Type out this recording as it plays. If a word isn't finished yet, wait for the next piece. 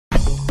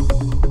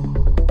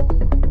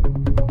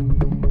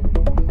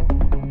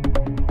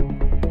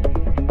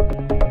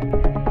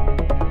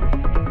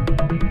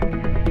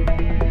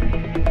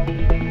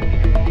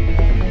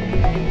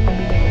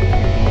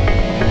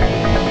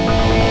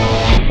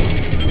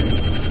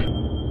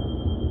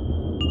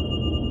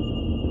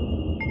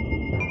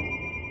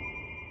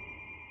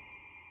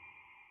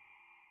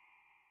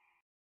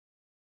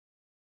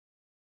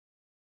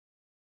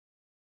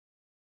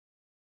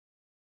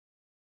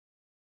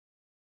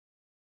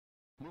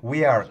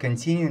We are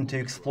continuing to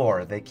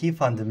explore the key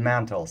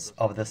fundamentals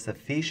of the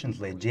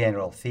sufficiently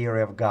general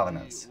theory of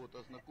governance.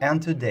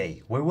 And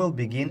today we will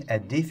begin a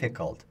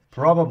difficult,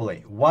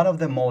 probably one of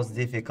the most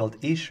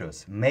difficult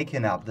issues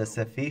making up the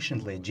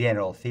sufficiently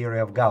general theory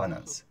of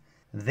governance.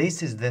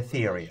 This is the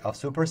theory of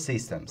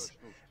supersystems,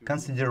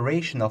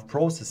 consideration of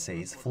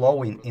processes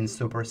flowing in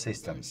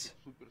supersystems.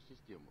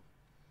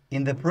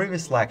 In the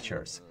previous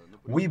lectures,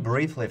 we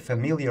briefly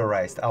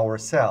familiarized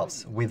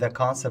ourselves with the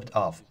concept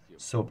of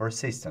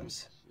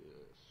supersystems.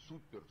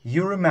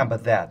 You remember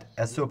that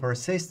a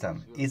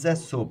supersystem is a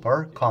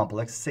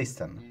super-complex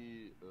system.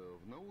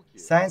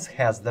 Science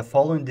has the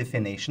following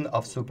definition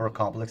of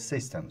super-complex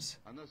systems.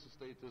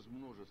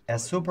 A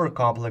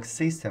super-complex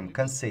system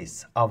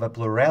consists of a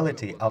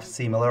plurality of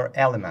similar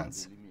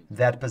elements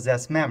that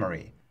possess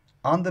memory,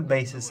 on the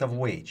basis of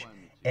which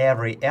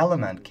every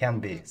element can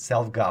be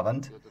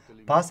self-governed,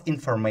 pass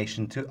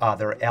information to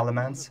other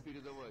elements,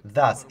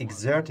 thus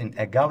exerting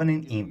a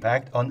governing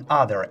impact on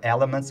other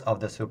elements of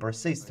the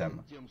supersystem,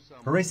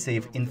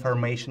 receive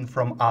information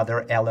from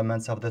other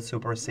elements of the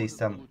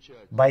supersystem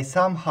by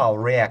somehow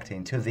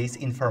reacting to this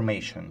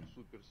information.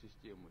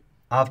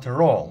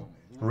 After all,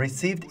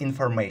 received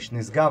information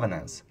is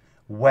governance,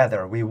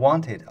 whether we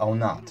want it or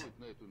not.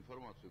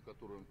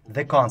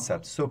 The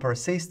concept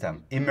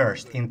supersystem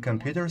emerged in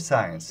computer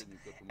science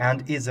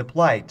and is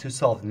applied to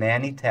solve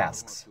many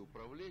tasks.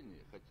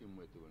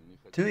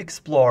 To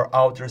explore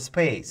outer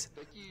space,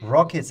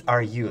 rockets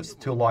are used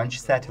to launch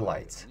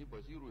satellites.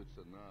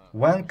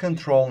 When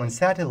controlling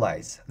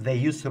satellites, they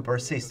use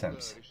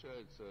supersystems.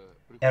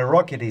 A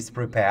rocket is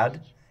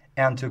prepared,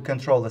 and to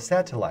control the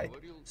satellite,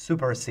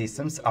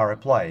 supersystems are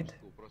applied.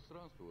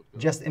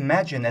 Just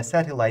imagine a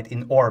satellite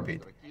in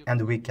orbit,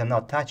 and we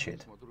cannot touch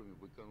it.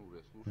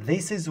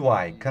 This is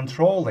why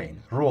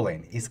controlling,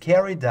 ruling is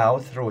carried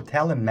out through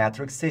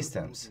telemetric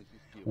systems,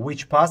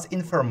 which pass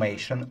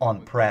information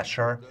on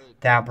pressure,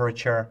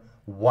 temperature,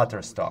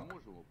 water stock.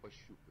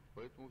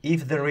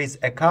 If there is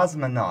a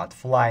cosmonaut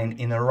flying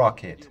in a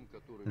rocket,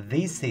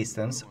 these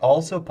systems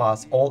also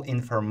pass all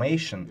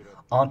information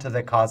onto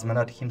the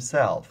cosmonaut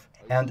himself,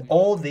 and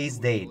all these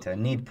data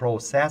need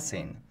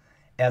processing,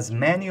 as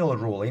manual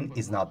ruling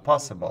is not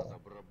possible.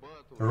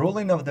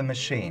 Ruling of the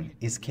machine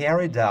is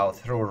carried out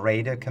through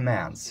radio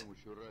commands.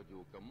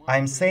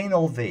 I'm saying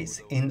all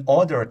this in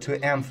order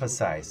to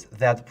emphasize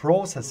that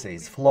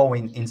processes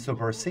flowing in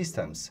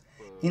supersystems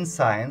in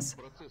science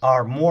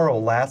are more or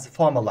less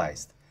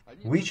formalized,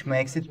 which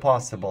makes it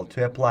possible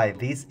to apply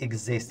these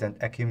existent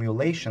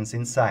accumulations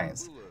in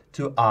science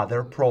to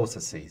other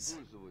processes.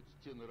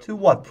 To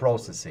what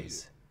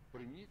processes?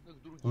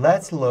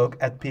 Let's look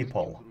at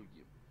people.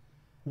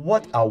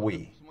 What are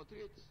we?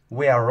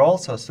 We are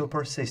also a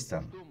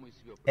supersystem.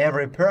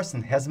 Every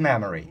person has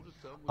memory,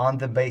 on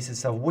the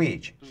basis of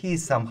which he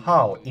is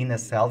somehow in a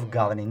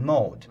self-governing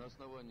mode,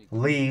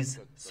 lives,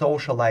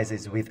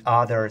 socializes with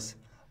others,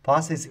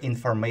 passes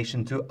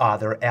information to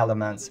other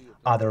elements,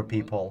 other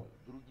people,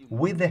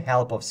 with the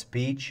help of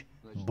speech,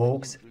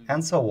 books,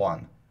 and so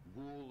on.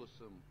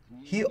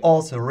 He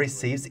also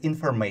receives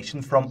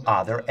information from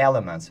other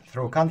elements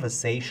through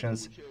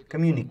conversations,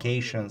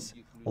 communications,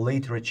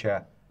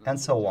 literature, and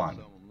so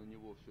on.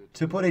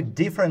 To put it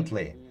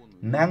differently,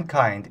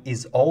 mankind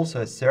is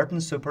also a certain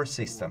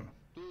supersystem.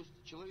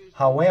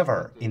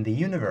 However, in the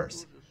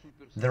universe,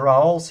 there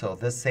are also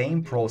the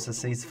same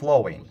processes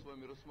flowing.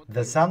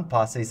 The sun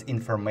passes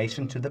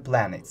information to the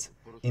planets,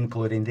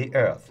 including the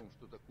Earth.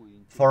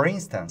 For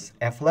instance,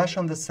 a flash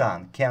on the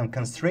sun can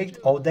constrict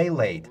or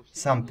dilate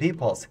some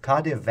people's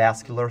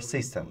cardiovascular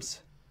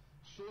systems.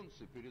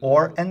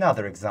 Or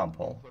another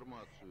example.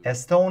 A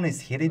stone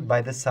is heated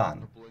by the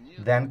sun,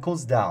 then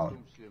cools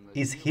down,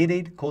 is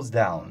heated, cools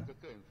down.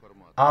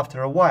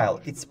 After a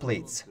while, it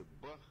splits.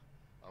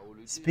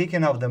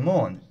 Speaking of the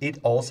moon, it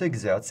also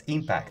exerts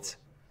impacts,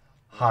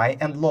 high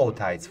and low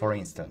tides, for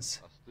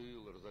instance.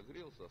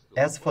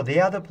 As for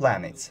the other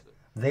planets,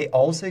 they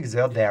also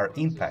exert their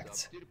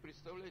impacts.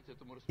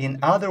 In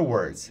other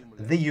words,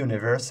 the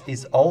universe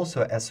is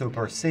also a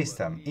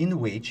supersystem in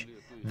which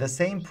the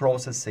same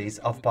processes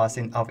of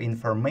passing of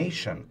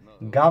information,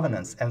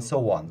 governance, and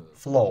so on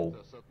flow.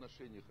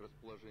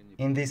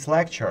 In this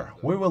lecture,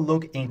 we will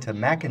look into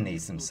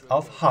mechanisms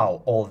of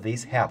how all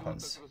this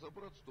happens.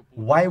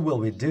 Why will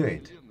we do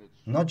it?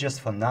 Not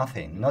just for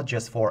nothing, not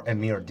just for a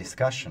mere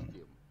discussion.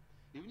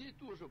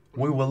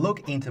 We will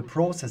look into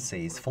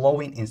processes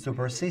flowing in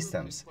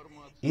supersystems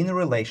in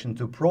relation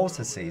to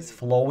processes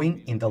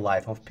flowing in the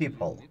life of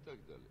people.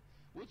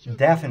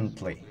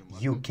 Definitely,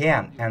 you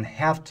can and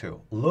have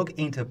to look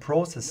into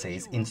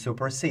processes in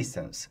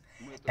supersystems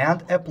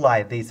and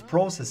apply these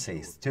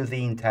processes to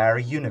the entire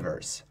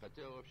universe.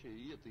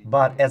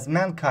 But as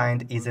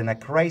mankind is in a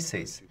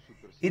crisis,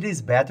 it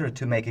is better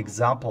to make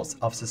examples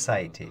of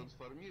society.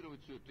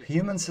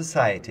 Human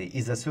society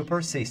is a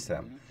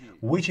supersystem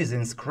which is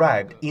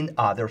inscribed in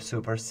other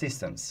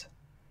supersystems.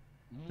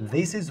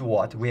 This is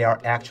what we are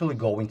actually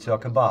going to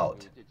talk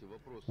about.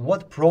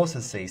 What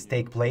processes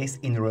take place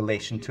in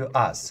relation to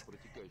us,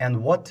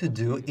 and what to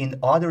do in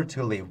order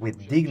to live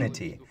with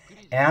dignity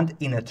and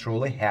in a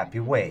truly happy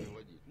way.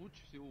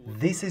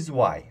 This is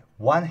why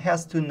one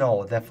has to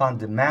know the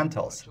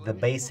fundamentals, the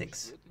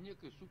basics.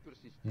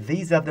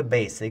 These are the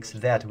basics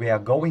that we are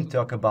going to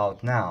talk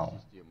about now.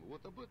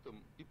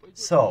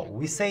 So,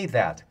 we say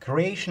that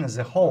creation as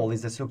a whole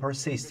is a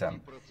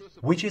supersystem,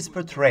 which is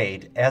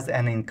portrayed as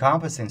an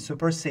encompassing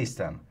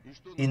supersystem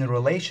in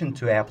relation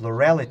to a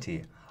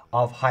plurality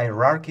of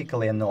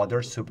hierarchically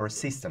unordered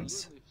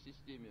supersystems.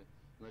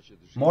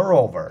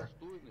 Moreover,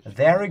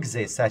 there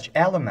exist such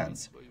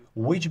elements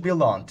which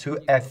belong to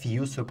a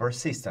few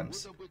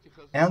supersystems,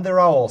 and there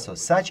are also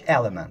such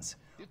elements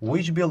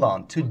which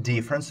belong to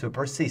different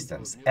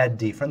supersystems at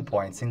different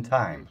points in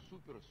time.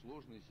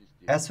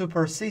 A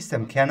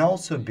supersystem can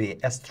also be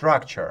a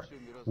structure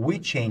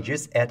which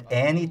changes at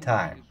any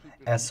time,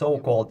 a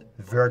so-called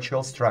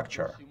virtual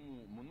structure.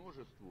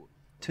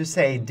 To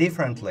say it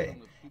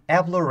differently,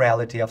 a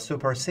plurality of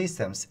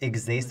supersystems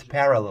exist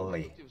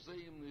parallelly.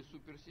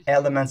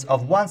 Elements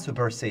of one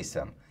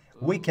supersystem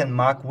we can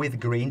mark with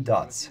green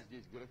dots.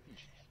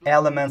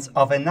 Elements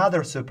of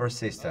another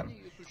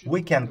supersystem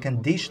we can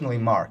conditionally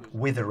mark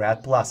with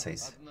red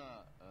pluses,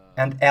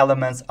 and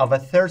elements of a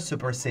third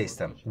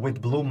supersystem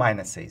with blue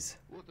minuses.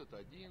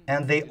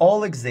 And they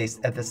all exist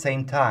at the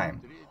same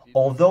time,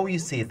 although you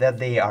see that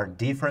they are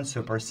different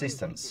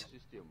supersystems.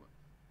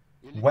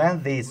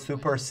 When these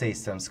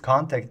supersystems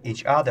contact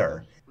each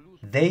other,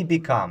 they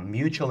become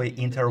mutually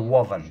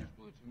interwoven.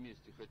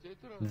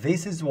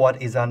 This is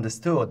what is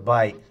understood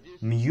by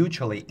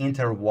mutually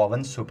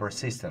interwoven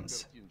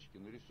supersystems.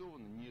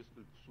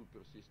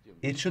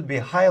 It should be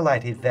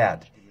highlighted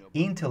that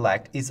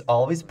intellect is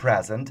always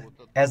present,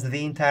 as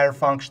the entire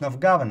function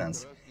of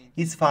governance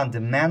is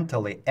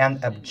fundamentally an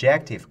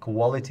objective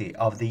quality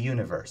of the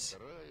universe.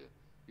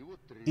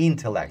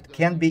 Intellect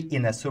can be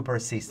in a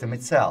supersystem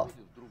itself,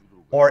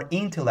 or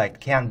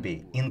intellect can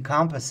be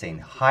encompassing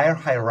higher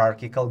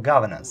hierarchical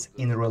governance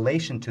in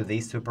relation to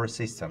this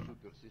supersystem.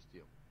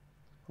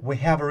 We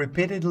have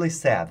repeatedly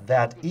said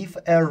that if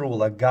a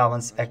ruler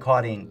governs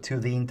according to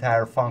the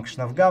entire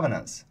function of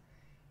governance,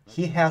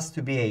 he has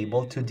to be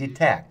able to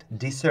detect,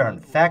 discern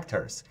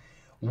factors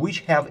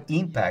which have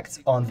impacts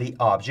on the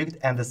object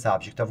and the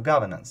subject of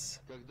governance.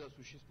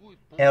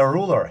 A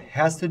ruler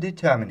has to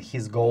determine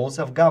his goals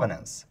of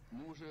governance,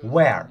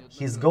 where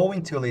he is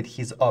going to lead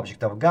his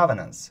object of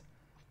governance,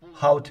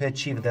 how to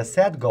achieve the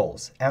set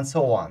goals, and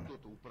so on.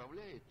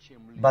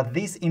 But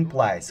this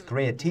implies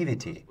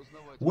creativity,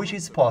 which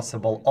is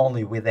possible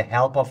only with the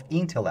help of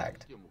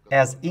intellect,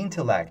 as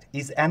intellect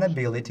is an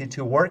ability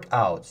to work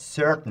out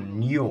certain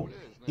new,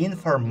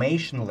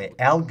 informationally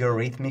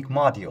algorithmic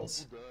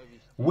modules,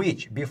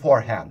 which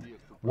beforehand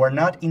were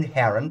not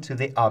inherent to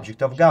the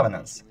object of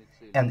governance,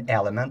 an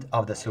element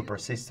of the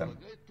supersystem.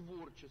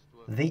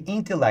 The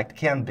intellect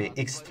can be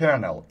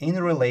external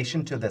in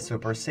relation to the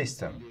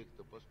supersystem.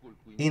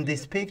 In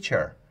this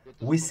picture,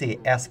 we see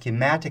a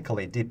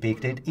schematically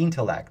depicted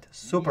intellect,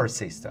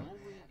 supersystem,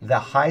 the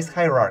highest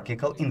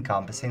hierarchical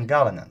encompassing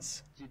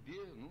governance.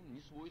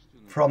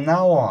 From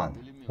now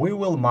on, we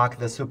will mark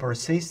the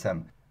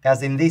supersystem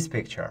as in this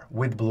picture,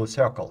 with blue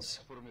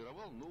circles.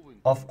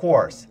 Of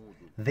course,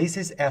 this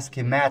is a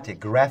schematic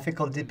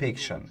graphical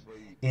depiction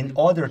in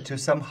order to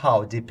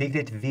somehow depict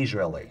it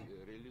visually.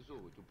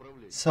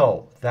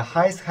 So, the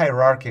highest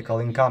hierarchical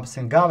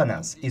encompassing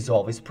governance is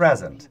always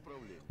present,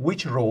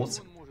 which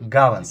rules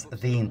governs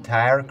the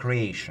entire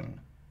creation.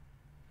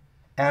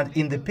 And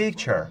in the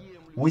picture,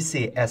 we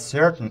see a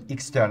certain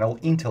external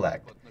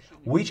intellect,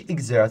 which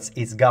exerts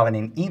its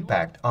governing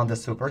impact on the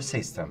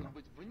supersystem.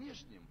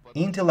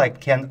 Intellect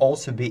can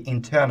also be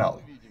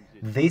internal.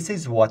 This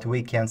is what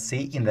we can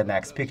see in the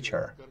next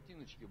picture.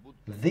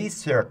 This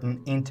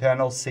certain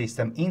internal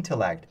system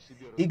intellect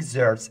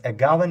exerts a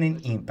governing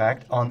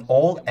impact on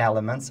all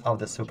elements of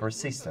the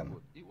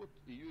supersystem.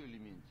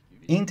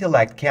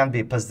 Intellect can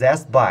be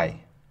possessed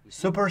by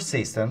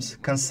supersystems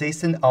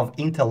consisting of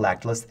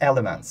intellectless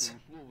elements,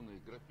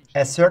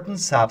 a certain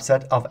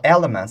subset of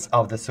elements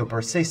of the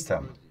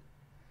supersystem,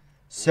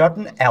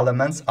 certain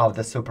elements of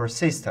the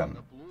supersystem,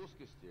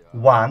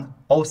 one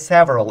or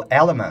several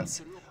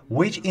elements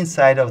which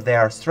inside of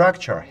their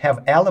structure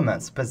have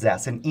elements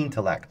possessing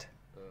intellect.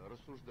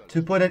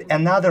 To put it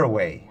another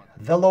way,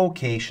 the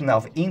location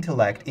of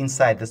intellect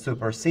inside the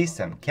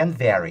supersystem can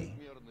vary.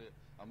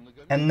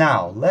 And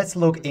now let's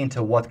look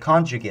into what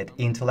conjugate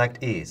intellect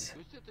is.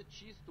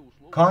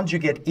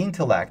 Conjugate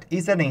intellect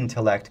is an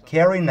intellect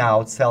carrying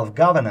out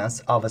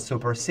self-governance of a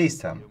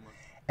supersystem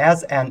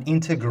as an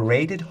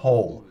integrated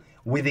whole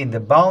within the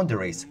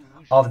boundaries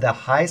of the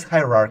highest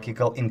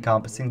hierarchical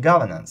encompassing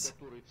governance,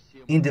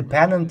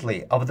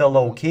 independently of the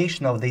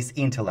location of this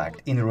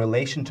intellect in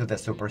relation to the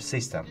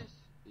supersystem.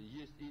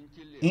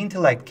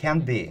 Intellect can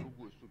be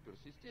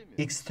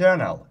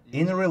external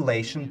in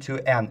relation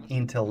to an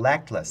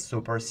intellectless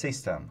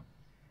supersystem,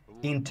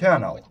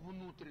 internal,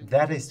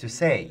 that is to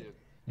say,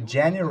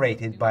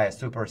 generated by a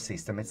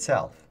supersystem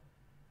itself.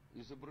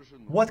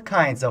 What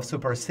kinds of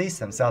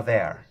supersystems are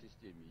there?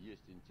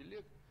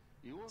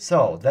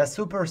 So, the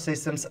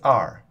supersystems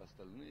are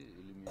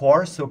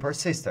core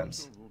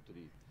supersystems.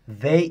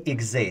 They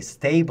exist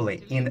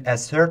stably in a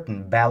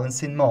certain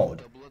balancing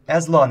mode,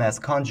 as long as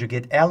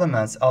conjugate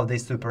elements of the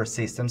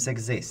supersystems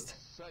exist.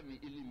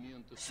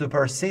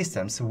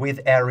 Supersystems with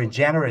a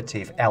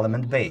regenerative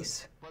element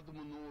base.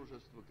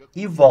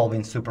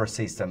 Evolving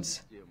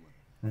supersystems.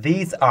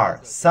 These are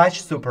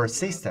such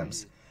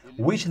supersystems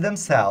which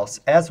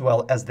themselves, as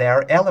well as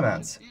their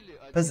elements,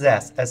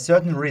 possess a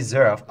certain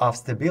reserve of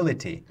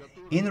stability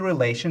in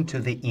relation to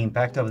the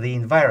impact of the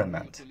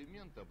environment,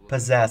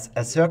 possess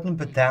a certain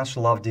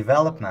potential of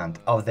development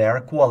of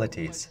their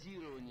qualities,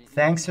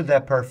 thanks to the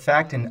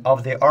perfecting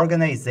of the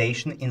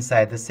organization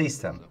inside the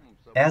system,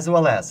 as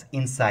well as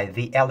inside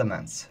the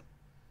elements.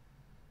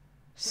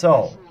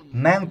 So,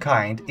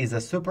 mankind is a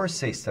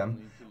supersystem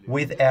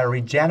with a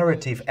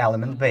regenerative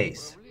element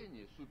base.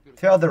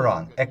 Further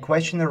on, a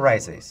question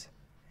arises: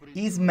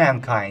 is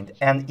mankind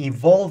an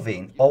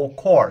evolving or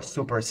core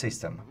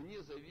supersystem?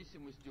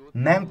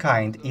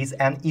 Mankind is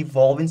an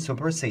evolving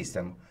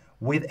supersystem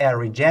with a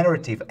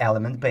regenerative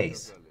element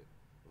base.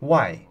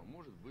 Why?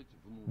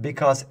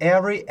 Because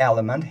every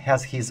element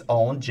has his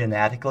own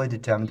genetically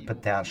determined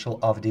potential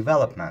of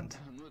development,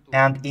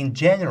 and in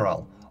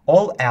general,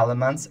 all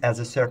elements as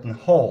a certain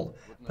whole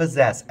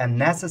possess a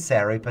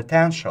necessary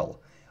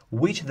potential,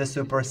 which the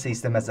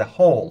supersystem as a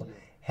whole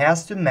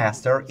has to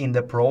master in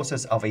the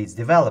process of its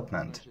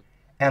development,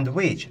 and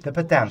which, the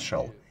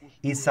potential,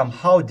 is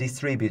somehow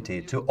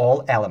distributed to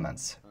all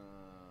elements.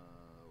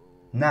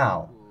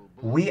 Now,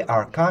 we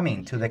are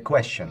coming to the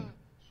question: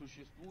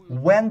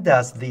 when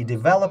does the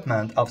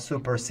development of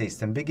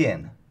supersystem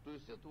begin?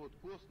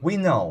 We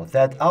know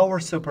that our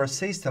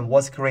supersystem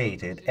was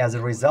created as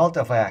a result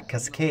of a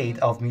cascade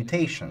of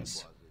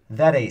mutations.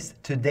 That is,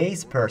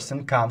 today's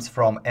person comes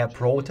from a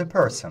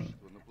proto-person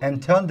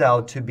and turned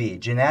out to be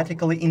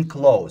genetically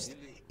enclosed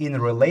in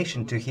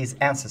relation to his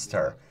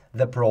ancestor,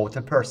 the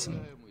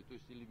proto-person.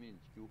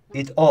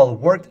 It all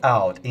worked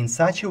out in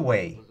such a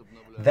way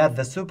that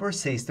the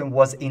supersystem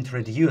was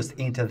introduced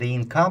into the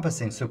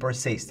encompassing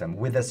supersystem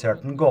with a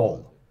certain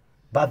goal.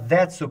 But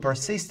that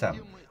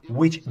supersystem,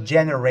 which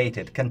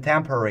generated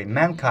contemporary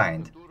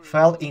mankind,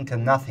 fell into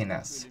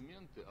nothingness.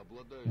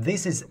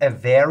 This is a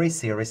very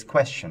serious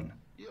question.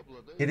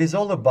 It is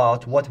all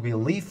about what we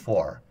live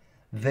for,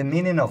 the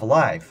meaning of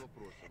life,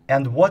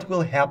 and what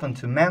will happen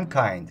to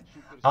mankind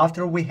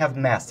after we have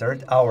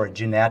mastered our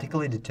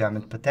genetically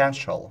determined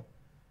potential.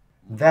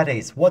 That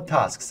is, what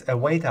tasks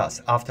await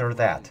us after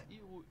that.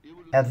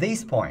 At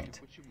this point,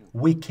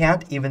 we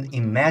can't even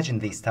imagine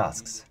these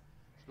tasks.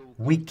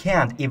 We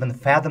can't even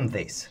fathom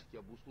this.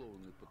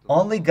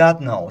 Only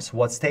God knows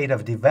what state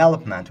of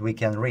development we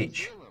can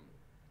reach.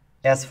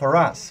 As for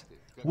us,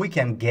 we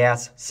can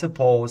guess,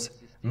 suppose,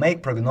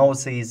 make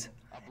prognoses,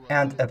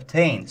 and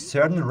obtain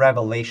certain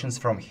revelations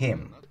from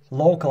Him.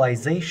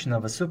 Localization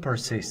of a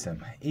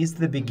supersystem is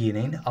the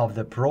beginning of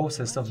the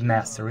process of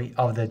mastery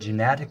of the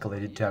genetically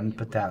determined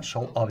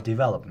potential of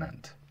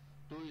development.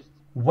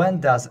 When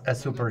does a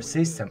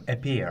supersystem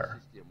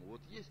appear?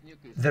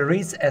 There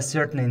is a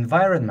certain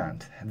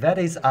environment that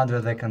is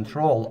under the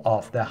control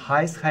of the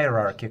highest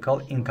hierarchical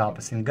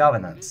encompassing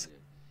governance.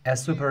 A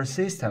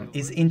supersystem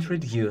is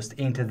introduced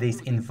into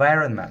this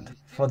environment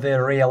for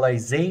the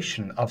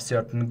realization of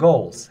certain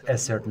goals, a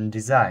certain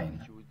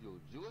design.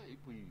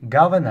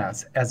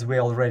 Governance, as we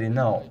already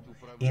know,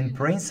 in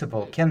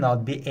principle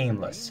cannot be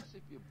aimless.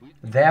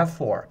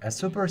 Therefore, a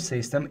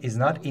supersystem is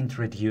not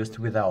introduced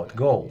without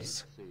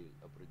goals.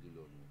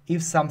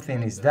 If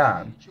something is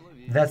done,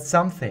 that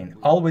something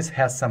always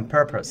has some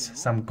purpose,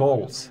 some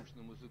goals.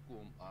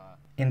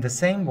 In the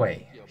same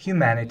way,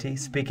 humanity,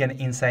 speaking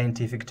in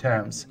scientific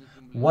terms,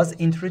 was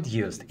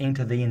introduced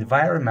into the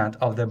environment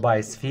of the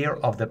biosphere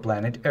of the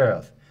planet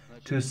Earth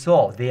to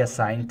solve the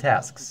assigned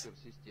tasks.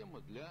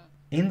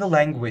 In the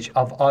language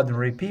of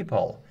ordinary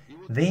people,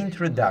 the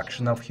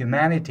introduction of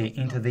humanity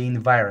into the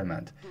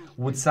environment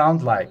would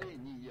sound like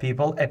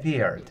people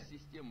appeared.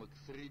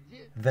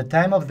 The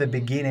time of the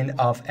beginning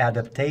of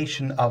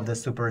adaptation of the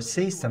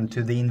supersystem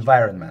to the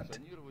environment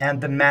and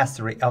the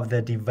mastery of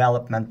the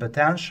development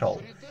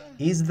potential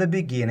is the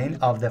beginning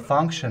of the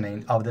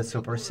functioning of the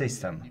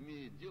supersystem.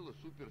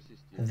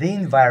 The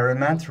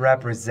environment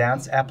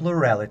represents a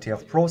plurality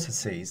of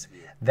processes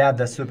that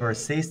the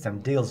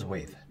supersystem deals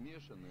with.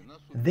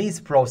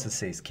 These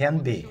processes can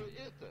be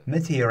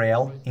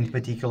material, in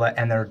particular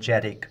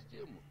energetic,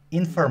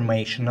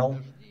 informational,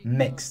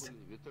 mixed.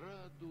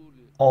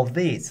 All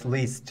this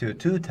leads to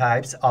two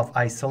types of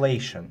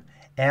isolation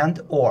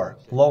and/or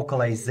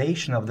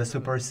localization of the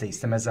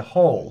supersystem as a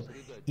whole,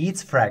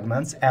 its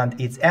fragments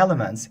and its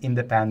elements in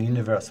the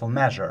pan-universal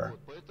measure: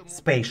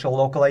 spatial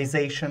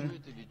localization,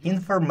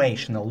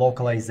 informational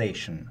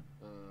localization.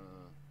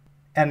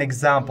 An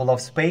example of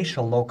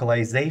spatial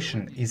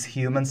localization is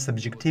human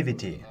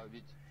subjectivity,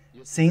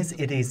 since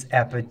it is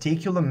a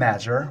particular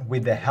measure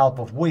with the help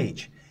of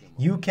which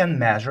you can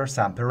measure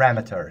some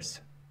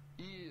parameters.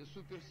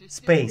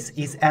 Space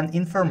is an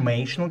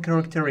informational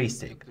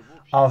characteristic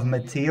of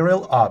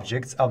material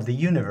objects of the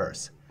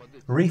universe,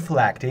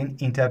 reflecting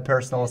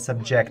interpersonal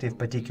subjective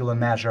particular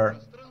measure,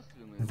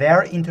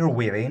 their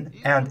interweaving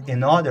and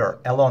in order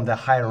along the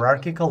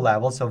hierarchical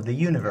levels of the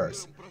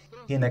universe,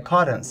 in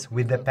accordance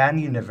with the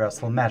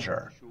pan-universal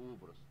measure.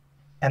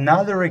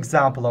 Another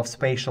example of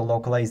spatial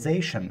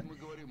localization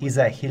is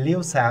a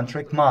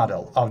heliocentric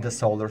model of the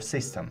solar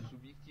system.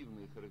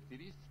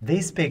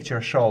 This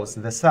picture shows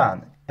the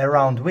Sun,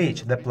 around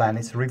which the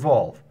planets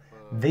revolve.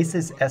 This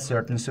is a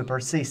certain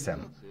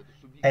supersystem,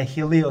 a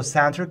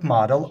heliocentric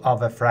model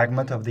of a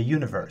fragment of the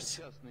universe.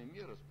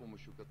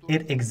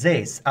 It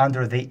exists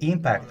under the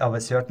impact of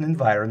a certain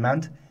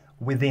environment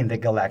within the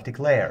galactic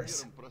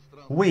layers,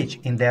 which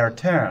in their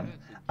turn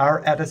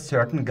are at a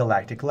certain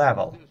galactic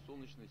level,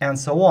 and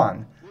so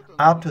on,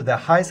 up to the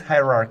highest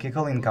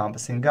hierarchical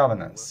encompassing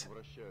governance.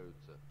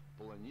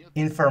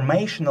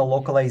 Informational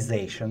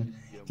localization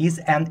is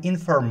an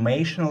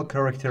informational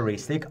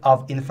characteristic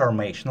of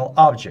informational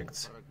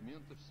objects,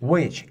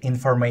 which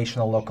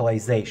informational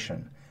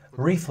localization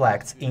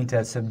reflects into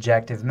a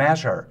subjective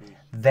measure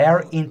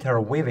their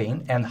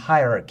interweaving and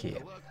hierarchy,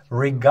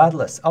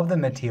 regardless of the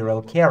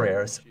material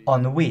carriers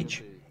on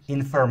which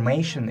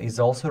information is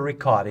also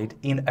recorded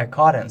in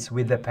accordance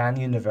with the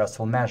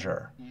pan-universal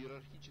measure.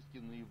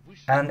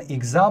 An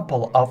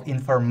example of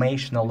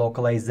informational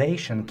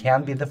localization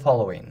can be the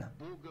following.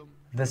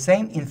 The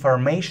same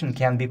information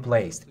can be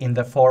placed in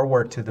the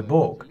foreword to the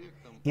book,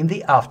 in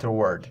the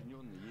afterword,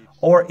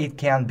 or it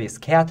can be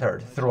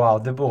scattered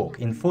throughout the book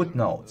in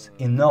footnotes,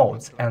 in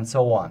notes, and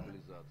so on.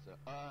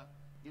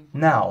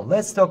 Now,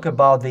 let's talk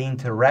about the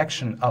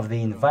interaction of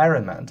the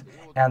environment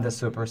and the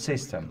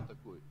supersystem.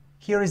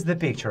 Here is the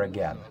picture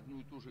again.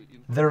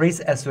 There is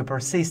a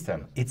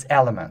supersystem, its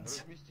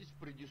elements.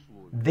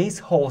 This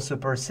whole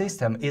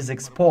supersystem is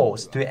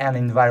exposed to an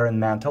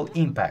environmental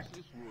impact,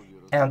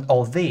 and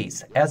all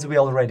this, as we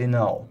already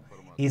know,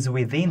 is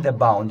within the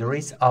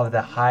boundaries of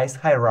the highest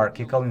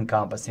hierarchical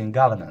encompassing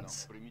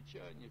governance.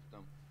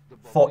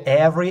 For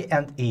every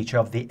and each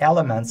of the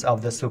elements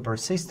of the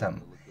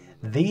supersystem,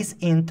 this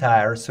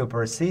entire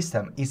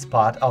supersystem is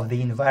part of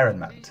the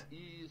environment.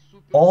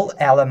 All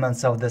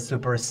elements of the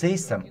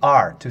supersystem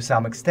are, to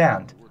some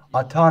extent,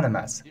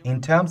 autonomous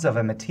in terms of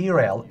a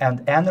material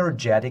and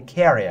energetic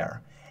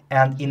carrier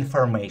and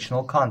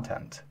informational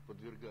content.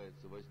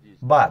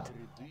 But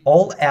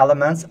all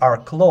elements are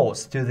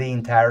close to the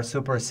entire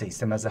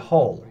supersystem as a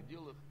whole.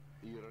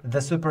 The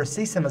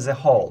supersystem as a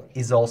whole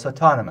is also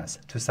autonomous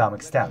to some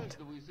extent.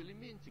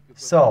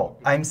 So,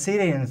 I'm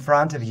sitting in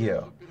front of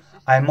you.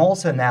 I'm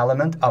also an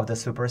element of the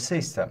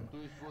supersystem,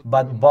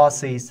 but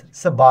bosses,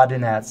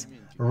 subordinates,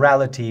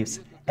 relatives,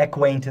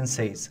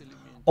 acquaintances,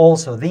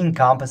 also the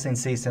encompassing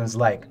systems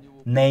like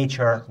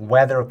nature,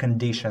 weather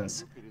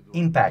conditions,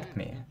 impact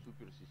me.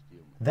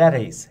 That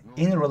is,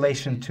 in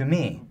relation to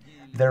me,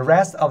 the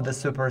rest of the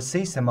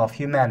supersystem of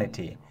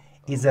humanity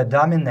is a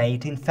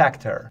dominating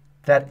factor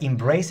that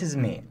embraces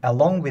me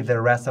along with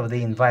the rest of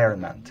the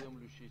environment.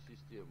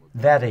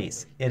 That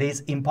is, it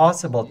is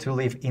impossible to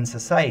live in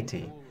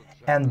society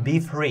and be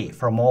free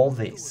from all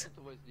this.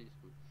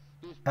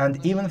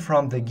 And even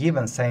from the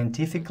given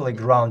scientifically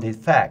grounded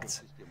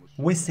facts,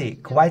 we see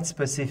quite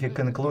specific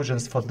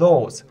conclusions for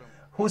those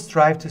who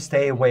strive to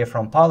stay away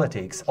from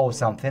politics or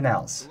something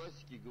else.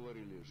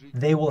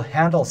 They will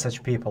handle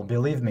such people,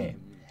 believe me,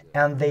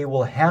 and they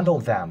will handle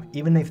them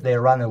even if they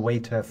run away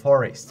to a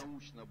forest.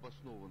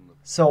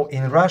 So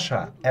in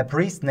Russia, a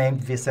priest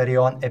named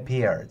Vissarion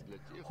appeared,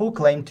 who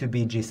claimed to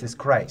be Jesus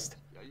Christ,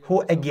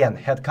 who again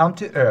had come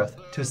to earth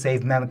to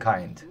save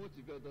mankind.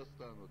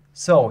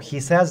 So he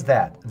says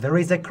that there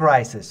is a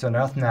crisis on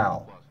earth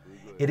now.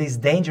 It is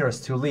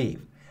dangerous to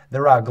live.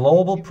 There are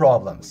global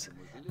problems.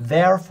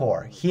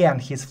 Therefore, he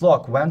and his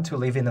flock went to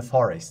live in a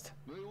forest.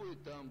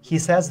 He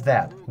says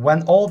that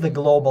when all the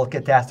global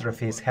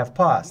catastrophes have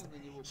passed,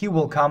 he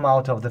will come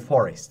out of the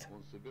forest.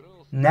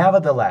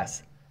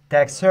 Nevertheless,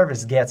 tax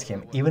service gets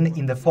him even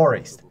in the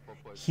forest.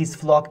 His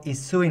flock is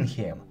suing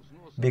him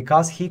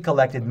because he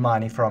collected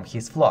money from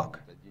his flock.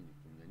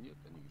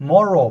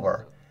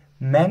 Moreover,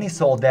 many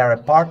sold their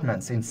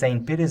apartments in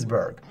St.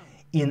 Petersburg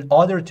in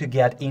order to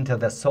get into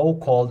the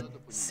so-called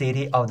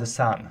City of the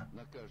Sun.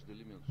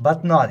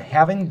 But not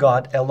having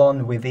got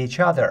along with each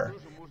other,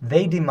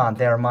 they demand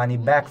their money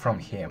back from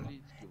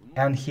him,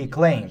 and he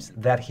claims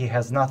that he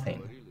has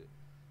nothing.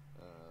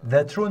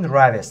 The true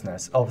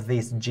raviousness of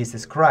this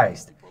Jesus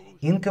Christ,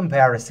 in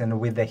comparison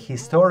with the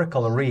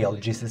historical real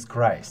Jesus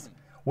Christ,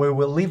 we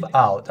will leave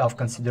out of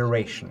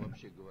consideration.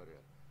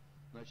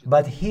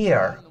 But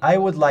here I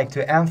would like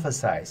to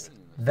emphasize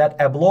that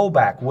a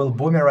blowback will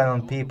boomerang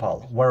on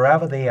people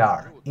wherever they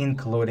are,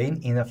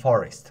 including in a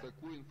forest.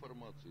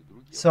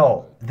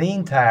 So, the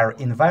entire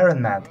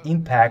environment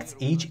impacts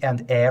each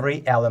and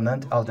every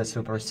element of the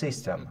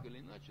supersystem.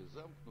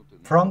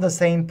 From the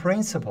same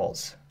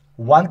principles,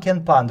 one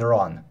can ponder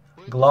on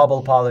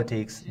global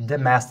politics,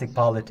 domestic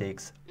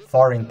politics,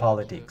 foreign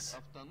politics.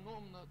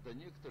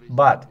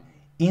 But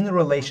in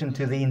relation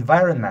to the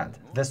environment,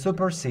 the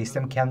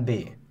supersystem can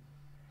be.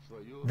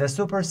 The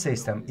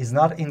supersystem is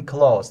not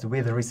enclosed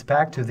with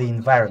respect to the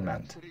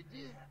environment.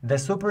 the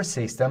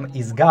supersystem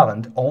is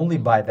governed only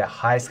by the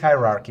highest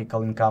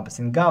hierarchical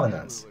encompassing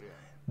governance,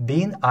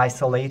 being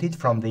isolated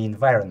from the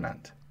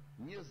environment.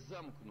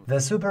 The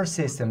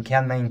supersystem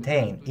can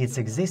maintain its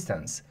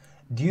existence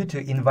due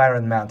to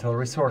environmental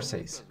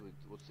resources.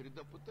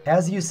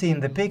 As you see in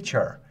the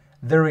picture,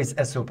 there is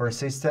a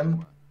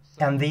supersystem,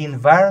 and the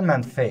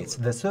environment feeds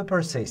the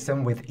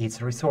supersystem with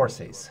its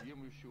resources.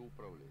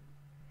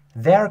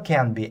 There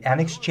can be an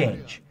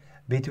exchange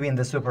between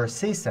the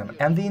supersystem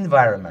and the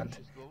environment.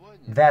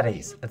 That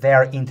is,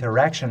 their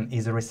interaction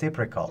is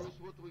reciprocal.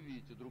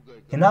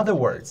 In other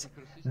words,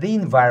 the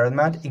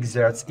environment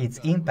exerts its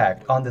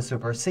impact on the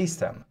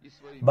supersystem,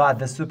 but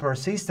the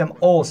supersystem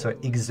also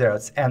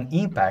exerts an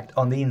impact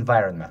on the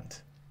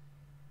environment.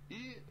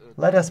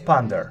 Let us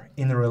ponder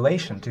in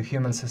relation to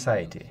human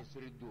society.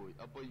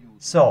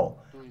 So,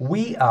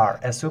 we are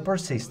a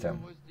supersystem.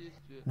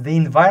 The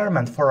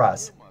environment for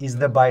us is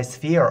the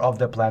biosphere of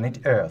the planet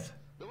Earth.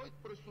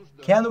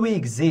 Can we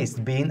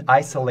exist being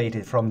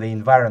isolated from the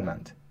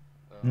environment?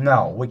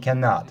 No, we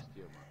cannot.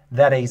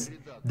 That is,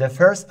 the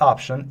first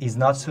option is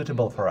not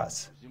suitable for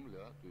us.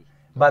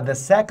 But the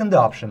second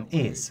option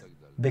is,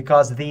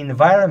 because the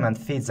environment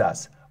feeds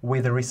us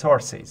with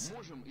resources.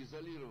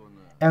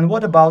 And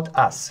what about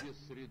us?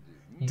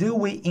 Do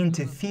we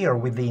interfere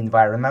with the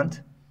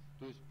environment?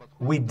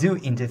 We do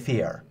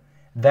interfere.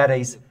 That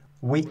is,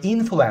 we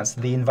influence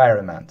the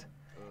environment,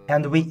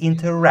 and we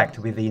interact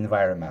with the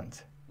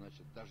environment.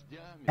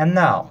 And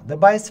now, the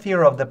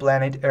biosphere of the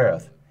planet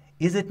Earth,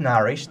 is it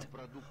nourished,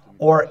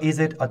 or is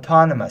it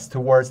autonomous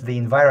towards the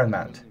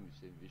environment?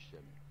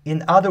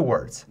 In other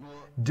words,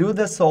 do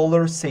the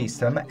solar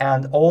system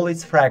and all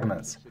its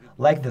fragments,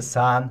 like the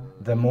Sun,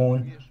 the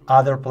Moon,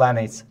 other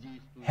planets,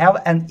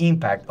 have an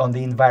impact on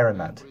the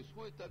environment?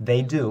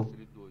 They do.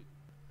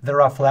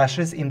 There are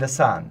flashes in the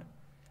Sun.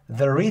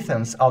 The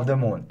rhythms of the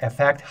Moon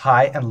affect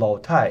high and low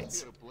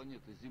tides.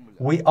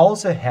 We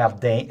also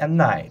have day and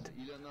night,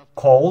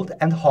 cold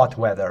and hot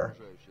weather,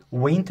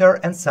 winter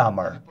and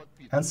summer,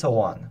 and so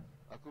on.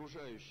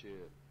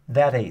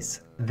 That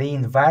is, the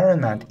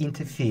environment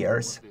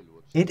interferes,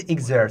 it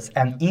exerts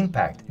an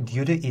impact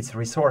due to its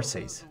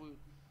resources.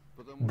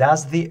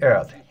 Does the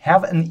Earth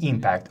have an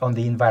impact on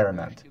the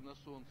environment?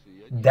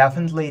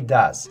 Definitely it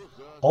does,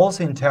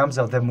 also in terms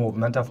of the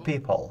movement of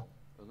people.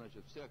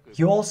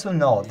 You also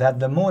know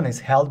that the Moon is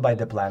held by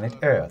the planet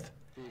Earth,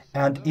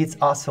 and its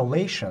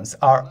oscillations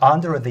are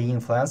under the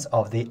influence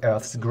of the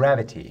Earth's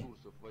gravity.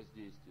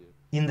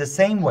 In the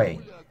same way,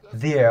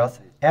 the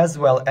Earth, as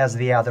well as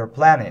the other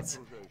planets,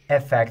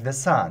 affect the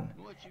Sun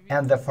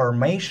and the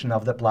formation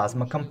of the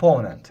plasma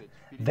component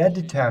that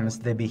determines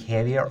the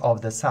behavior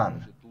of the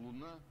Sun.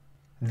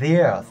 The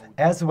Earth,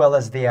 as well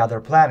as the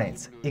other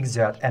planets,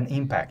 exert an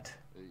impact.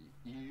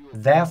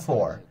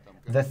 Therefore,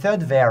 the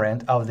third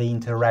variant of the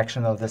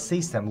interaction of the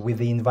system with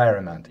the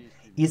environment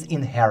is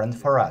inherent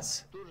for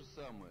us.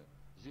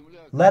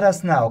 Let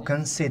us now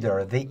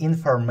consider the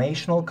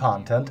informational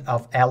content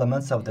of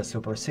elements of the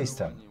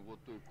supersystem.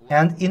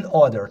 And in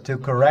order to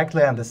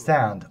correctly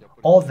understand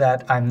all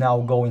that I'm now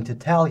going to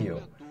tell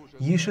you,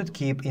 you should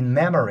keep in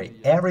memory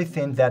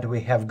everything that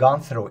we have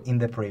gone through in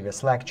the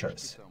previous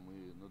lectures.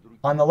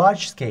 On a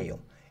large scale,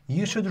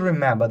 you should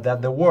remember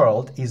that the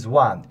world is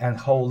one and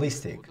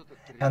holistic,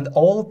 and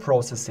all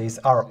processes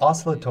are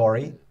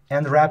oscillatory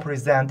and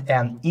represent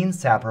an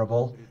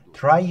inseparable,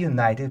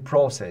 tri-united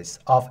process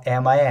of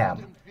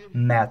MIM,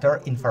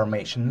 matter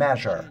information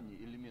measure.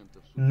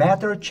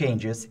 Matter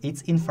changes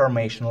its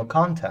informational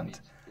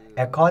content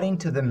according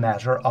to the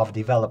measure of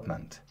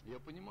development.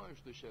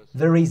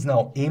 There is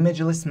no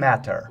imageless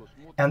matter,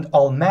 and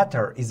all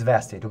matter is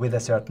vested with a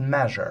certain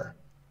measure.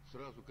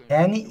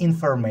 Any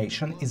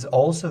information is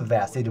also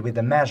vested with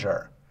a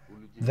measure.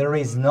 There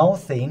is no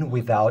thing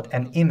without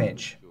an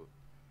image.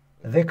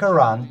 The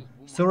Quran,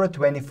 Surah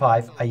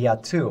 25,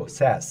 Ayat 2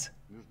 says,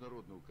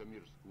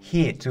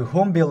 "He to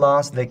whom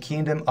belongs the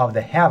kingdom of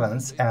the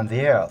heavens and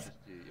the earth,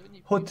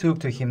 who took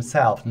to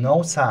himself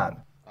no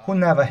son, who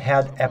never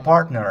had a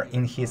partner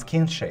in his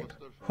kingship,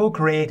 who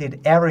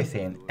created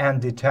everything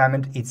and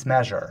determined its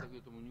measure."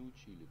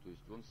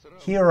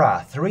 Here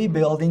are three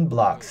building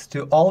blocks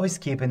to always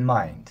keep in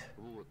mind.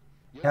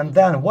 And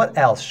then what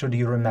else should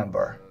you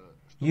remember?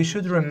 You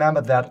should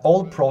remember that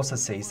all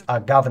processes are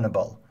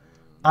governable.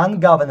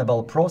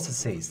 Ungovernable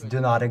processes do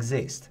not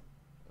exist.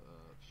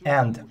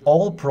 And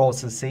all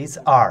processes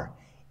are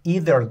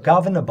either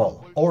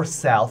governable or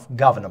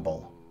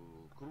self-governable.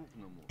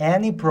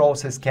 Any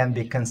process can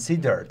be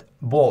considered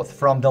both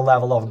from the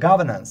level of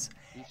governance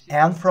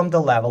and from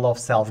the level of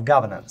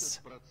self-governance.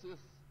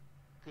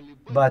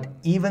 But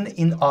even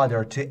in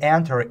order to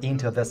enter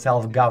into the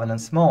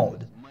self-governance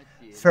mode,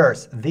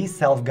 first this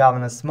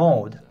self-governance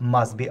mode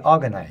must be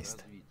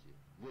organized.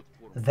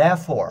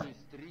 Therefore,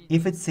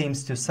 if it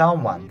seems to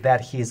someone that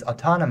he is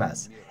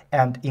autonomous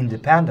and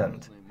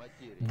independent,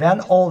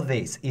 then all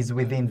this is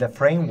within the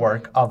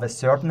framework of a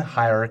certain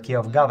hierarchy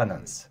of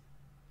governance.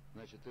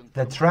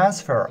 The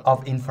transfer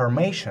of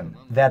information,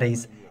 that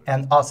is,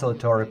 an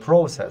oscillatory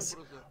process,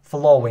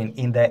 flowing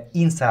in the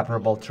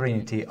inseparable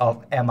trinity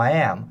of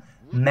MIM,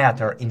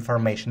 matter,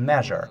 information,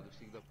 measure,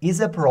 is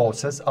a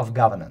process of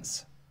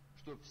governance.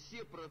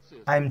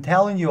 I'm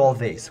telling you all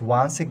this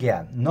once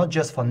again, not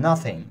just for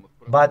nothing,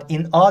 but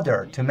in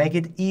order to make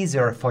it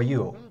easier for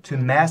you to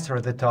master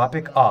the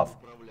topic of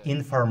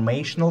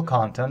informational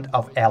content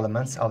of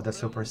elements of the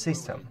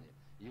supersystem.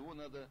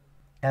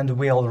 And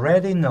we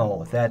already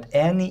know that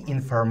any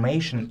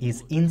information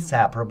is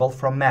inseparable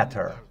from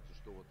matter,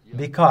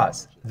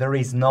 because there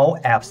is no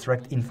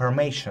abstract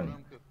information.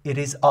 It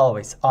is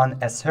always on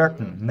a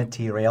certain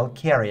material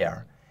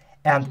carrier,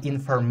 and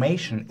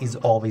information is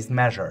always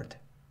measured.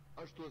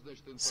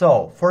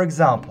 So, for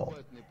example,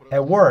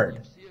 a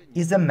word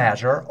is a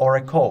measure or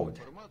a code.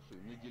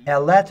 A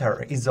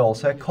letter is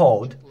also a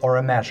code or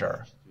a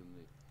measure.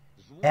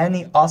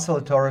 Any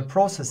oscillatory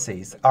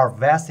processes are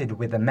vested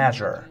with a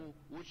measure.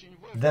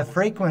 The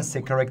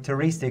frequency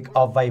characteristic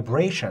of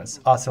vibrations,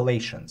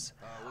 oscillations,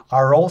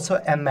 are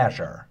also a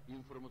measure.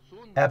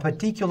 A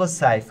particular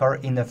cipher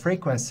in a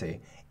frequency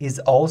is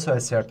also a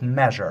certain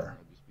measure.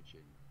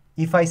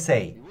 If I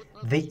say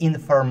the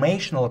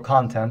informational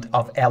content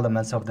of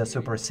elements of the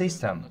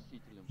supersystem,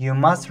 you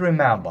must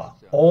remember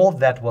all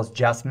that was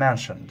just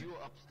mentioned,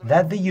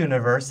 that the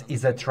universe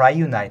is a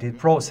triunited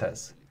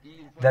process,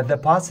 that the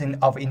passing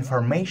of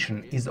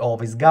information is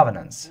always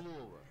governance,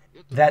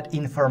 that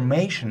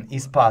information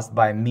is passed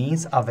by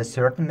means of a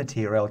certain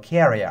material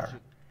carrier.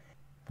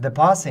 The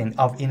passing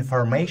of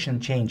information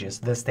changes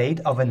the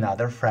state of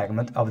another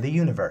fragment of the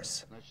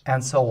universe,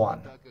 and so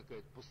on.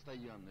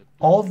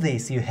 All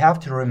this you have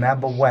to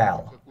remember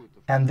well,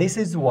 and this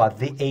is what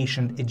the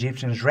ancient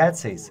Egyptian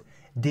Jretsies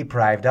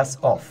deprived us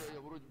of.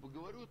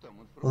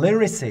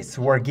 Lyricists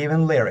were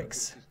given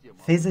lyrics,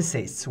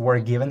 physicists were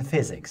given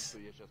physics.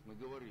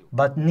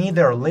 But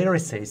neither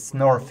lyricists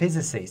nor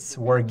physicists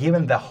were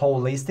given the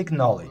holistic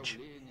knowledge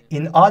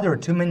in order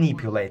to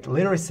manipulate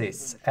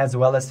lyricists as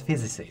well as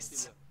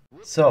physicists.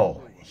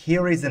 So,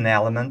 here is an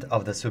element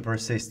of the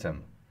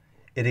supersystem.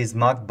 It is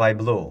marked by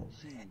blue,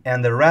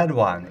 and the red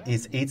one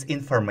is its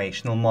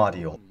informational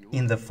module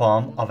in the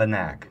form of an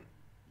egg.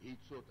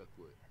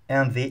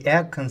 And the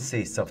egg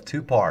consists of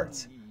two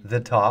parts, the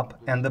top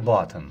and the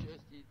bottom.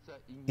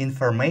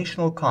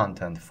 Informational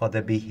content for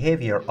the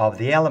behavior of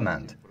the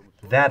element,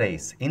 that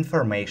is,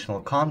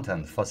 informational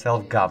content for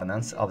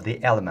self-governance of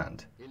the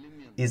element,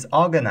 is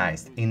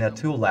organized in a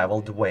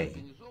two-leveled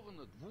way.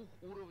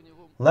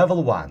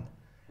 Level 1.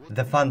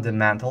 The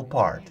fundamental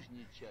part.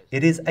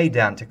 It is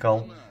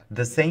identical,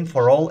 the same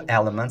for all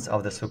elements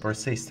of the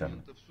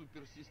supersystem.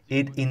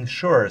 It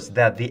ensures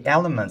that the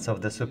elements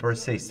of the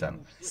supersystem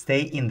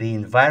stay in the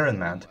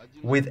environment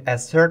with a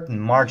certain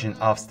margin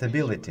of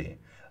stability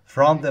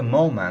from the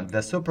moment the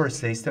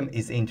supersystem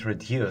is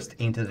introduced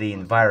into the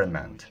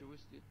environment.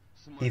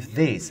 If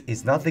this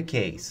is not the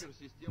case,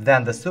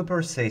 then the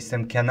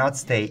supersystem cannot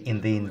stay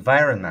in the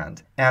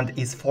environment and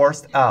is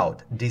forced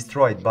out,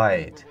 destroyed by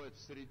it.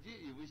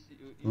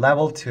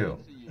 Level 2.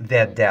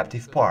 The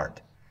adaptive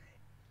part.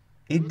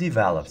 It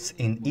develops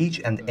in each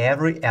and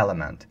every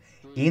element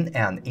in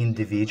an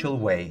individual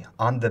way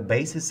on the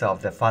basis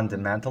of the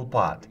fundamental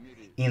part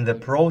in the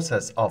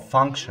process of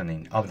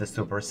functioning of the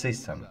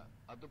supersystem.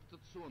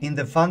 In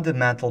the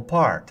fundamental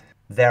part,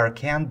 there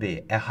can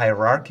be a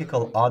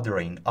hierarchical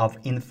ordering of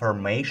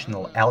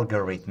informational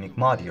algorithmic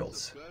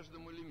modules.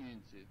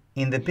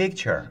 In the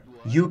picture,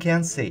 you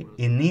can see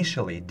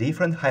initially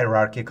different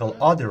hierarchical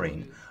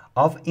ordering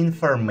of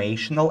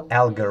informational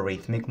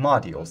algorithmic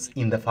modules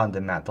in the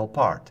fundamental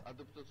part.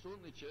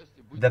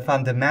 The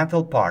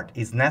fundamental part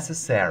is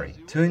necessary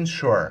to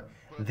ensure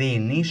the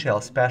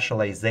initial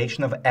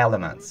specialization of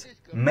elements,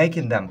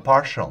 making them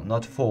partial,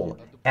 not full,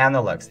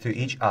 analogs to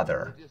each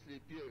other.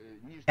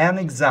 An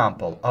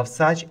example of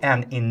such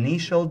an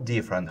initial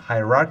different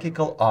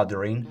hierarchical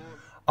ordering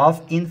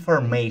of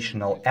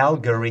informational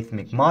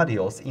algorithmic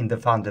modules in the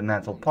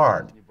fundamental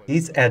part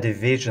is a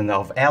division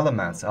of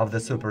elements of the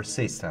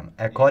supersystem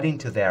according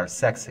to their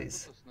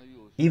sexes.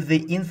 If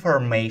the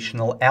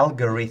informational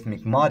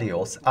algorithmic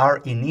modules are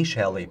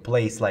initially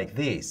placed like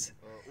this,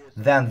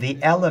 then the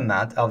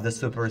element of the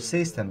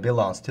supersystem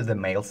belongs to the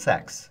male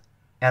sex,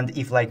 and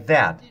if like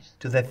that,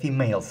 to the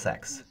female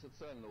sex.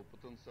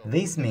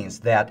 This means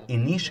that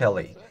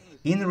initially,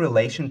 in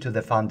relation to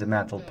the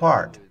fundamental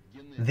part,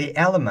 the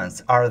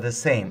elements are the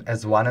same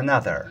as one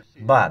another,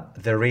 but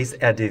there is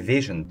a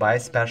division by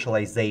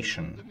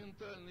specialization.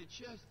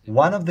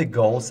 One of the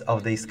goals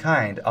of this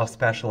kind of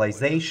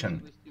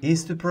specialization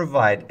is to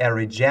provide a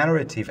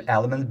regenerative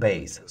element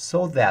base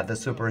so that the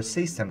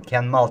supersystem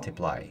can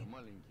multiply.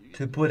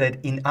 To put it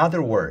in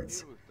other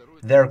words,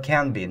 there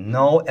can be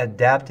no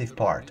adaptive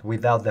part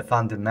without the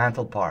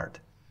fundamental part.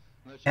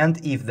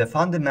 And if the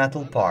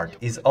fundamental part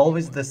is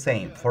always the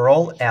same for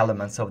all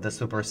elements of the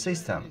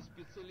supersystem,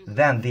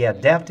 then the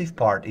adaptive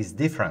part is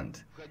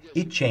different.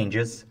 It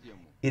changes,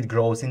 it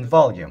grows in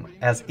volume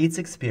as its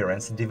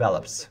experience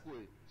develops.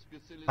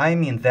 I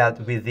mean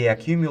that with the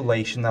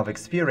accumulation of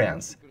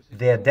experience,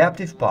 the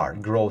adaptive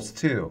part grows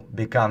too,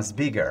 becomes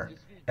bigger,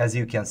 as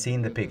you can see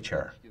in the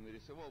picture.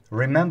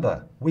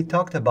 Remember, we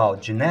talked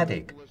about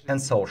genetic and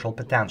social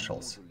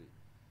potentials.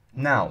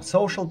 Now,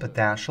 social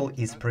potential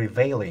is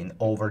prevailing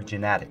over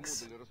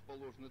genetics.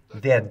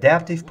 The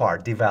adaptive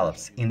part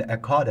develops in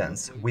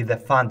accordance with the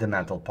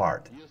fundamental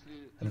part.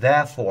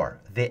 Therefore,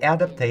 the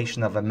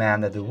adaptation of a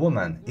man and a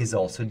woman is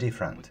also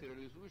different.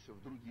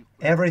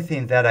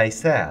 Everything that I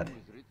said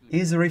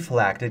is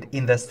reflected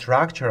in the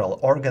structural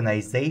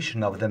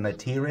organization of the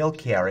material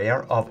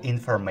carrier of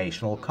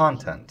informational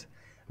content,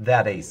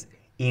 that is,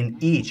 in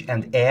each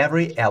and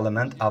every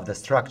element of the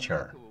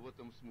structure.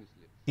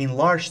 In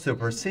large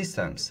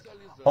supersystems,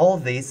 all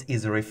this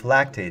is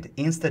reflected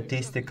in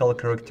statistical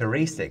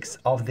characteristics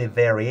of the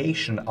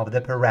variation of the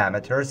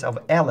parameters of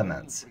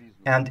elements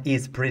and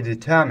is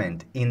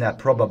predetermined in a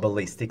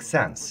probabilistic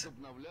sense.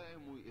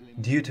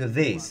 Due to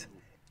this,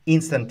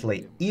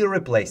 instantly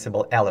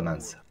irreplaceable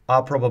elements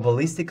are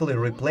probabilistically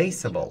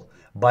replaceable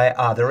by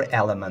other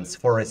elements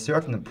for a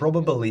certain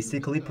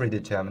probabilistically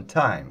predetermined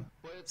time,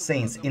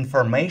 since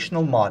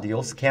informational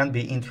modules can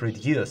be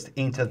introduced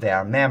into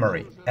their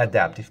memory,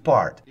 adaptive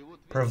part,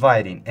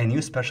 providing a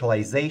new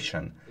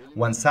specialization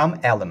when some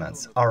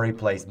elements are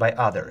replaced by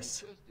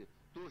others.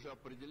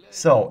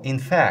 So, in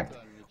fact,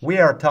 we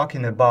are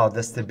talking about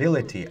the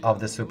stability of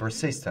the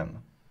supersystem.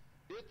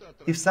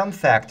 If some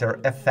factor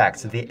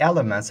affects the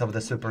elements of the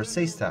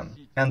supersystem,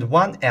 and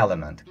one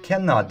element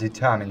cannot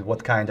determine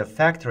what kind of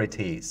factor it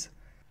is,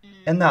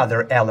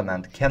 another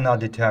element cannot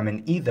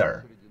determine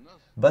either.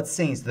 But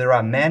since there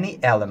are many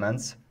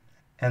elements,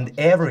 and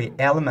every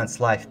element's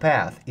life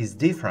path is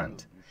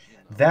different,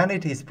 then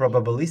it is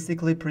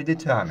probabilistically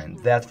predetermined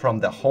that from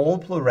the whole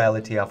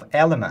plurality of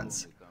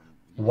elements,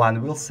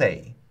 one will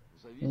say,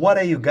 "What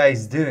are you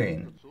guys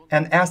doing?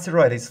 An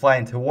asteroid is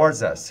flying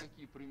towards us.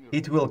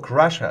 It will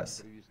crush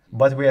us,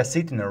 but we are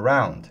sitting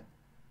around."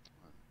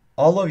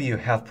 All of you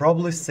have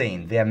probably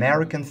seen the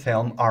American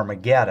film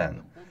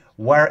Armageddon,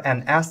 where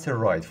an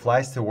asteroid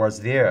flies towards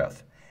the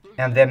Earth,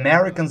 and the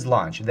Americans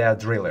launch their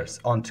drillers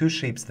on 2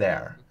 ships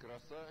there.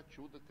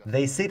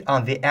 They sit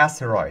on the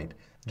asteroid,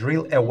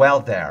 drill a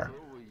well there,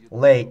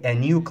 lay a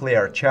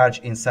nuclear charge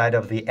inside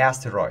of the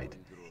asteroid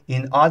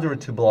in order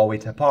to blow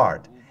it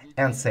apart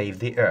and save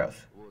the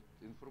Earth.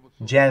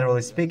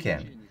 Generally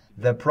speaking,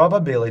 the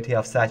probability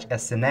of such a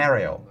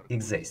scenario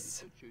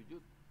exists.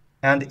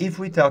 And if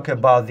we talk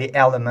about the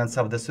elements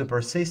of the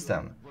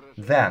supersystem,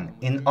 then,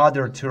 in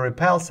order to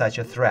repel such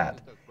a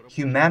threat,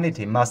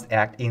 humanity must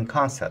act in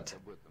concert.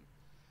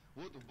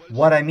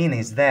 What I mean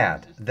is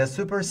that the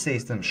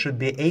supersystem should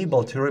be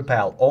able to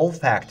repel all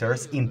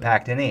factors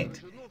impacting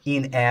it,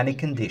 in any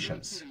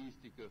conditions.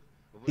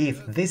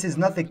 If this is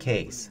not the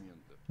case,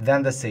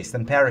 then the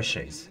system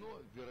perishes.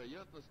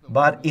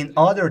 But in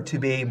order to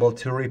be able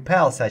to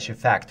repel such a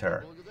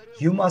factor,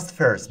 you must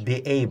first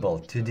be able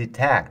to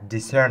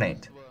discern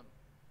it.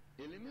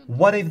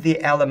 What if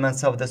the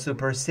elements of the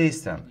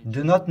supersystem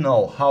do not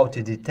know how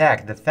to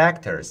detect the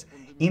factors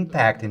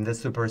impacting the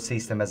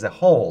supersystem as a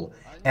whole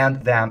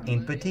and them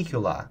in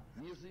particular?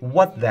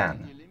 What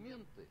then?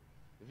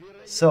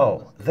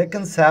 So, the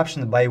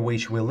conception by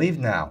which we live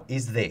now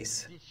is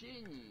this.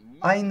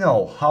 I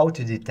know how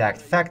to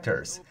detect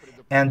factors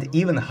and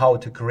even how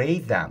to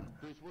create them,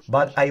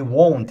 but I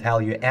won't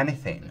tell you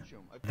anything,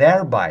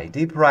 thereby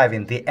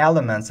depriving the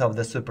elements of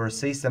the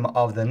supersystem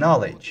of the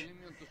knowledge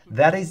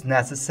that is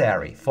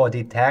necessary for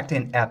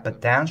detecting a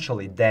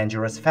potentially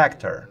dangerous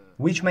factor,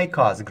 which may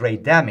cause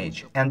great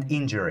damage and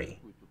injury.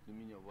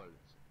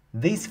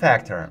 This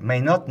factor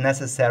may not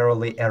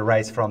necessarily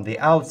arise from the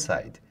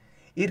outside.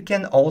 It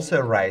can also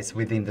arise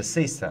within the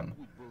system,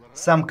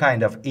 some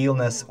kind of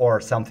illness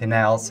or something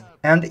else,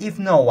 and if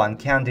no one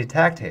can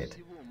detect it,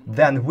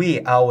 then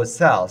we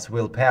ourselves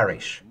will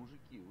perish.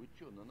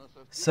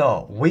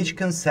 So, which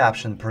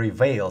conception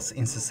prevails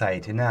in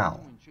society now?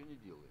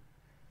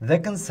 The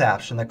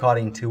conception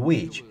according to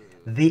which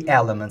the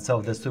elements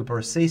of the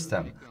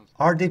supersystem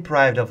are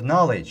deprived of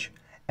knowledge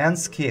and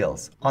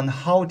skills on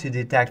how to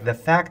detect the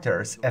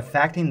factors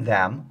affecting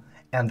them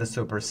and the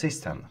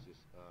supersystem.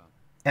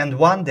 And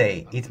one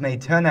day it may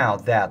turn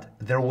out that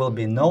there will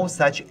be no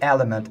such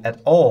element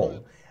at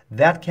all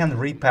that can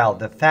repel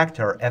the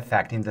factor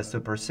affecting the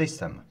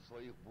supersystem.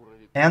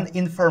 An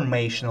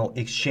informational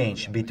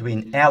exchange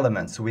between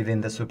elements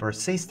within the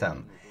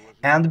supersystem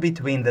and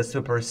between the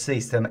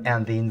supersystem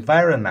and the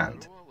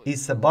environment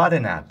is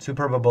subordinate to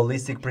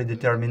probabilistic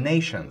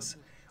predeterminations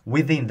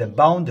within the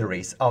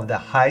boundaries of the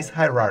highest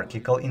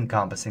hierarchical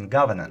encompassing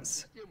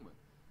governance.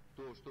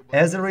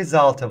 As a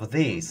result of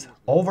this,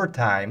 over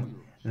time,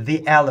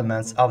 the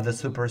elements of the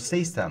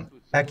supersystem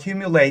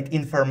accumulate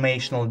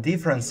informational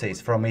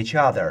differences from each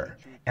other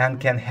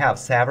and can have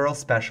several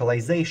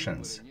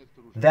specializations.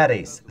 That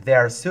is, they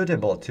are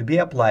suitable to be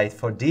applied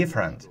for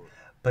different,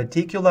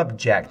 particular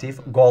objective,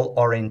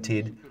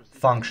 goal-oriented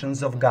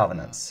functions of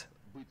governance.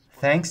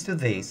 Thanks to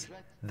this,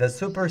 the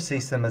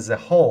supersystem as a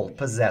whole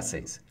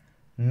possesses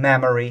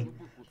memory,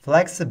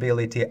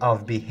 flexibility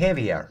of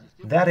behavior,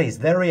 that is,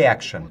 the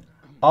reaction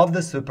of the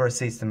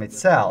supersystem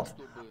itself,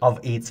 of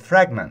its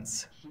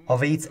fragments,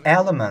 of its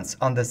elements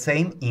on the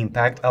same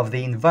impact of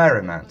the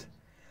environment,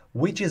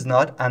 which is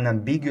not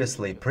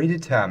unambiguously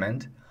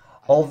predetermined,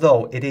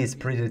 although it is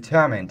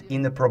predetermined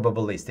in a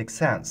probabilistic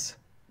sense.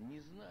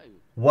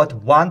 What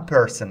one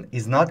person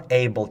is not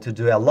able to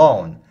do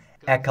alone,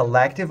 a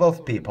collective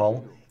of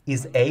people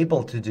is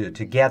able to do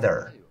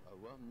together.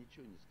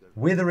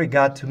 With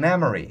regard to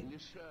memory,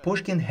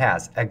 Pushkin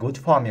has a good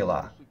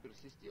formula.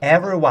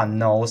 Everyone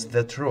knows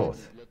the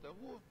truth.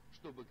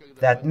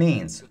 That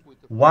means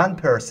one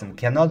person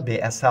cannot be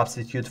a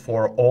substitute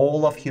for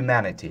all of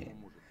humanity,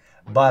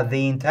 but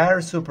the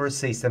entire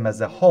supersystem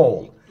as a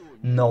whole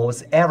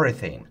knows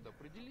everything.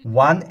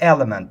 One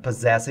element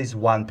possesses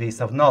one piece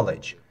of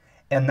knowledge,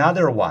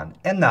 another one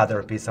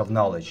another piece of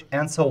knowledge,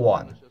 and so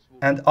on.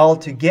 And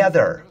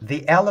altogether,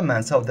 the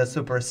elements of the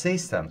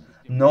supersystem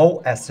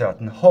know a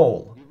certain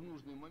whole.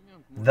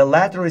 The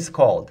latter is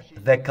called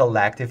the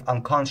collective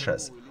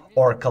unconscious,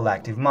 or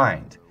collective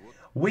mind,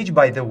 which,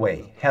 by the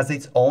way, has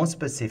its own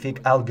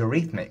specific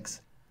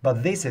algorithmics,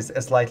 but this is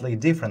a slightly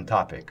different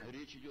topic.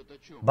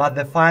 But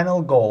the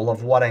final goal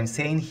of what I'm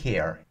saying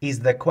here is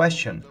the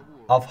question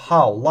of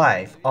how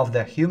life of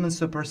the human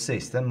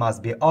supersystem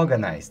must be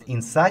organized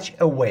in such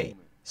a way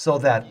so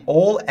that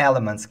all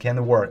elements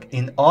can work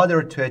in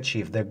order to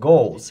achieve the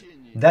goals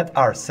that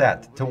are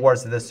set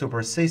towards the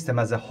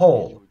supersystem as a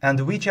whole and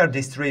which are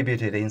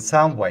distributed in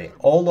some way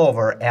all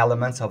over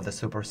elements of the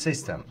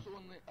supersystem.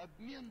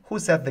 Who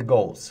set the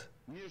goals?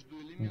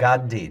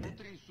 God did.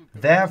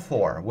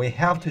 Therefore, we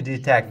have to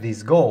detect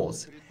these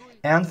goals,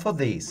 and for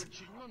this,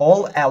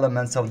 all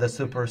elements of the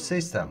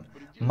supersystem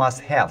must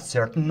have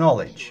certain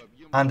knowledge,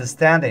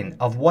 understanding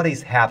of what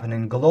is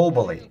happening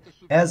globally,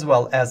 as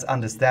well as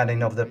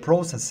understanding of the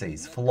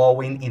processes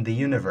flowing in the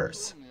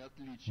universe.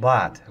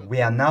 But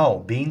we are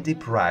now being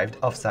deprived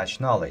of such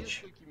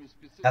knowledge.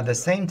 At the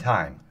same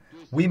time,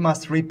 we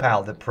must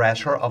repel the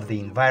pressure of the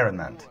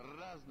environment.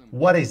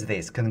 What is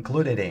this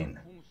concluded in?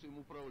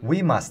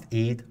 We must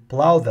eat,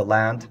 plow the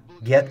land,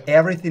 get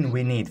everything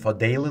we need for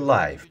daily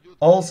life,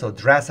 also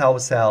dress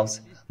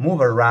ourselves,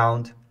 move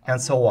around,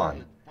 and so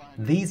on.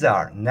 These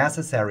are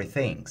necessary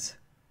things.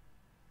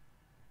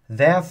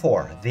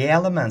 Therefore, the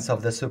elements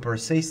of the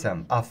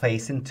supersystem are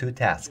facing two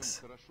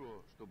tasks.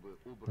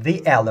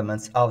 The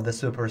elements of the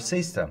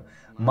supersystem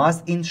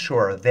must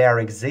ensure their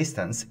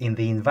existence in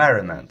the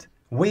environment,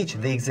 which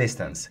the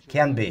existence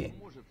can be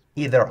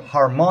either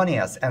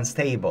harmonious and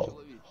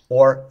stable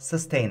or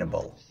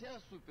sustainable.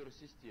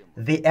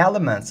 The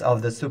elements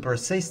of the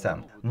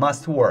supersystem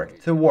must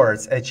work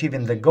towards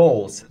achieving the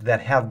goals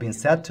that have been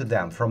set to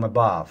them from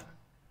above.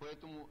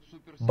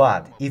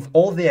 But if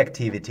all the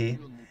activity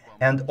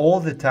and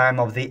all the time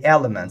of the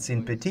elements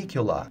in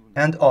particular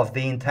and of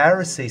the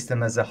entire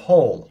system as a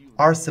whole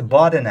are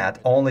subordinate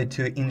only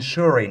to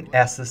ensuring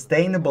a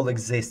sustainable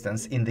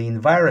existence in the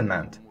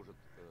environment,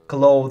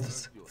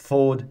 clothes,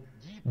 food,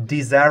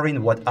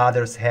 desiring what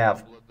others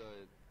have,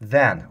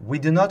 then we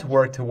do not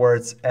work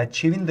towards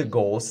achieving the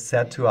goals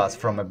set to us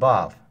from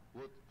above.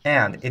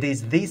 And it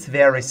is this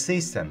very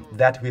system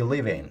that we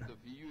live in.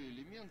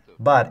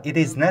 But it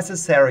is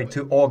necessary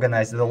to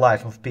organize the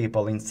life of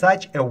people in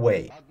such a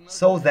way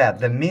so that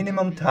the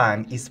minimum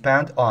time is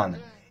spent on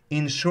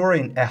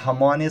ensuring a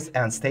harmonious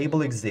and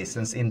stable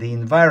existence in the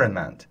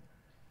environment,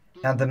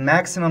 and the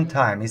maximum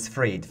time is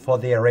freed for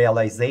the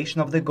realization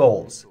of the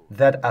goals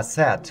that are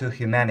set to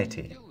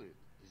humanity.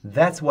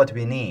 That's what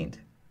we need.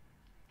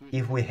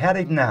 If we had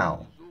it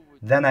now,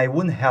 then I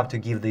wouldn't have to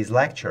give these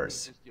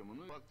lectures.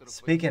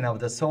 Speaking of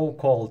the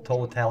so-called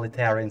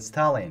totalitarian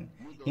Stalin,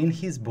 in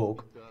his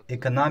book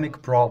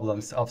Economic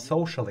Problems of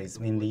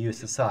Socialism in the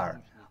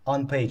USSR,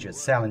 on pages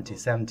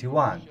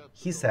 70-71,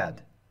 he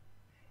said,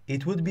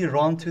 "It would be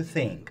wrong to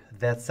think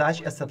that such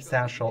a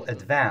substantial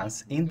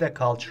advance in the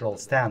cultural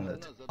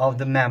standard of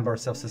the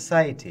members of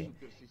society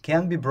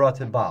can be brought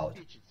about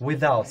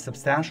without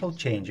substantial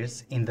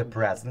changes in the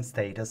present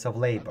status of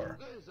labor.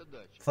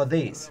 For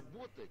this,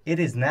 it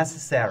is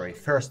necessary,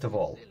 first of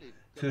all,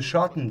 to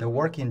shorten the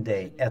working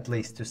day at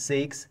least to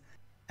 6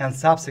 and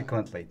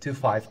subsequently to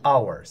 5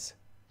 hours.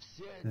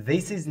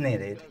 This is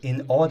needed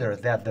in order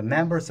that the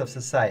members of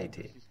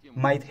society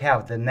might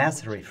have the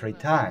necessary free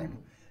time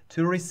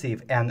to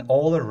receive an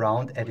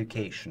all-around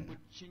education.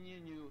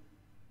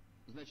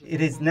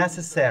 It is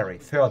necessary,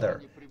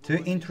 further,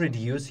 to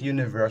introduce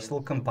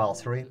universal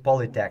compulsory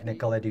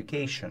polytechnical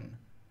education,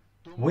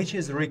 which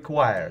is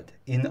required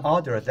in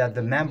order that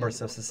the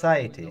members of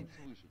society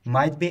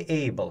might be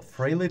able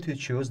freely to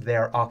choose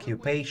their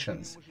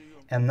occupations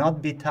and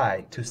not be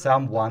tied to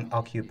some one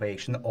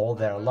occupation all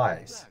their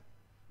lives.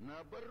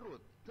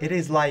 It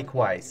is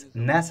likewise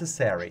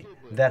necessary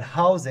that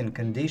housing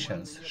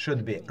conditions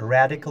should be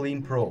radically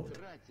improved,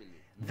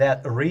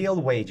 that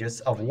real wages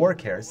of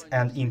workers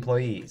and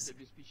employees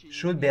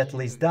should be at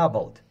least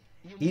doubled,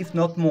 if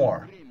not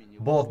more,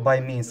 both by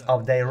means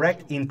of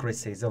direct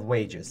increases of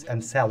wages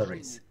and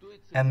salaries,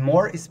 and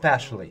more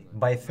especially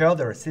by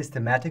further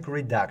systematic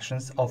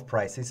reductions of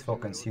prices for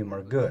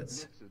consumer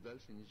goods.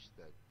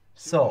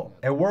 So,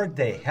 a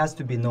workday has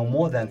to be no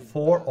more than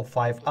 4 or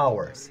 5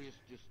 hours.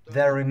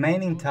 The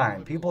remaining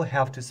time people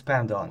have to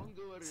spend on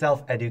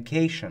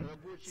self-education,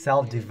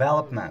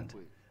 self-development,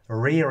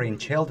 rearing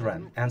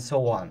children, and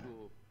so on.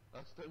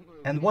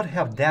 And what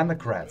have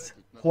Democrats,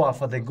 who are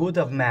for the good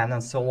of man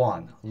and so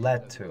on,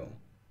 led to?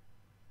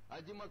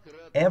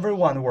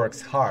 Everyone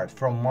works hard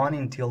from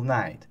morning till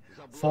night,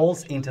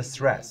 falls into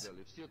stress.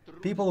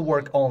 People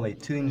work only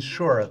to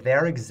ensure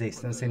their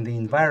existence in the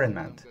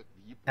environment,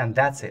 and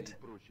that's it.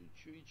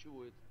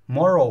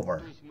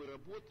 Moreover,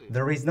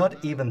 there is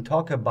not even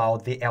talk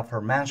about the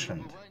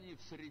aforementioned,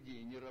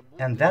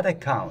 and that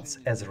accounts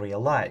as real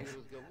life,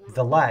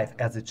 the life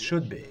as it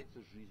should be.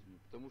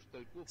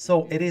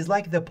 So it is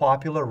like the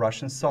popular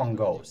Russian song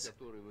goes,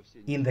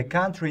 in the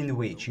country in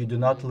which you do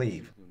not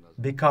live,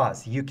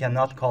 because you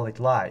cannot call it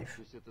life,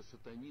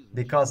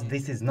 because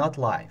this is not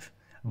life,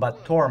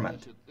 but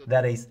torment,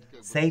 that is,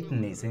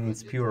 Satanism in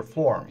its pure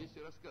form.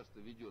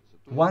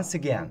 Once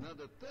again,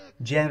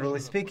 generally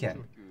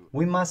speaking,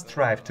 we must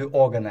strive to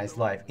organize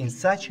life in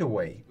such a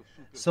way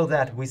so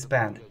that we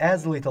spend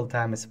as little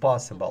time as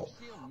possible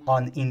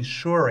on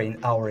ensuring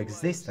our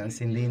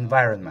existence in the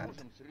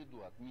environment,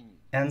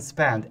 and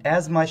spend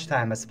as much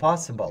time as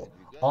possible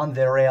on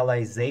the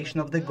realization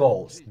of the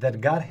goals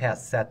that God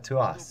has set to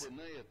us.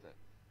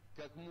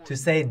 To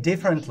say it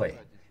differently,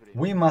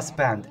 we must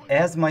spend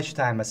as much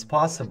time as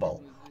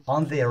possible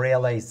on the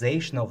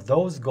realization of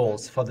those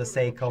goals for the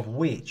sake of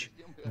which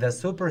the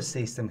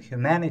supersystem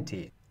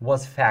humanity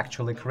was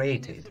factually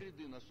created.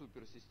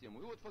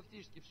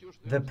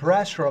 The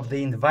pressure of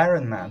the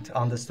environment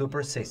on the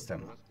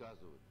supersystem.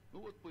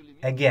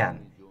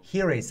 Again,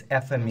 here is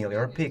a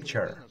familiar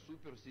picture.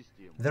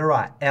 There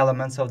are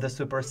elements of the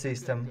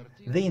supersystem,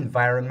 the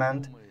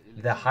environment,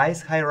 the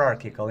highest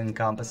hierarchical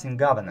encompassing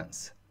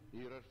governance.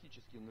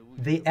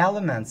 The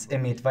elements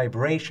emit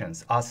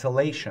vibrations,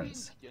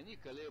 oscillations.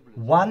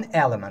 One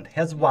element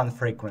has one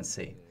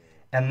frequency,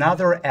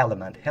 another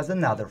element has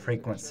another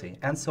frequency,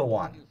 and so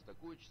on.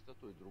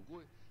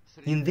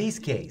 In this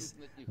case,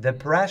 the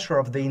pressure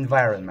of the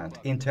environment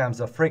in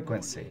terms of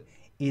frequency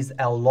is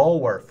a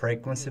lower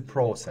frequency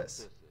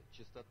process.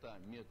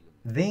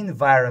 The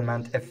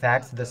environment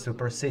affects the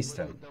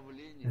supersystem.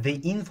 The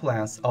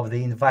influence of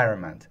the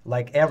environment,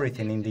 like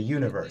everything in the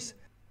universe,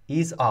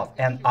 is of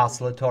an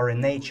oscillatory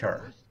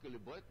nature.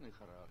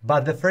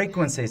 But the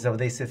frequencies of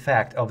this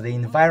effect of the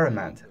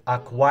environment are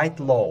quite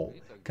low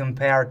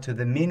compared to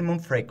the minimum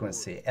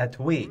frequency at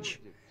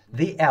which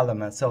the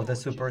elements of the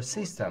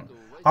supersystem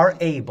are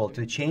able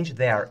to change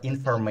their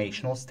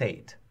informational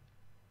state.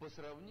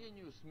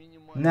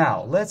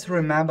 Now, let's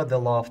remember the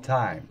law of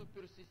time,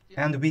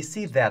 and we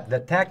see that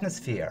the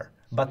technosphere,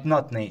 but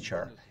not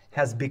nature,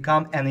 has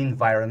become an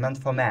environment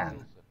for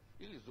man.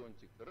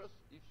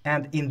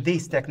 And in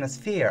this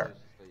technosphere,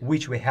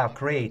 which we have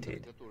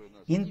created,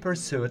 in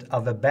pursuit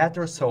of a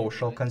better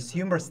social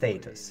consumer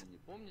status,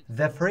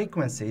 the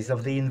frequencies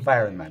of the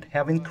environment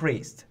have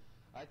increased,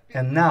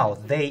 and now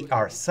they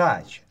are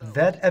such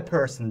that a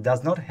person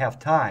does not have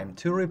time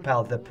to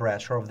repel the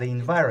pressure of the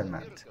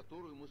environment.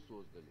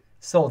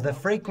 So the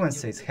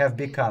frequencies have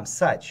become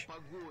such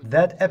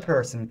that a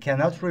person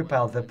cannot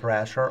repel the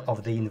pressure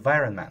of the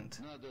environment.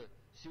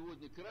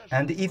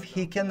 And if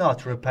he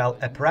cannot repel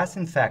a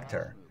pressing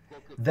factor,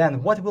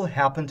 then what will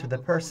happen to the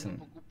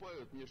person?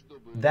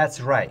 That's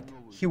right,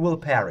 he will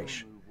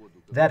perish.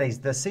 That is,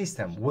 the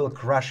system will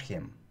crush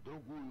him.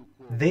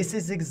 This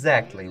is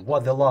exactly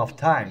what the law of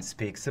time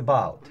speaks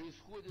about,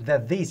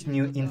 that this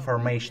new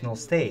informational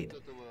state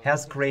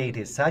has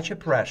created such a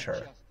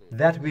pressure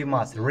that we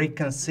must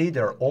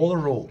reconsider all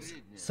rules,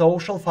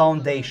 social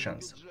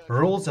foundations,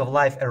 rules of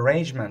life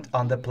arrangement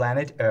on the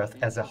planet Earth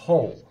as a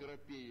whole.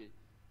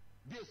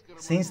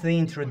 Since the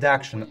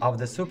introduction of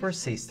the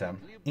supersystem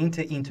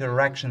into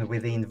interaction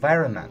with the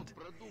environment,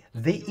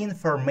 the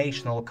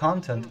informational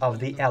content of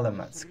the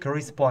elements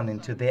corresponding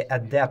to the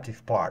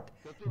adaptive part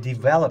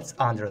develops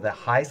under the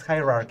highest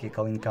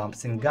hierarchical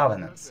encompassing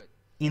governance,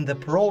 in the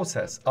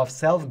process of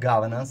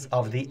self-governance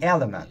of the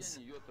elements,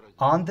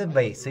 on the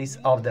basis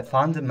of the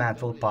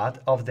fundamental part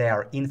of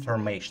their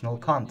informational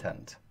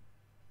content.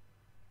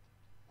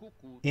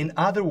 In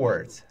other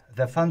words,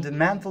 the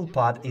fundamental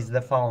part is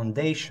the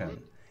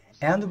foundation,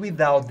 and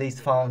without this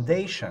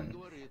foundation,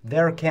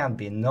 there can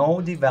be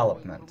no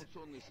development,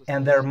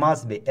 and there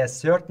must be a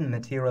certain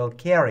material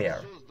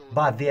carrier,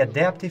 but the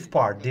adaptive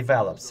part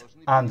develops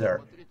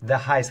under the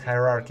highest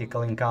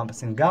hierarchical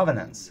encompassing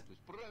governance,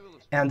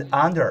 and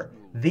under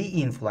the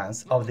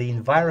influence of the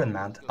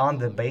environment on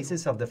the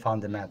basis of the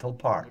fundamental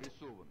part.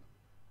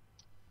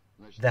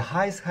 The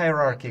highest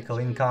hierarchical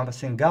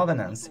encompassing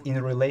governance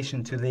in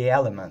relation to the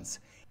elements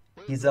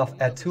is of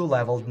a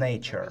two-leveled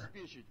nature.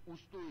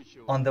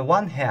 On the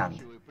one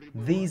hand,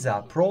 these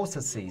are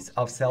processes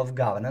of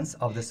self-governance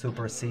of the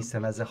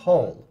supersystem as a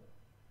whole,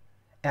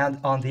 and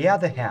on the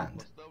other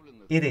hand,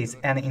 it is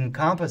an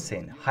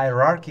encompassing,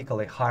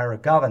 hierarchically higher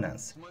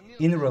governance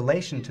in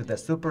relation to the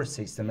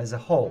supersystem as a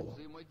whole.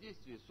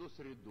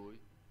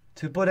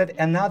 To put it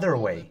another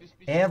way,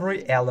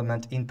 every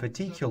element in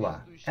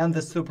particular and the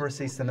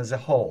supersystem as a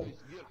whole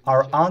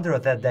are under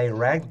the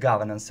direct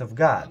governance of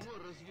God,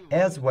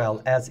 as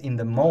well as in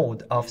the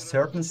mode of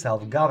certain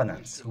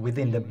self-governance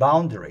within the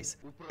boundaries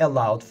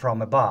allowed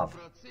from above.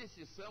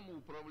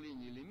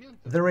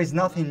 There is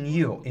nothing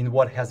new in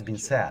what has been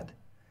said,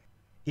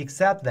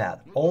 except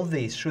that all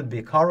these should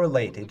be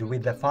correlated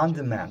with the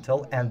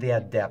fundamental and the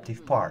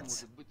adaptive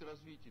parts.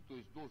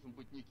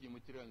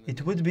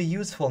 It would be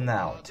useful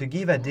now to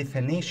give a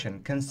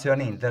definition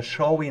concerning the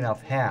showing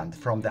of hand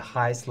from the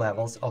highest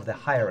levels of the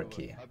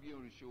hierarchy.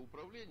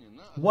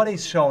 What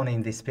is shown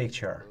in this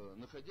picture?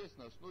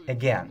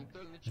 Again,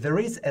 there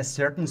is a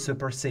certain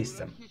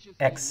supersystem,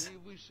 X.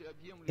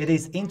 It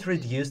is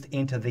introduced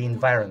into the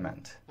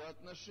environment.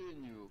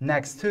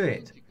 Next to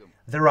it,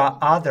 there are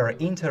other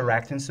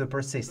interacting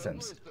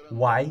supersystems,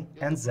 Y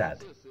and Z.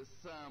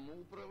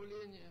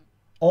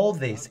 All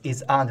this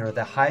is under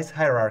the highest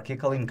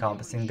hierarchical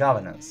encompassing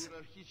governance.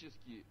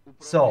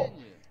 So,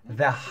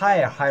 the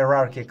higher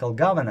hierarchical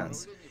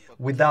governance,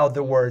 without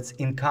the words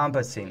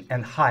encompassing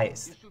and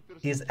highest,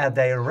 is a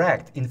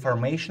direct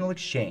informational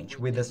exchange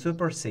with the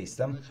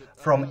supersystem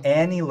from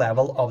any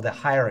level of the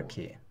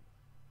hierarchy.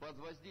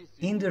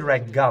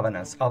 Indirect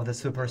governance of the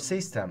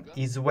supersystem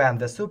is when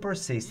the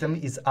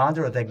supersystem is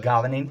under the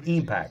governing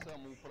impact,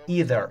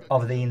 either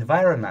of the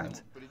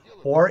environment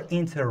or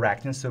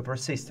interacting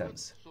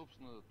supersystems.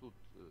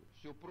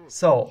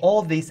 So,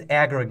 all this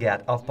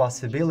aggregate of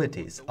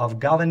possibilities of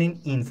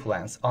governing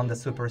influence on the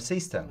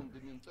supersystem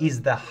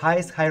is the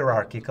highest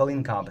hierarchical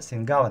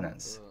encompassing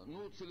governance.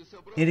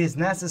 It is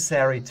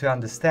necessary to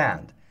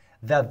understand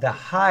that the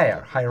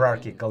higher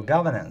hierarchical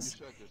governance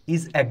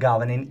is a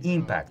governing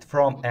impact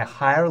from a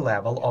higher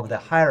level of the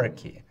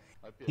hierarchy.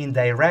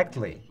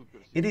 Indirectly,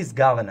 it is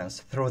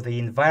governance through the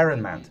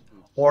environment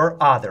or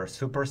other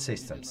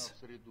supersystems.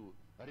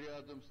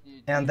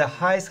 And the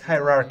highest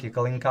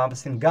hierarchical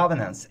encompassing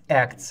governance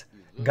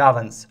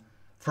governs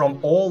from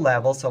all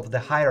levels of the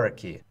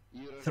hierarchy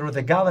through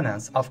the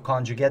governance of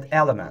conjugate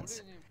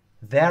elements,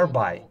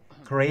 thereby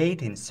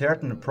creating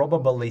certain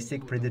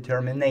probabilistic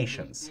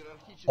predeterminations,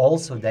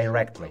 also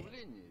directly.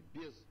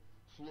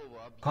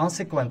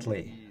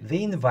 Consequently,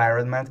 the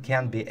environment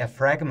can be a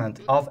fragment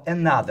of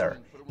another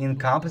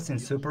encompassing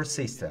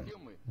supersystem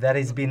that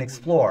is being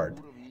explored,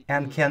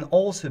 and can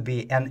also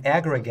be an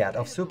aggregate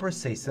of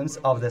supersystems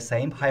of the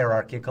same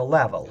hierarchical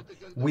level,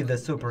 with the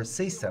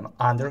supersystem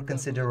under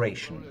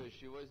consideration.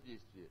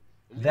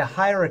 The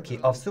hierarchy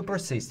of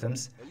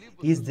supersystems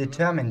is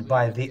determined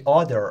by the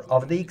order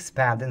of the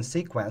expanding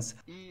sequence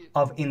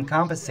of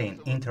encompassing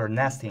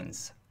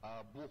internestings.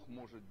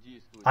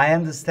 I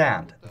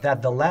understand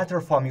that the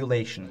latter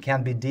formulation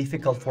can be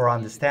difficult for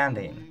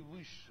understanding.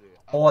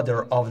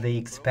 Order of the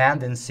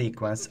expanding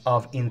sequence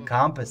of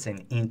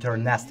encompassing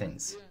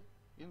internestings.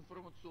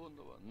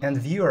 And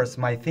viewers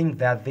might think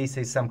that this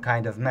is some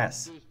kind of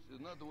mess.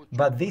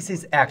 But this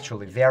is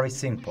actually very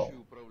simple.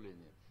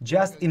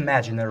 Just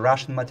imagine a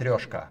Russian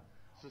matryoshka,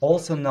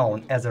 also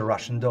known as a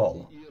Russian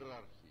doll.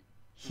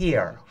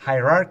 Here,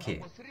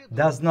 hierarchy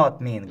does not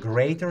mean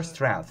greater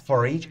strength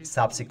for each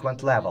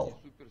subsequent level.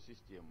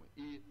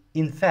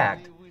 In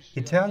fact,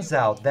 it turns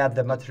out that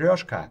the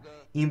matryoshka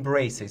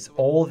embraces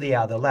all the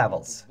other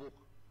levels.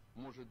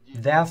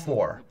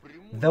 Therefore,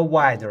 the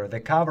wider the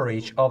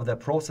coverage of the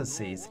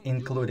processes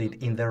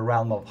included in the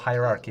realm of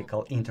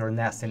hierarchical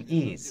internesting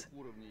is,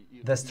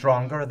 the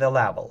stronger the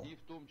level.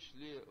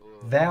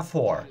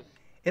 Therefore,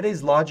 it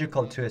is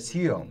logical to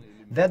assume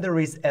that there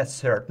is a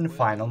certain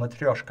final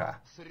matryoshka.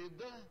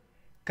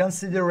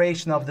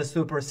 Consideration of the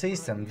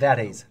supersystem, that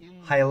is,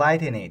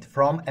 highlighting it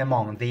from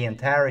among the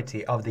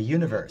entirety of the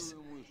universe,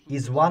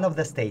 is one of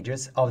the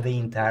stages of the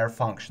entire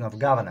function of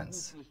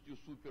governance.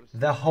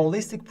 The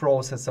holistic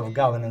process of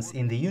governance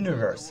in the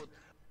universe,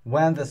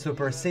 when the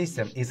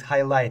supersystem is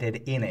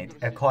highlighted in it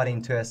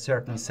according to a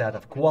certain set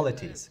of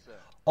qualities,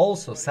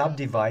 also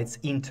subdivides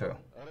into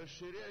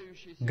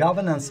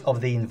governance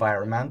of the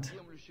environment,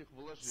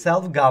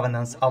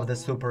 self-governance of the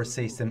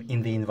supersystem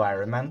in the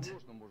environment,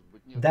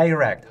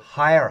 direct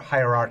higher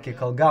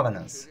hierarchical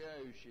governance,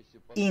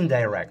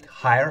 indirect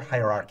higher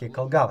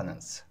hierarchical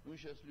governance.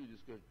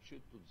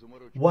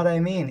 What I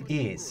mean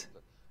is,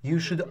 you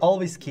should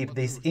always keep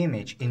this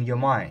image in your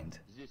mind.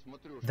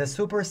 The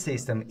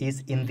supersystem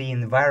is in the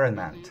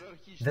environment.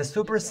 The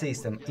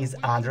supersystem is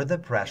under the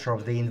pressure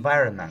of the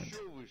environment.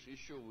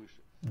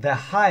 The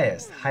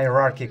highest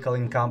hierarchical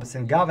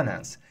encompassing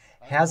governance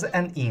has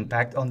an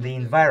impact on the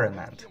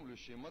environment.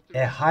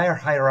 A higher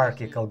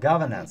hierarchical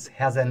governance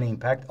has an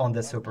impact on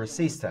the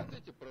supersystem.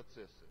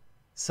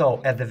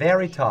 So, at the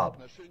very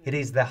top, it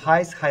is the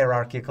highest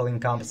hierarchical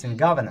encompassing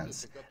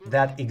governance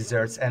that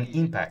exerts an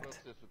impact.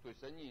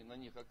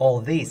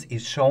 All this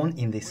is shown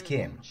in this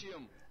scheme.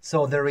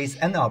 So there is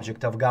an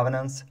object of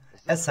governance,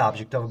 a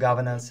subject of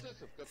governance,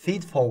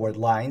 feed-forward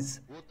lines,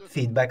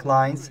 feedback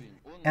lines,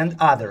 and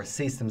other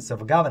systems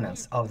of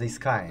governance of this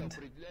kind.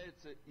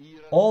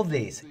 All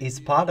this is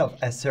part of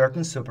a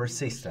certain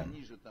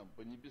supersystem.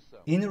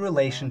 In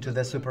relation to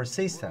the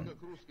supersystem,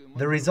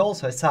 there is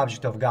also a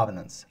subject of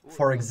governance,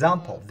 for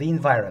example, the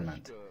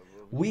environment,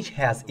 which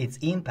has its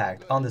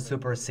impact on the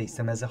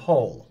supersystem as a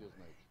whole,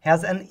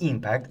 has an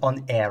impact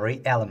on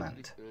every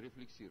element.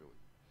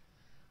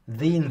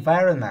 The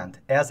environment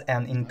as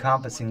an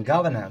encompassing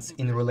governance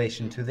in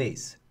relation to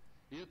this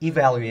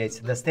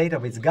evaluates the state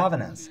of its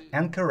governance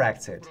and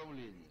corrects it,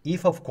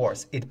 if of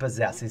course it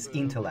possesses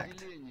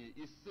intellect.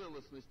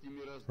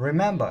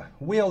 Remember,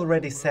 we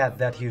already said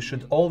that you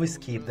should always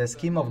keep the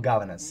scheme of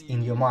governance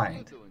in your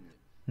mind.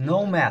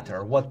 No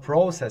matter what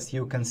process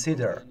you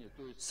consider,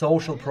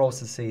 social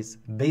processes,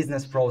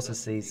 business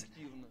processes,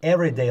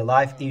 everyday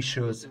life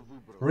issues,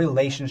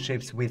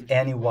 relationships with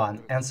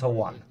anyone, and so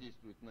on.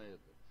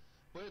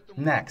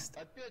 Next,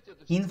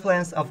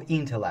 influence of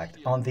intellect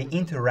on the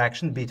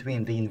interaction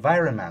between the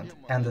environment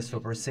and the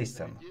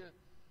supersystem.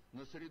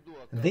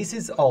 This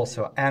is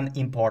also an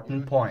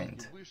important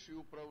point.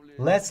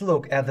 Let's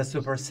look at the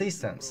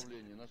supersystems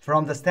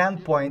from the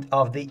standpoint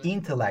of the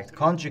intellect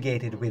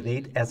conjugated with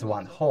it as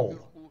one whole.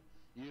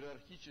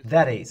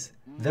 That is,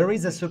 there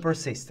is a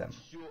supersystem.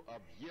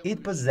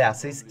 It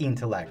possesses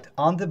intellect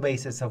on the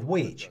basis of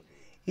which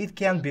it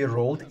can be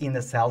ruled in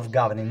a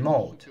self-governing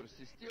mode,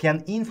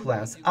 can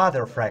influence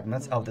other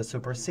fragments of the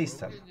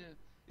supersystem.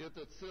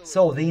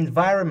 So the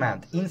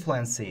environment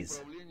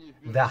influences,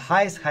 the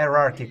highest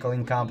hierarchical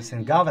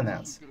encompassing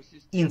governance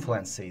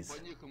influences.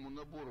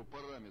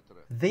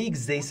 The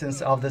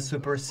existence of the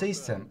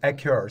supersystem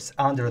occurs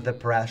under the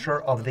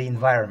pressure of the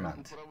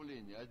environment.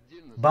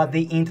 But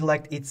the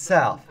intellect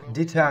itself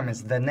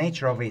determines the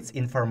nature of its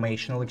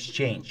informational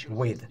exchange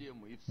with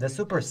the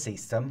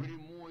supersystem,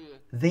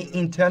 the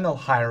internal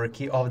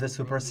hierarchy of the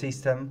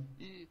supersystem,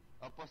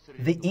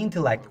 the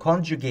intellect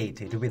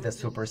conjugated with the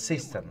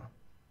supersystem.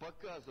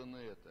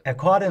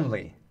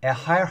 Accordingly, a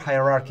higher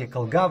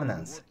hierarchical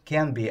governance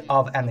can be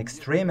of an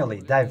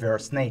extremely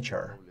diverse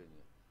nature.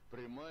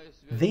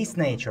 This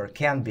nature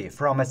can be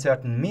from a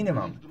certain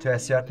minimum to a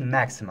certain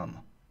maximum.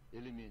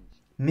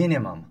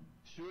 Minimum,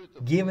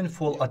 giving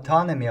full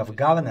autonomy of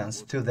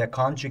governance to the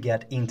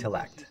conjugate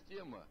intellect.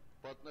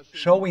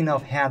 Showing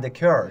of hand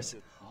occurs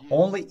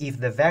only if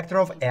the vector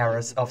of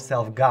errors of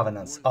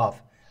self-governance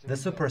of the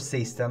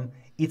supersystem,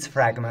 its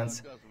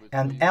fragments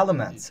and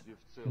elements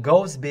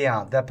goes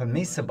beyond the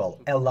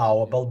permissible,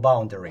 allowable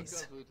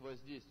boundaries.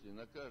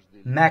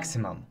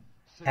 Maximum,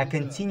 a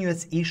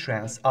continuous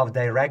issuance of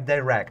direct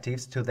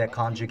directives to the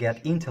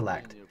conjugate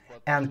intellect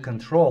and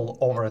control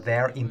over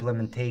their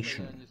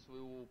implementation.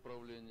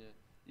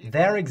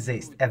 There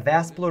exists a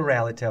vast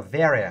plurality of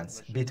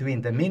variants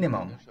between the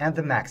minimum and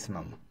the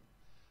maximum.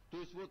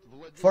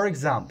 For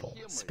example,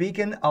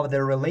 speaking of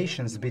the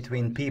relations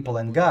between people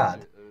and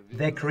God,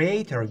 the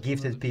Creator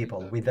gifted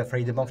people with the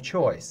freedom of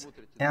choice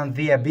and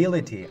the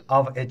ability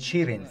of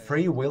achieving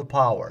free will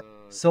power,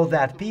 so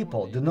that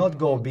people do not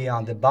go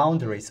beyond the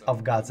boundaries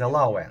of God's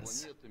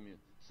allowance.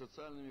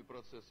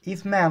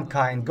 If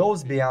mankind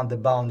goes beyond the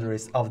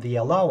boundaries of the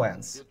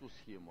allowance,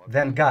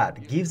 then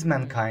God gives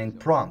mankind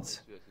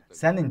prompts,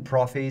 sending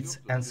prophets,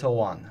 and so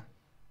on.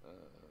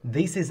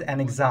 This is an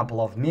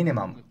example of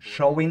minimum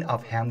showing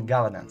of hand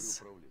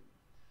governance.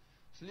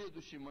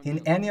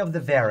 In any of the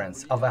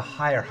variants of a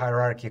higher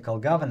hierarchical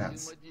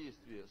governance,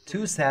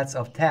 two sets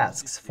of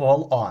tasks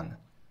fall on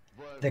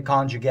the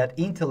conjugate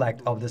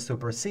intellect of the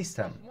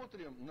supersystem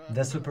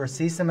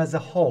as a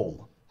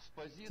whole,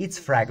 its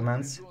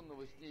fragments,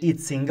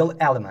 its single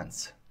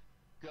elements.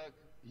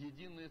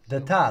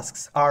 The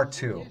tasks are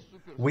to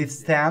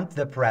withstand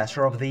the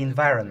pressure of the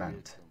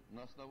environment,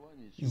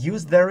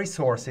 use the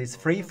resources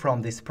free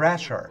from this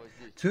pressure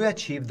to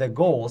achieve the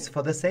goals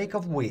for the sake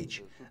of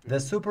which the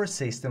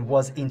supersystem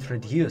was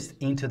introduced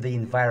into the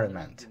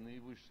environment.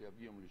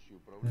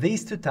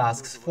 These two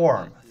tasks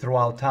form,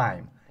 throughout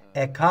time,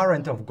 a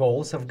current of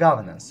goals of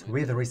governance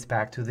with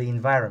respect to the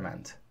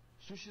environment.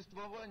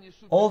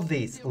 All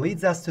this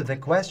leads us to the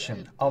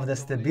question of the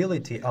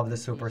stability of the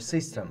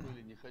supersystem.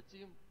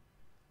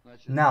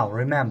 Now,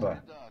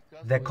 remember,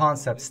 the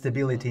concept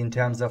stability in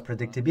terms of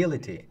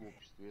predictability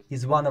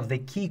is one of the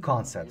key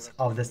concepts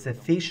of the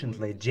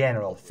sufficiently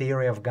general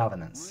theory of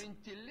governance.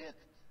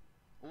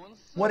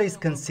 What is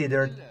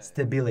considered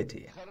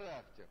stability?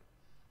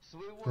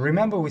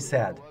 Remember we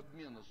said,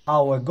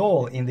 our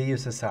goal in the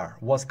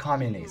USSR was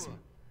communism.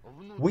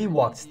 We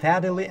walked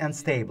steadily and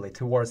stably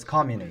towards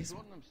communism.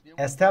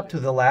 A step to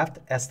the left,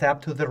 a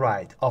step to the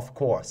right, of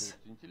course.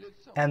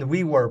 And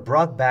we were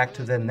brought back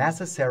to the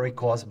necessary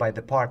course by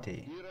the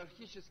party.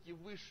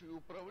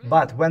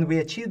 But when we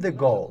achieved the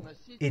goal,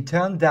 it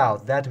turned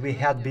out that we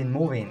had been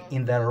moving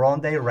in the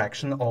wrong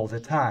direction all the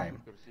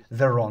time,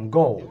 the wrong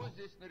goal.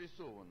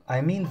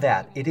 I mean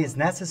that it is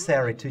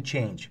necessary to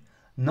change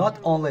not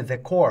only the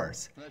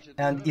course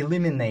and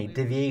eliminate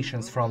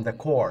deviations from the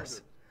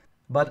course,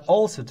 but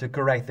also to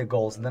correct the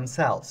goals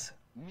themselves.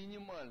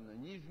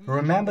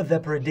 Remember the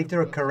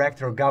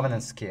predictor-corrector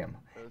governance scheme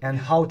and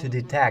how to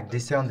detect,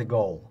 discern the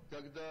goal.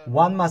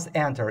 One must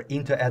enter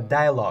into a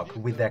dialogue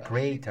with the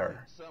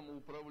Creator.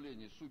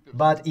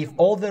 But if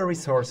all the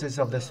resources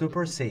of the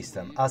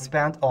supersystem are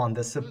spent on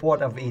the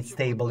support of its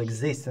stable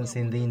existence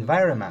in the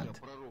environment,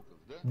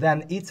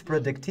 then its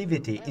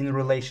productivity in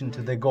relation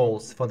to the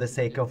goals for the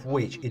sake of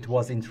which it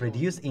was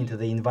introduced into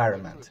the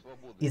environment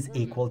is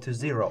equal to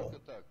zero.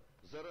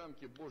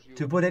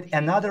 To put it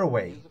another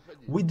way,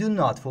 we do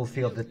not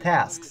fulfill the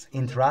tasks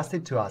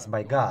entrusted to us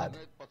by God.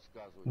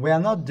 We are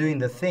not doing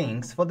the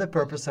things for the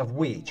purpose of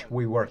which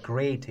we were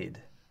created.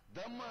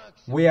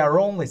 We are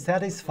only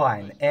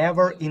satisfying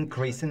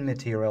ever-increasing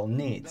material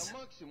needs.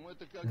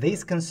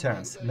 This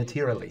concerns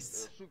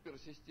materialists.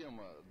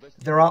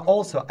 There are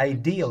also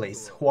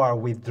idealists who are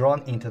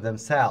withdrawn into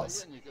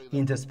themselves,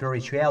 into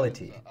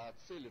spirituality,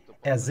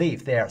 as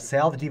if they are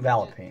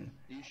self-developing,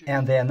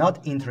 and they are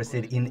not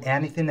interested in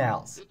anything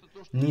else,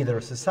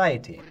 neither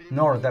society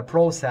nor the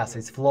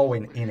processes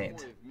flowing in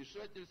it.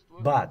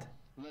 But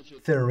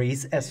there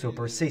is a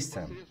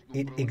supersystem.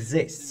 It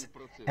exists,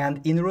 and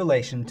in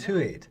relation to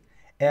it,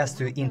 as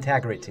to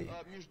integrity,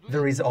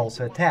 there is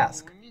also a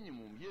task.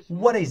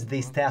 What is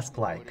this task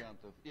like?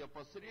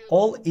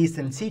 All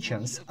Eastern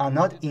teachings are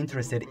not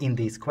interested in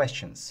these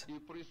questions.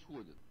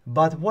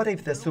 But what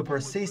if the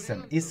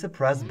supersystem is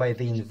suppressed by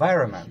the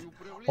environment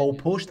or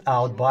pushed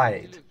out by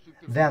it?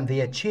 Then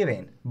the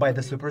achieving by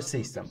the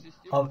supersystem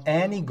of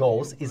any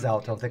goals is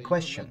out of the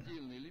question.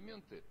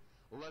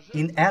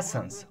 In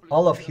essence,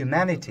 all of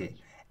humanity,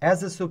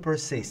 as a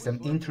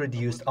supersystem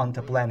introduced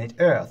onto planet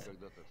Earth,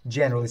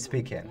 generally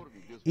speaking,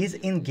 is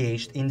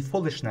engaged in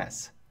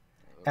foolishness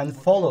and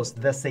follows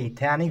the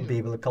satanic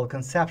biblical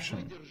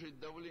conception.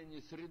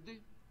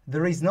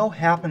 There is no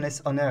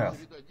happiness on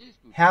earth.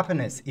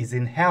 Happiness is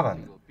in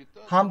heaven.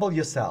 Humble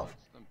yourself,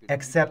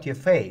 accept your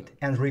fate,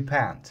 and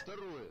repent.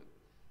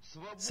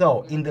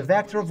 So, in the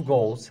vector of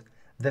goals,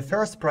 the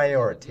first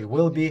priority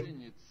will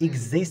be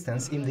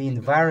existence in the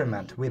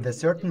environment with a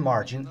certain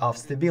margin of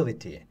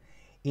stability,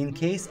 in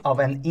case of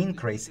an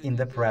increase in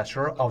the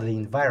pressure of the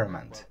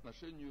environment.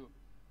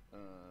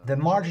 The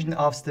margin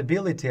of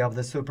stability of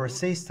the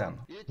supersystem,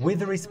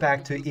 with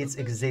respect to its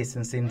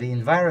existence in the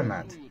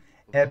environment,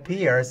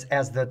 appears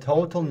as the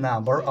total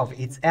number of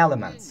its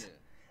elements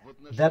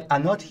that are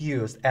not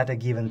used at a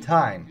given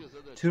time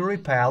to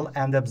repel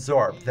and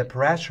absorb the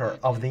pressure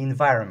of the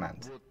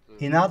environment.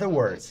 In other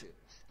words,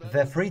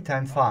 the free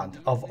time fund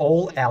of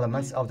all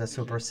elements of the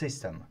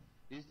supersystem.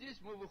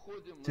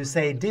 To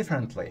say it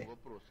differently,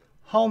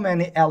 how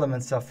many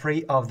elements are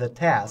free of the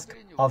task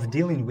of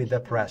dealing with the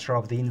pressure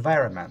of the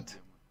environment?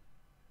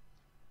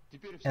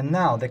 And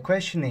now the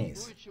question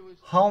is,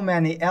 how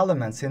many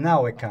elements in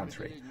our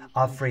country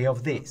are free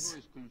of this?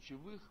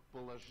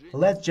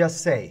 Let's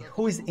just say,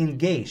 who is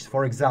engaged,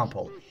 for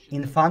example,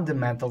 in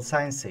fundamental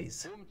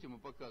sciences?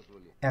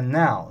 And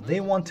now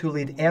they want to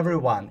lead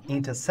everyone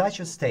into such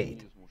a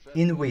state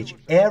in which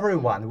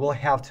everyone will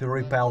have to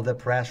repel the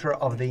pressure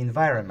of the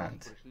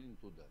environment.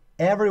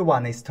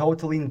 Everyone is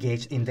totally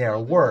engaged in their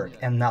work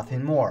and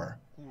nothing more,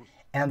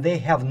 and they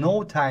have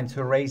no time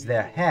to raise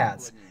their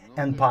heads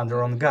and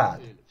ponder on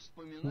God.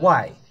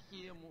 Why?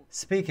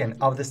 Speaking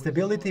of the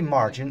stability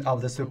margin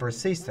of the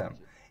supersystem,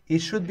 it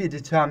should be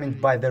determined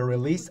by the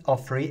release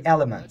of free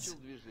elements,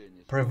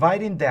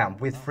 providing them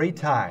with free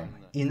time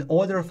in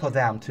order for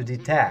them to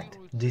detect,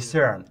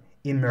 discern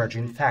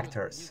emerging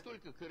factors.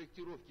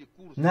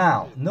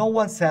 Now, no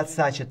one sets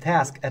such a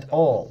task at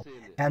all,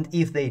 and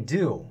if they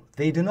do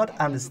not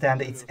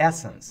understand its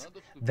essence.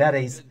 That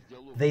is,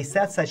 they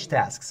set such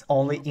tasks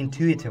only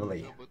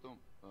intuitively.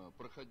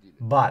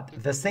 But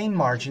the same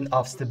margin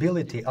of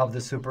stability of the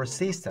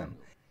supersystem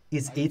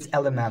is its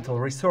elemental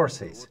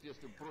resources,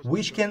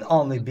 which can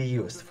only be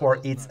used for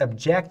its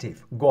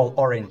objective,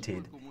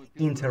 goal-oriented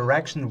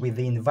interaction with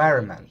the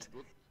environment,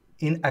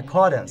 in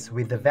accordance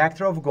with the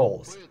vector of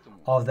goals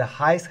of the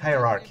highest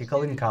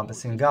hierarchical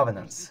encompassing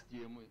governance.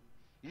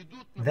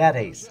 That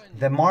is,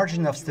 the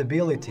margin of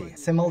stability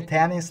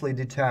simultaneously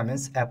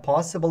determines a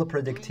possible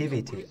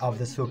productivity of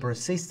the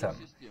supersystem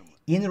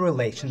in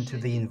relation to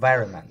the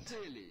environment.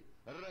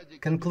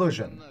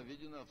 Conclusion.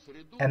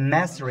 A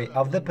mastery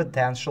of the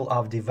potential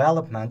of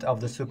development of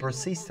the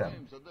supersystem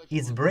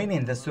is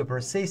bringing the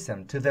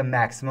supersystem to the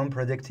maximum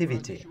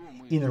productivity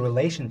in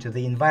relation to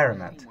the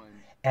environment,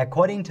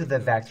 according to the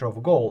vector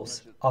of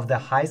goals of the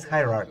highest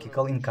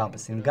hierarchical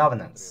encompassing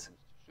governance.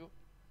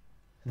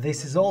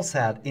 This is all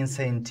said in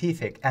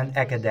scientific and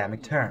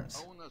academic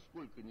terms.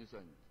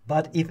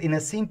 But if in a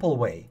simple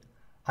way,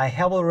 I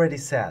have already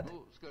said,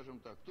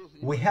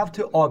 we have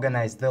to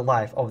organize the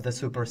life of the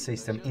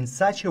supersystem in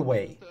such a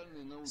way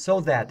so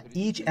that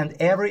each and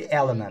every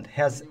element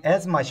has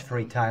as much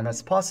free time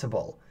as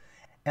possible,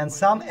 and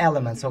some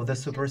elements of the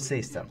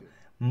supersystem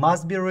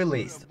must be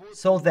released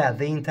so that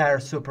the entire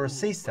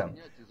supersystem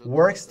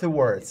works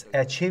towards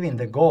achieving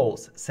the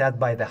goals set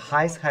by the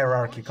highest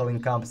hierarchical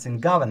encompassing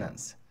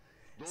governance,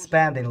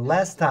 spending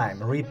less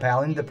time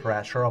repelling the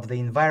pressure of the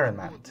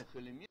environment.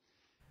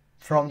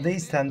 From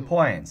these 10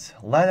 points,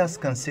 let us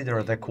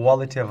consider the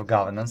quality of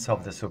governance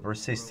of the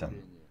supersystem.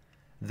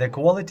 The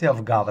quality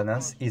of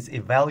governance is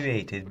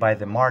evaluated by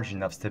the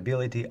margin of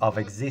stability of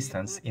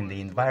existence in the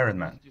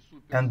environment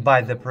and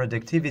by the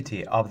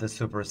productivity of the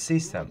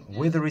supersystem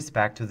with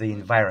respect to the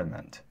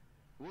environment.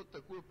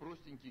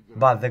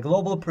 But the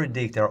global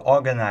predictor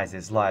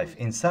organizes life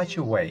in such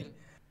a way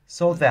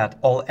so that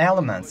all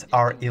elements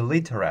are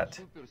illiterate,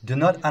 do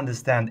not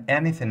understand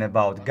anything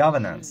about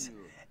governance,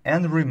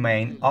 and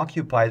remain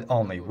occupied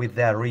only with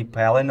the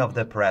repelling of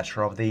the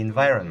pressure of the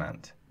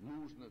environment.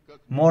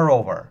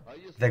 Moreover,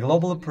 the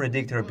global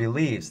predictor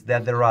believes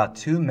that there are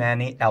too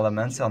many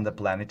elements on the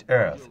planet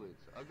Earth,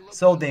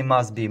 so they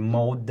must be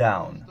mowed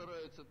down.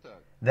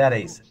 That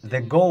is,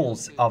 the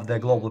goals of the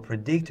global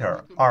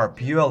predictor are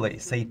purely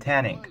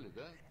satanic,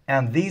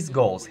 and these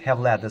goals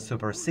have led the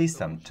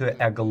supersystem to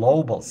a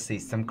global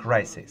system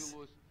crisis.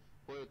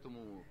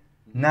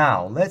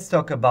 Now, let's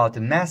talk about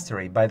the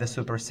mastery by the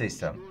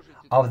supersystem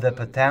of the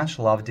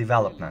potential of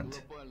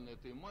development.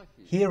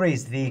 Here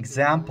is the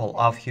example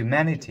of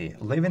humanity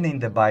living in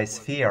the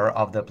biosphere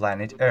of the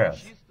planet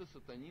Earth.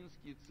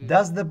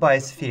 Does the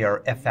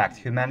biosphere affect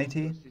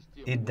humanity?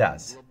 It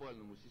does.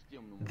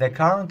 The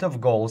current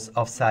of goals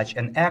of such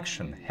an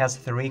action has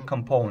three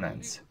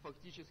components.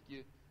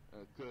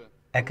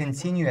 A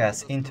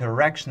continuous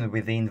interaction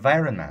with the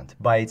environment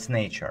by its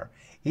nature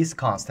is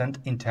constant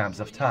in terms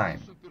of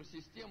time.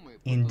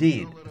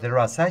 Indeed, there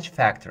are such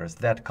factors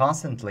that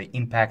constantly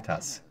impact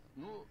us.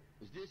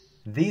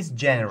 This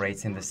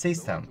generates in the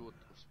system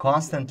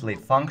constantly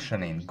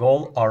functioning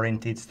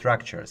goal-oriented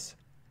structures.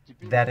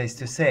 That is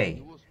to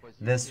say,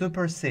 the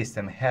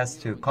supersystem has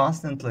to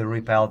constantly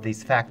repel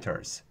these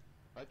factors.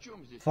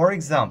 For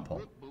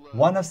example,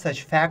 one of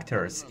such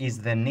factors is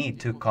the need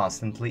to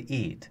constantly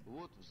eat.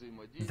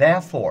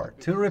 Therefore,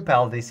 to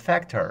repel this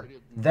factor,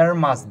 there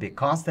must be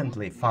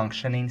constantly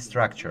functioning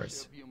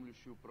structures.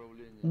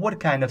 What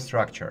kind of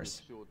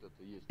structures?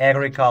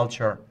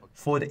 Agriculture,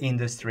 food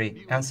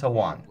industry, and so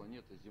on.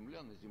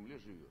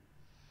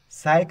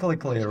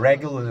 Cyclically,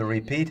 regularly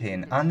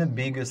repeating,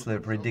 unambiguously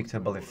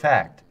predictable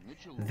effect,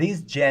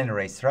 these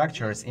generate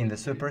structures in the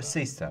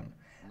supersystem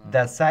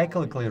that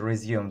cyclically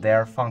resume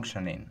their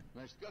functioning.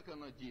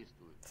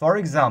 For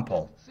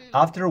example,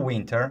 after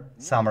winter,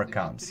 summer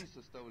comes.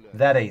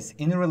 That is,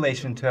 in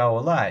relation to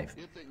our life,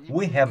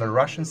 we have a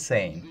Russian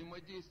saying,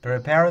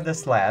 prepare the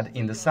sled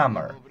in the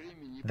summer,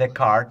 the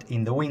cart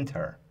in the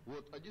winter.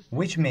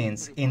 Which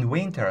means, in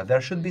winter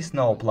there should be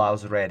snow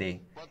plows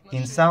ready,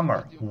 in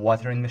summer,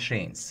 watering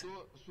machines.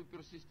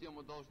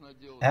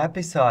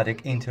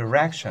 Episodic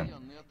interaction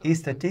is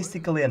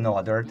statistically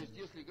unordered,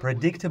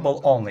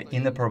 predictable only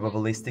in a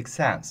probabilistic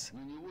sense.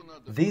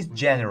 This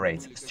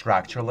generates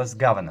structureless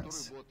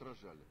governance.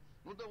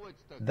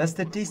 The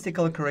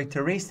statistical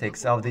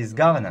characteristics of this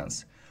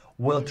governance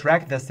will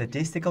track the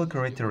statistical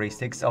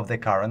characteristics of the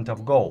current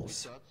of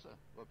goals.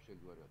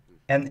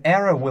 An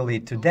error will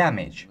lead to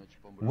damage,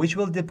 which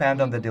will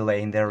depend on the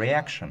delay in their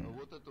reaction.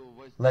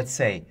 Let's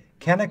say,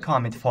 can a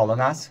comet fall on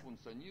us?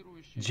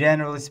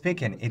 Generally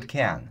speaking, it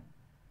can.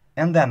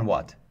 And then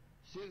what?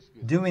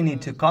 Do we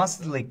need to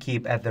constantly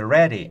keep at the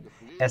ready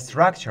a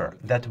structure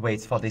that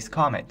waits for this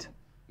comet?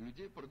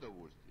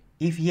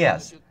 If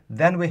yes,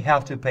 then we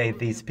have to pay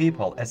these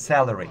people a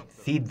salary,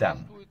 feed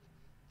them.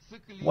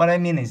 What I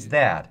mean is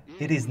that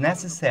it is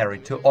necessary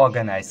to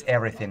organize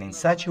everything in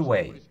such a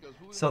way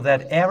so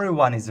that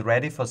everyone is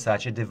ready for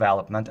such a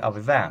development of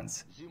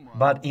events.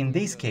 But in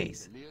this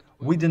case,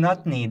 we do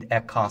not need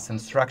a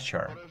constant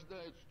structure.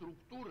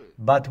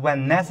 But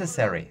when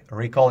necessary,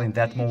 recalling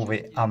that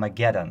movie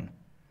Armageddon,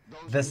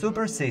 the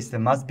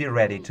supersystem must be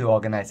ready to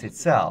organize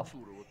itself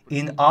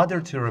in order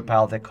to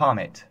repel the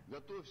comet.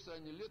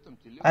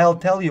 I'll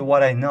tell you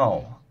what I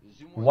know,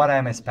 what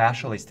I'm a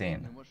specialist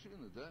in.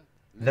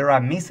 There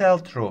are missile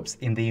troops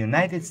in the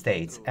United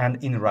States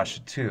and in Russia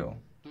too.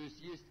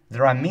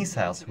 There are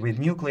missiles with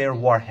nuclear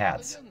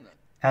warheads,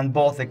 and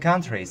both the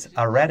countries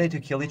are ready to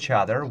kill each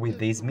other with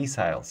these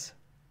missiles.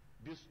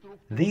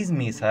 These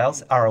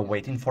missiles are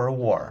waiting for a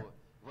war.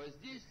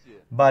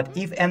 But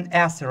if an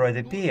asteroid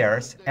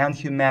appears and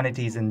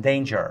humanity is in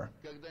danger,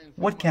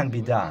 what can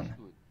be done?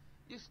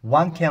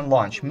 One can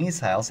launch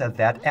missiles at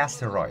that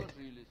asteroid,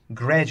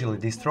 gradually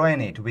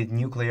destroying it with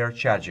nuclear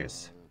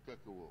charges.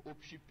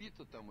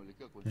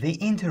 The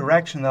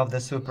interaction of the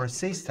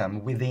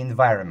supersystem with the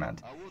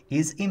environment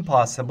is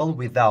impossible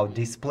without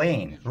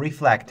displaying,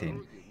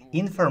 reflecting,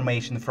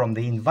 information from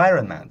the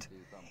environment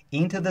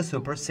into the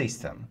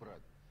supersystem.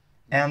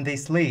 And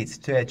this leads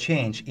to a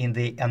change in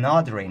the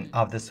unordering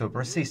of the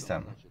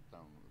supersystem.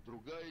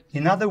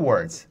 In other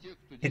words,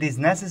 it is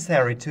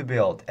necessary to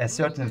build a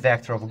certain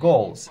vector of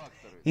goals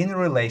in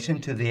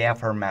relation to the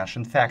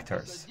aforementioned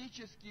factors.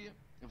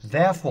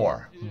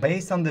 Therefore,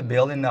 based on the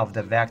building of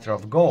the vector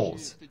of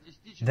goals,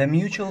 the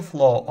mutual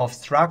flow of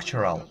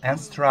structural and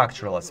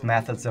structureless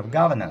methods of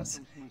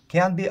governance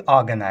can be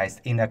organized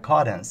in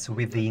accordance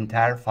with the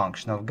entire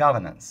function of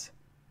governance.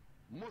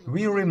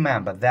 We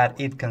remember that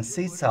it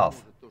consists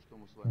of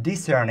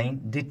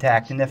discerning,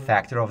 detecting a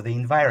factor of the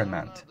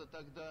environment,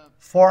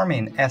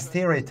 forming a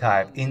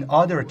stereotype in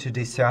order to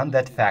discern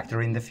that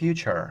factor in the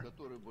future,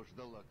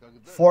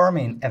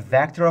 forming a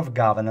vector of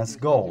governance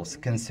goals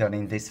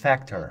concerning this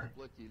factor,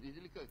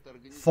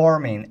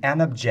 forming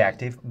an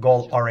objective,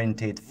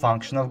 goal-oriented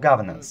function of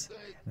governance,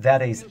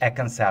 that is, a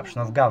conception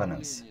of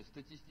governance.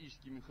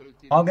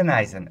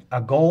 Organizing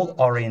a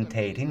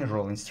goal-orientating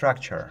ruling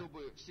structure.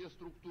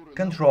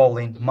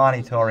 Controlling,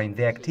 monitoring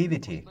the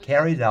activity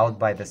carried out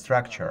by the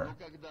structure.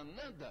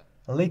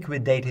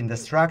 Liquidating the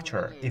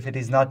structure if it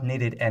is not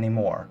needed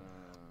anymore,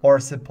 or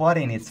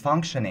supporting its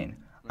functioning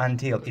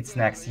until its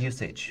next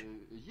usage.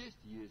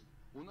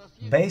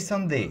 Based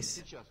on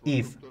this,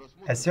 if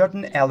a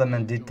certain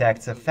element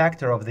detects a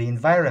factor of the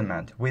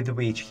environment with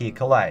which he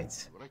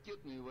collides,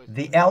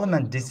 the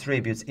element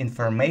distributes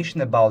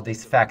information about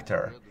this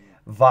factor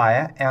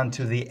via and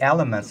to the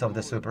elements of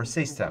the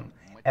supersystem,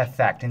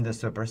 affecting the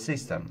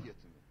supersystem.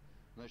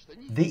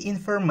 The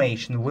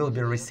information will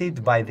be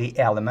received by the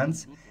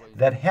elements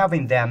that have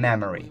in their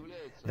memory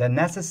the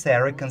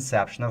necessary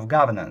conception of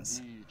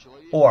governance,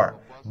 or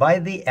by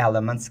the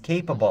elements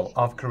capable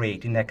of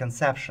creating a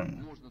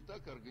conception.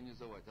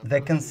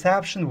 The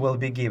conception will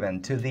be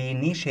given to the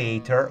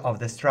initiator of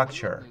the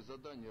structure.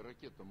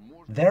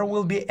 There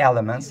will be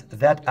elements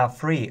that are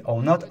free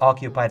or not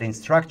occupied in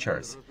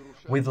structures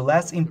with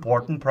less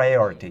important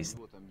priorities,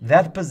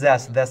 that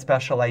possess the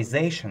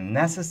specialization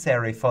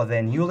necessary for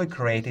the newly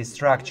created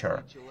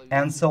structure,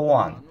 and so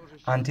on,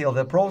 until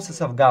the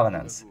process of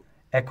governance,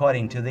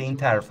 according to the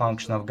entire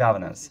function of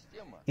governance,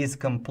 is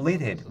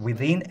completed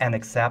within an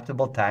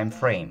acceptable time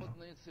frame.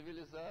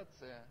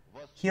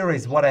 Here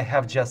is what I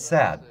have just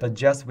said, but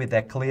just with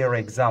a clear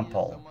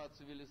example.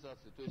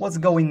 What's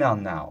going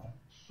on now?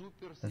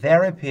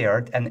 There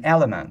appeared an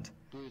element,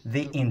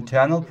 the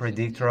internal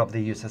predictor of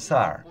the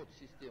USSR,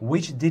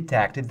 which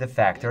detected the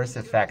factors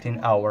affecting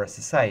our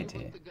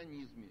society.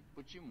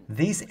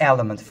 This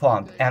element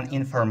formed an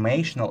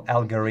informational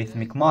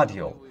algorithmic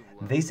module.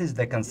 This is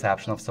the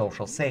conception of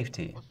social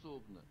safety.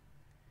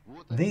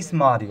 This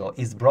module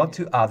is brought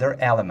to other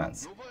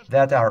elements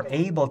that are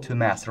able to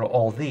master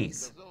all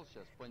these,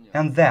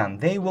 and then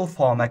they will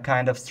form a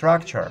kind of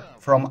structure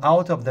from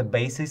out of the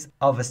basis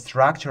of a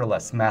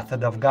structureless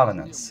method of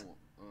governance.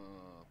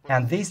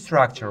 And this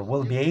structure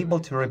will be able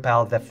to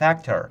repel the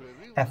factor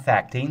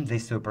affecting the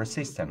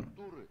supersystem.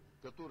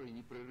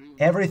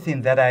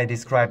 Everything that I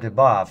described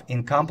above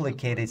in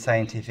complicated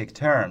scientific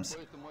terms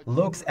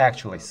looks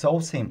actually so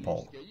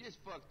simple.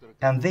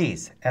 And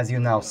this, as you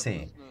now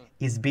see,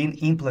 is being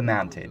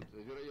implemented.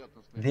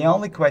 The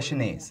only question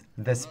is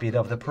the speed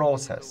of the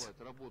process.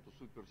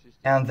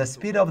 And the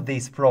speed of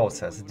this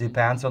process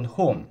depends on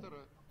whom?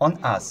 On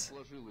us.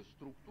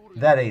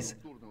 That is,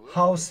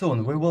 how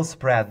soon we will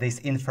spread this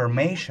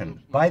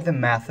information by the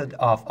method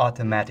of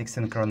automatic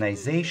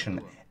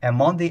synchronization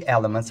among the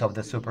elements of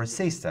the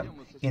supersystem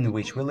in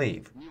which we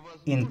live,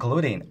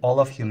 including all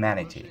of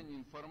humanity.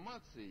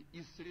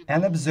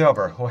 An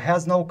observer who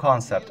has no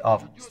concept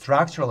of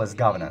structureless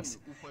governance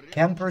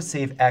can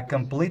perceive a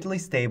completely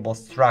stable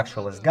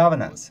structureless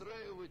governance,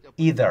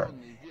 either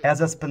as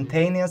a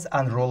spontaneous,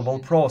 unrulable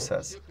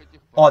process,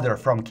 order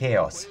from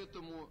chaos,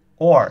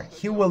 or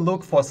he will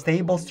look for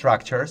stable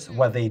structures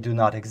where they do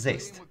not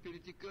exist.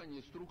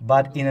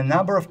 But in a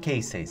number of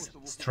cases,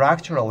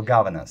 structural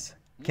governance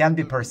can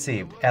be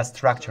perceived as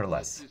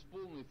structureless.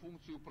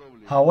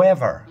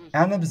 However,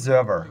 an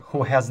observer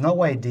who has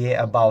no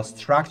idea about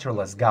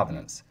structureless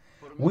governance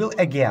will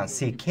again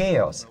see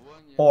chaos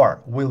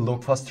or will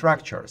look for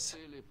structures.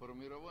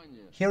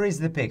 Here is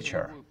the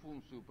picture.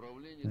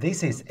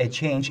 This is a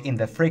change in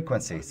the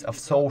frequencies of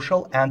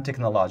social and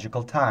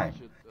technological time,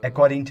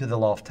 according to the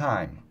law of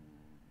time.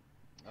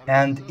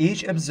 And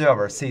each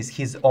observer sees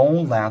his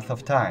own length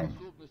of time.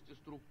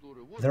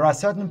 There are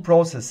certain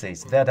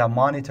processes that are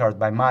monitored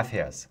by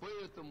mafias,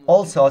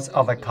 all sorts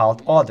of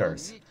occult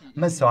orders,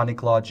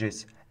 Masonic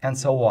lodges, and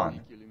so on.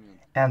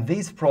 And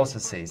these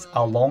processes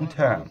are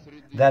long-term,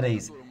 that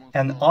is,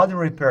 an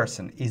ordinary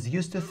person is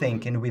used to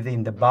thinking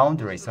within the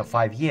boundaries of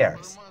 5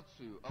 years.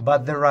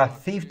 But there are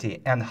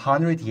 50 and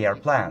 100-year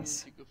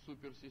plans.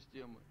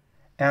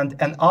 And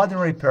an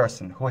ordinary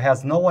person who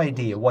has no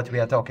idea what we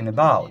are talking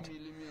about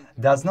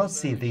does not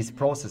see these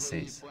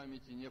processes.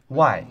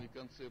 Why?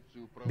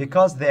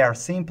 Because they are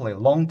simply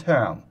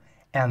long-term,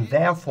 and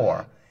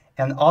therefore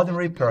an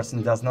ordinary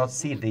person does not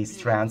see these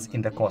trends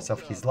in the course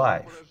of his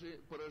life.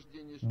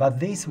 But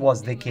this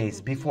was the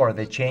case before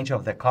the change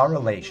of the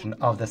correlation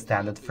of the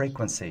standard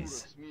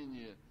frequencies.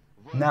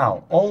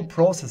 Now, all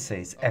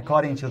processes,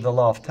 according to the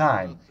law of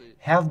time,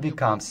 have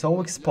become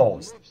so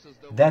exposed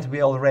that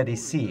we already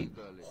see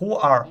who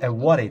are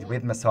awarded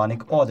with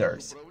Masonic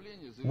orders.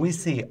 We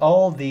see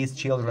all these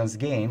children's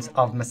games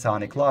of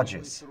Masonic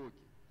lodges.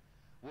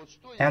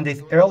 And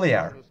if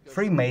earlier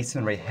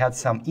Freemasonry had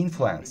some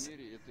influence,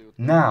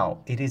 now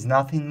it is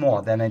nothing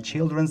more than a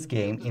children's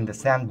game in the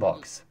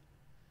sandbox.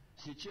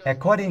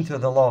 According to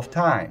the law of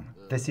time,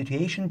 the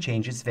situation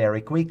changes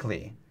very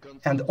quickly,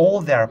 and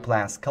all their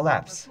plans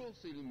collapse.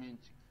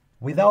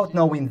 Without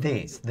knowing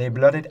this, they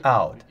blurted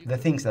out the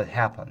things that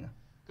happen.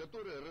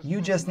 You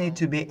just need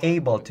to be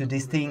able to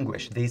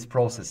distinguish these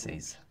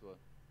processes.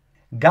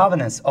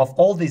 Governance of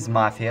all these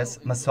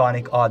mafias,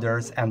 Masonic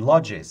orders and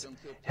lodges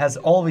has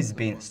always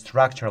been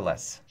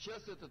structureless.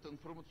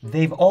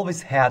 They've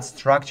always had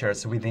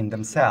structures within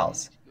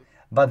themselves,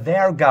 but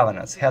their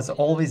governance has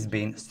always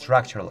been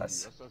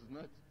structureless.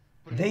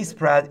 They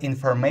spread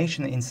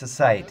information in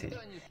society,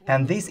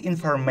 and this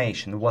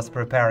information was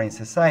preparing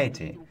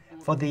society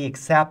for the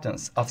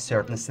acceptance of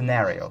certain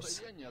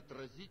scenarios.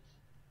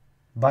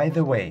 By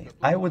the way,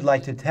 I would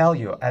like to tell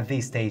you at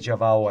this stage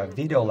of our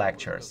video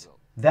lectures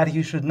that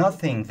you should not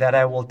think that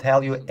I will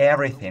tell you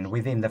everything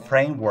within the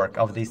framework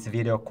of this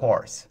video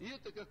course.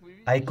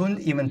 I couldn't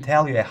even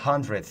tell you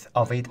 100th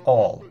of it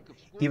all,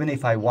 even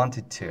if I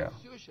wanted to.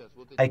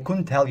 I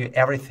couldn't tell you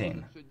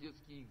everything.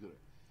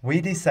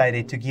 We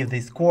decided to give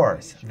this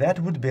course that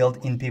would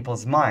build in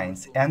people's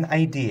minds an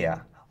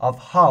idea of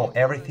how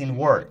everything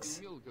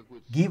works,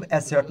 give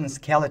a certain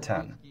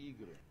skeleton.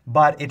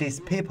 But it is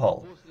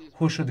people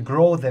who should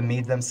grow the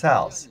myth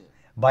themselves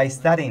by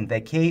studying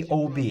the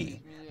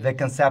KOB, the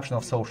conception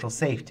of social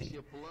safety,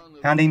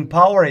 and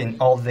empowering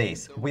all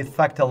this with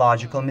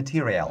factological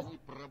material.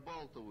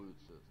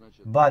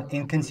 But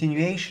in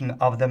continuation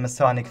of the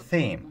Masonic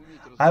theme,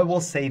 I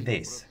will say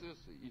this.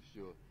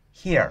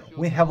 Here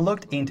we have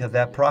looked into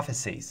their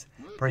prophecies,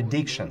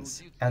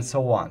 predictions, and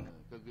so on.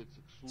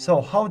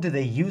 So how do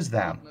they use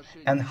them,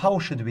 and how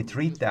should we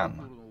treat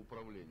them?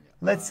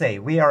 Let's say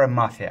we are a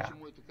mafia.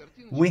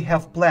 We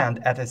have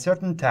planned at a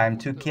certain time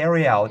to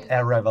carry out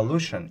a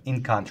revolution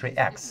in country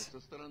X.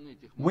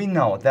 We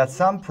know that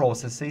some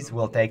processes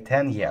will take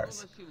 10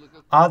 years,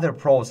 other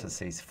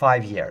processes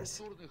 5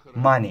 years,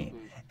 money,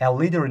 a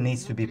leader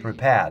needs to be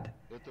prepared,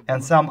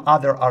 and some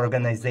other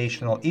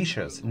organizational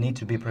issues need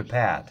to be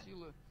prepared.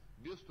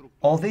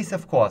 All this,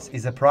 of course,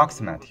 is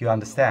approximate, you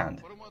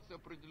understand.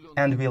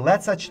 And we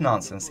let such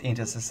nonsense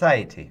into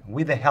society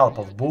with the help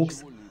of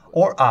books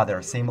or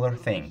other similar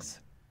things.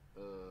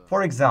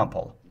 For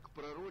example,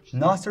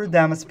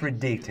 Nostradamus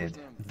predicted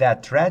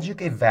that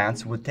tragic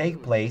events would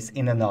take place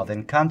in a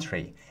northern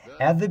country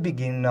at the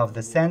beginning of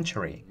the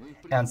century,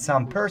 and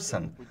some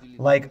person,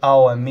 like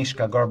our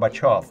Mishka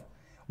Gorbachev,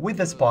 with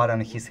a spot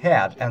on his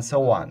head and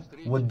so on,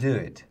 would do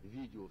it.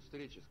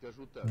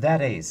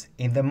 That is,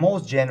 in the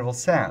most general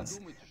sense,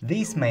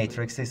 this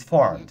matrix is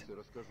formed,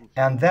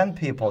 and then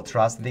people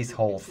trust this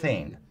whole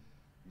thing.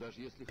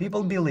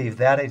 People believe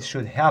that it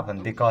should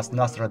happen because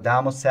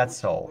Nostradamus said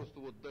so.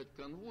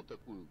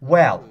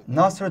 Well,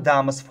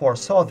 Nostradamus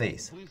foresaw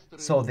this,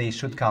 so this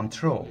should come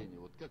true.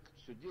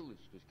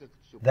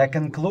 The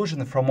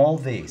conclusion from all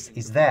this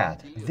is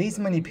that these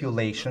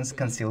manipulations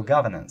conceal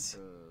governance.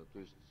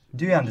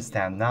 Do you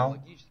understand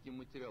now?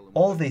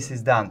 All this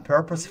is done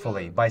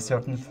purposefully by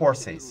certain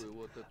forces,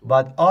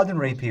 but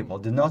ordinary people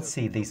do not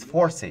see these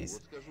forces,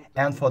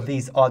 and for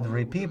these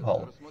ordinary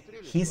people,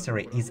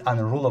 history is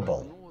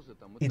unrulable.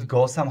 It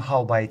goes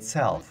somehow by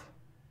itself.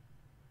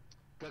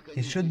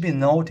 It should be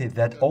noted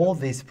that all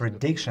these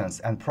predictions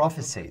and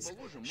prophecies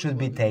should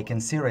be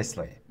taken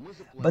seriously.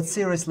 But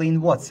seriously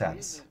in what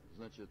sense?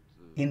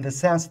 In the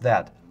sense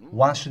that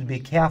one should be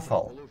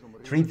careful,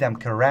 treat them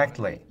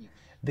correctly,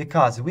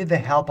 because with the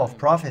help of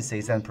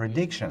prophecies and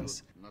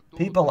predictions,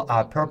 people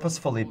are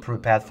purposefully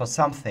prepared for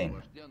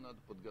something.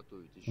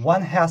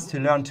 One has to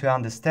learn to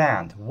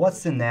understand what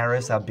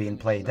scenarios are being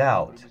played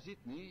out.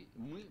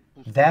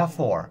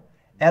 Therefore,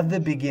 at the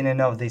beginning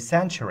of this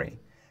century,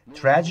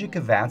 tragic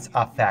events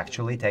are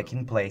factually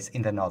taking place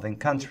in the northern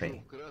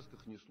country.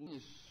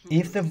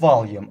 If the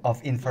volume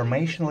of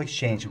informational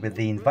exchange with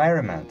the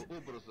environment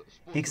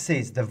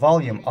exceeds the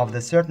volume of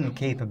the certain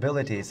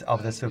capabilities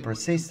of the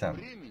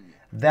supersystem,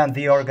 then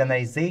the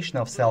organization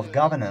of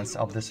self-governance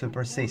of the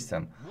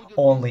supersystem,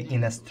 only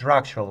in a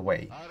structural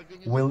way,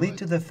 will lead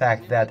to the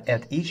fact that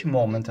at each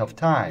moment of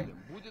time,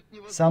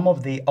 some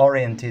of the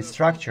oriented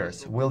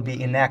structures will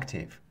be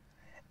inactive,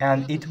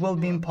 and it will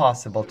be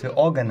impossible to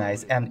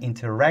organize an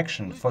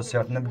interaction for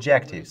certain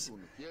objectives,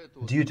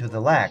 due to the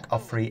lack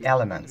of free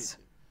elements.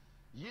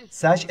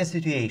 Such a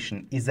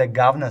situation is a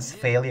governance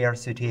failure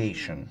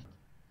situation.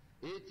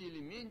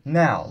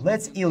 Now,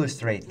 let's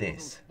illustrate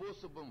this.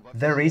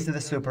 There is the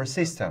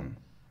supersystem.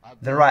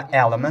 There are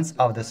elements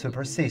of the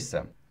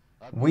supersystem,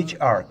 which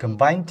are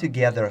combined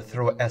together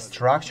through a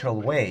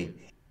structural way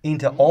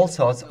into all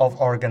sorts of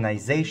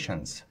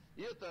organizations.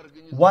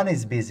 One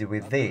is busy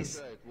with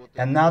this,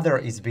 another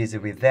is busy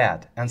with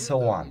that, and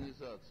so on.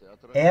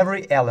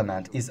 Every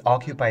element is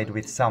occupied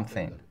with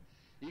something.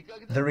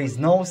 There is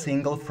no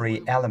single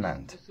free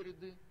element.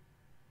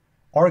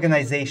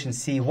 Organization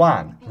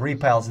C1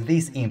 repels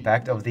this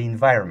impact of the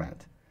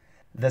environment.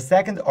 The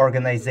second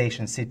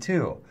organization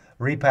C2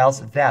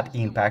 repels that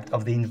impact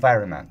of the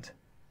environment.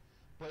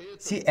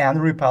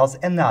 Cn repels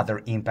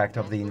another impact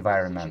of the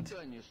environment.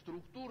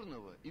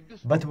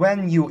 But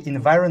when new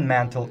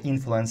environmental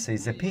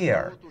influences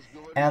appear,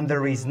 and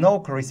there is no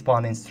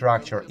corresponding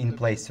structure in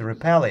place to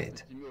repel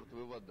it,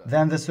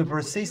 then the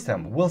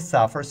supersystem will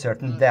suffer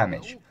certain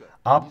damage,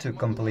 up to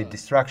complete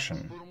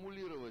destruction.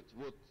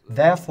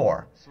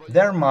 Therefore,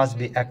 there must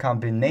be a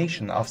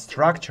combination of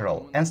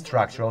structural and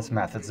structural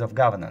methods of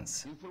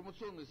governance.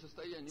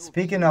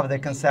 Speaking of the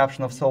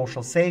conception of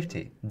social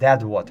safety,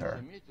 dead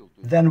water,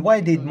 Then why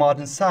did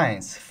modern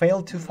science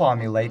fail to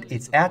formulate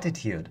its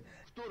attitude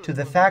to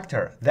the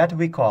factor that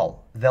we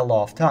call the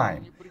law of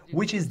time,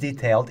 which is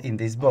detailed in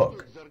this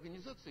book?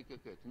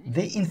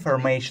 The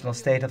informational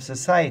state of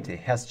society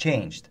has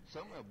changed,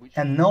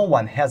 and no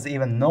one has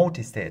even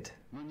noticed it.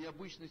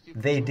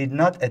 They did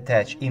not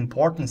attach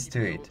importance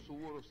to it.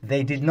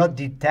 They did not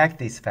detect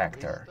this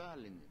factor.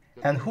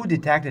 And who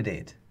detected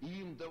it?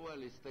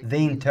 The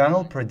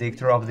internal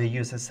predictor of the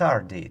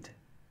USSR did.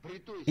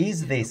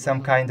 Is this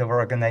some kind of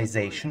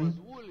organization?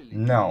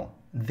 No.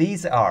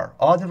 These are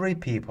ordinary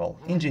people,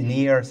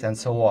 engineers, and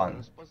so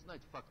on.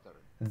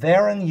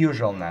 Their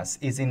unusualness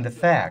is in the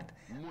fact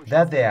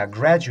that they are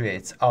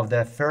graduates of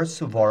the first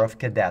Suvorov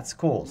cadet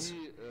schools,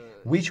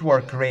 which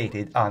were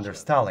created under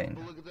Stalin.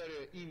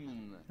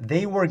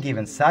 They were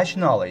given such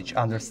knowledge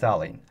under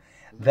Stalin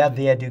that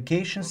the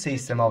education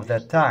system of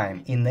that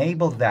time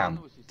enabled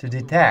them to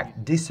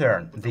detect,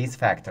 discern these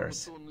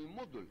factors.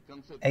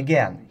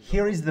 Again,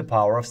 here is the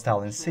power of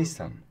Stalin's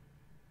system.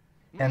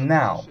 And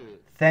now,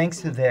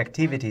 thanks to the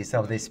activities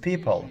of these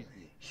people,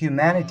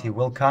 humanity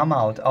will come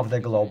out of the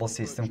global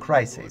system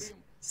crisis,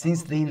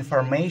 since the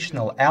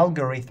informational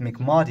algorithmic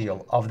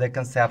module of the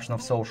conception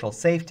of social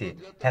safety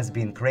has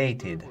been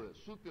created.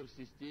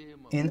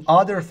 In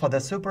order for the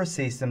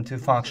supersystem to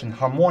function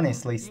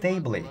harmoniously,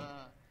 stably,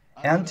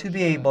 and to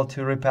be able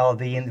to repel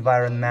the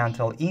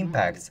environmental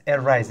impacts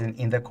arising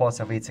in the course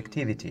of its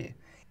activity,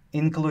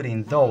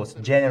 including those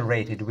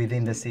generated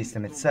within the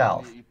system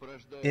itself,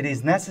 it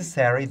is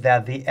necessary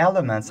that the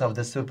elements of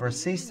the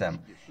supersystem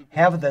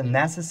have the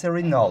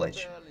necessary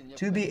knowledge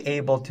to be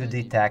able to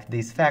detect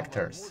these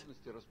factors.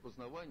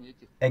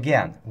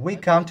 Again, we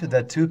come to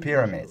the two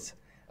pyramids,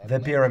 the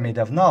pyramid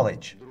of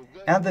knowledge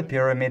and the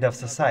pyramid of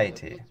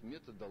society.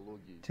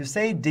 To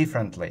say it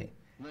differently,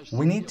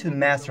 we need to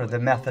master the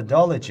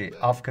methodology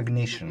of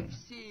cognition.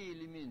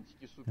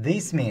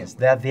 This means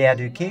that the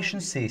education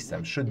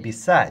system should be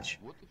such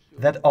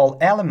that all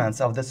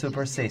elements of the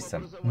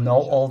supersystem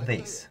know all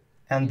this,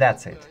 and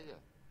that's it.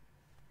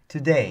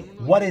 Today,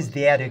 what is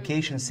the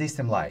education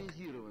system like?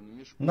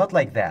 Not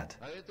like that.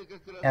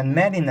 And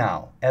many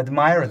now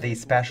admire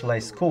these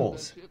specialized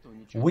schools,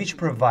 which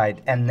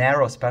provide a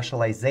narrow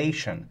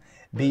specialization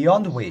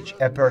beyond which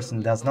a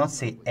person does not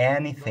see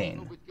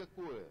anything.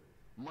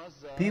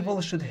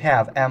 People should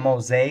have a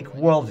mosaic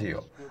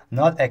worldview,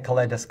 not a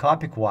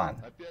kaleidoscopic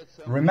one.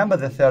 Remember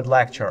the third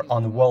lecture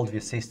on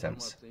worldview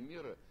systems.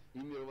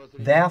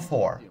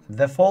 Therefore,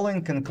 the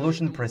following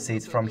conclusion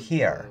proceeds from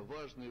here.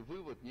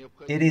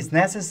 It is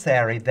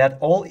necessary that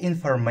all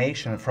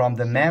information from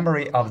the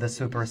memory of the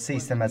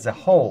supersystem as a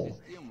whole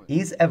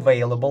is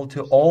available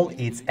to all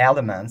its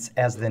elements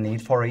as the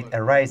need for it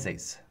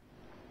arises.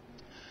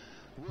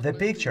 The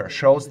picture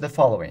shows the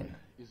following.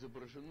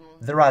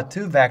 There are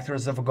two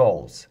vectors of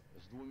goals.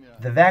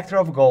 The vector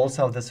of goals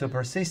of the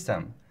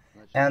supersystem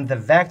and the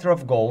vector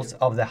of goals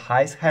of the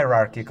highest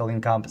hierarchical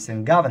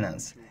encompassing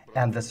governance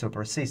and the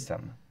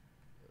supersystem.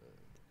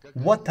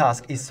 What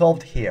task is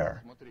solved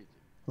here?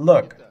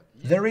 Look,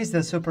 there is the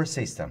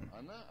supersystem.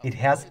 It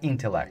has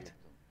intellect.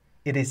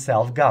 It is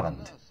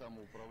self-governed.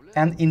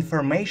 And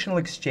informational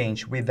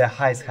exchange with the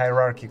highest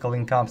hierarchical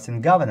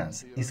encompassing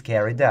governance is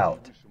carried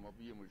out.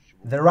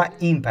 There are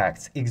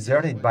impacts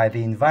exerted by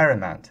the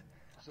environment,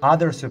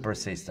 other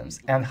supersystems,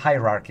 and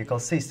hierarchical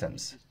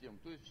systems.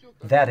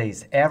 That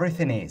is,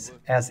 everything is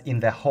as in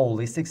the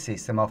holistic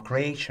system of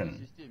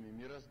creation.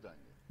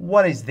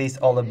 What is this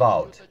all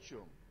about?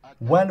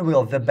 When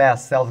will the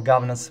best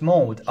self-governance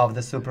mode of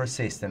the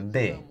supersystem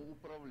be?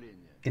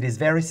 It is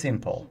very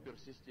simple.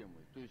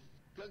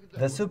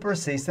 The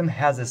supersystem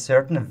has a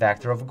certain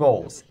vector of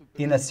goals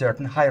in a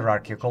certain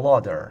hierarchical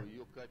order.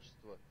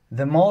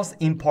 The most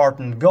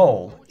important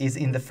goal is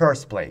in the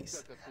first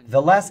place.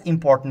 The less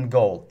important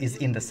goal is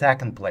in the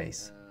second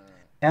place.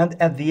 And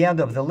at the end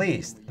of the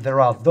list, there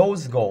are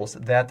those goals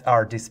that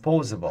are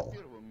disposable.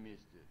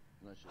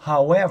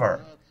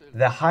 However,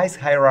 the highest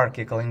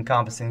hierarchical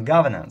encompassing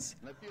governance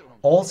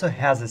also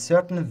has a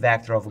certain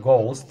vector of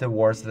goals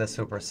towards the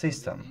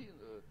supersystem.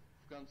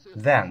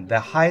 Then, the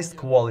highest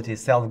quality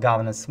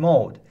self-governance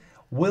mode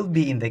will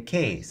be in the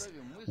case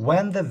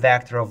when the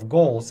vector of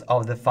goals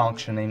of the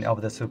functioning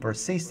of the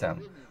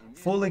supersystem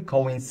fully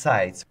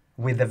coincides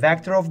with the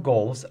vector of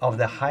goals of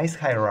the highest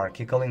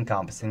hierarchical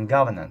encompassing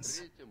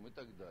governance.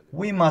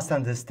 We must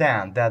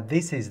understand that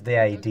this is the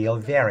ideal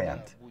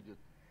variant.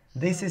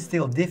 This is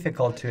still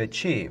difficult to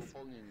achieve,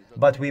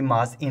 but we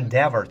must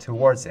endeavor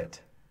towards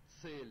it.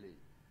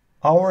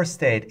 Our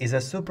state is a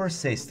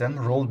supersystem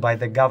ruled by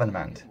the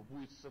government.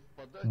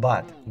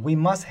 But we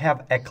must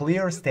have a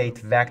clear state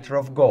vector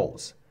of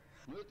goals.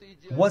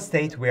 What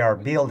state we are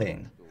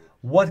building,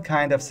 what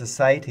kind of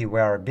society we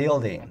are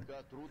building,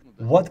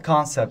 what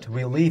concept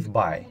we live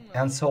by,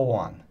 and so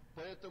on.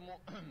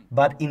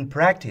 But in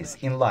practice,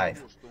 in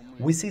life,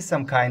 we see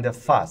some kind of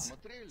fuss.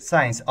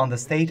 Signs on the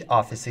state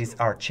offices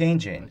are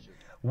changing,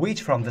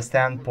 which from the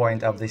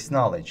standpoint of this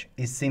knowledge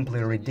is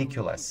simply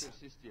ridiculous.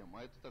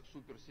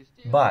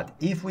 But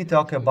if we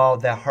talk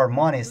about the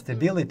harmonious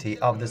stability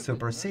of the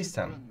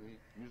supersystem,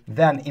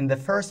 then in the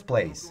first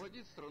place,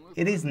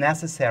 it is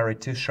necessary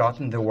to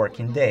shorten the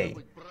working day,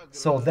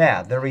 so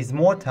that there is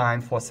more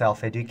time for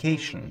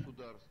self-education.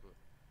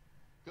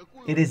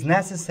 It is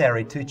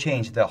necessary to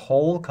change the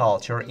whole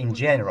culture in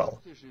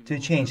general, to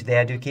change the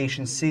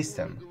education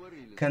system,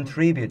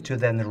 contribute to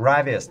the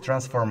nervous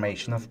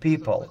transformation of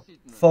people,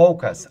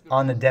 focus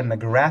on a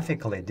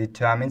demographically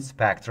determined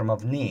spectrum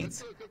of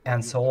needs,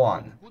 and so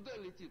on.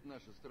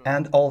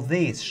 And all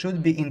these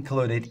should be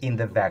included in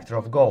the vector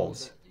of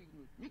goals.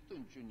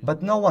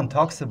 But no one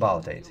talks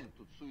about it.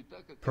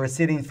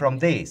 Proceeding from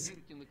this,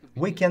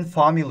 we can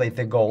formulate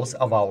the goals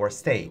of our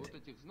state.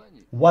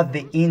 What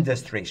the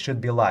industry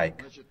should be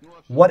like,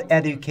 what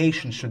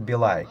education should be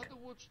like,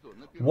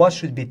 what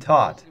should be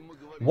taught,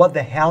 what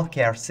the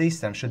healthcare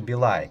system should be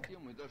like,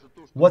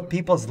 what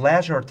people's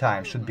leisure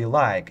time should be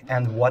like,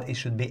 and what it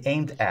should be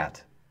aimed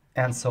at,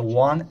 and so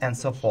on and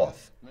so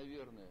forth.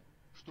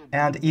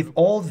 And if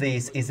all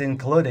this is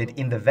included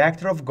in the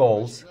vector of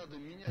goals,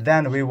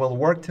 then we will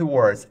work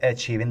towards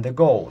achieving the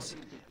goals,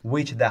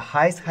 which the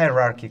highest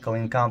hierarchical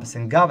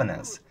encompassing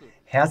governance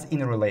has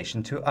in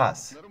relation to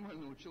us.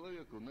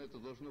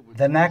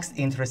 The next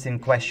interesting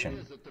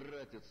question.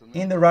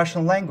 In the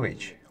Russian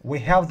language, we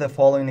have the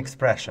following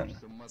expression,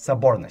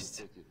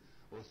 соборность.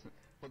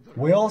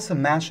 We also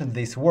mentioned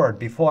this word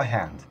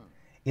beforehand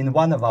in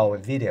one of our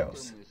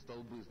videos.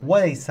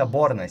 What is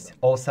соборность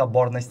or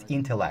соборность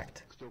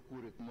intellect?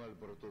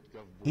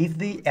 If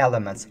the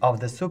elements of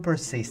the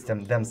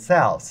supersystem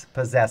themselves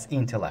possess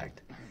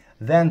intellect,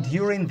 then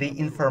during the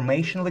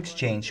informational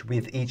exchange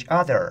with each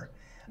other,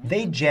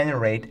 they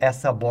generate a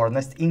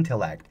соборность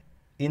intellect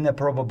in a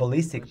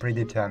probabilistic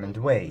predetermined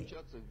way.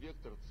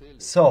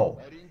 So,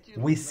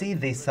 we see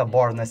this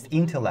соборность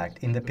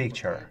intellect in the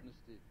picture.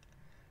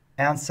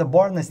 And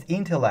соборность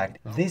intellect,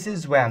 this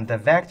is when the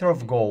vector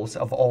of goals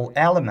of all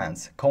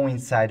elements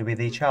coincide with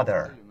each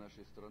other.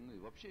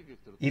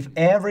 If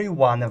every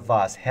one of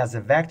us has a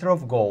vector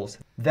of goals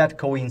that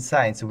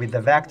coincides with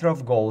the vector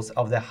of goals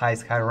of the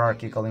highest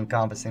hierarchical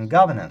encompassing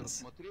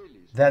governance,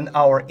 then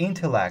our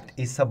intellect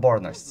is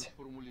соборность.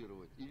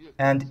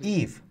 And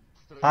if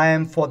I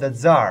am for the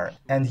Tsar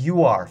and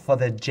you are for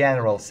the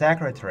General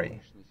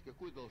Secretary,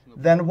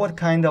 then what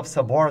kind of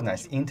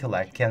соборность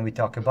intellect can we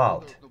talk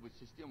about?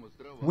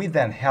 We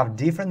then have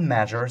different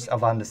measures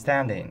of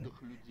understanding.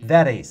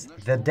 That is,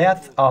 the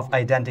depth of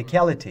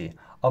identicality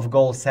of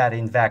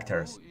goal-setting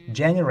vectors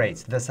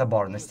generates the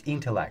соборность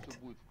intellect.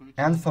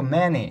 And for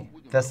many,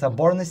 the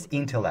соборность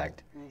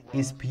intellect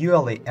is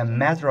purely a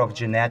matter of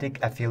genetic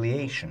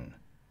affiliation.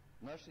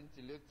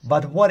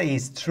 But what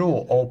is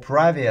true or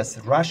previous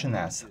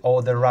Russianness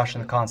or the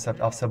Russian concept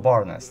of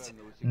соборность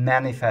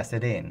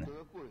manifested in?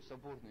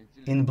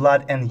 In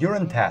blood and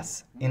urine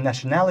tests, in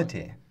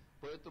nationality?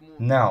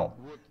 No.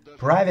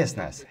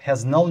 Previousness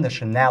has no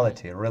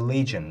nationality,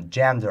 religion,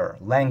 gender,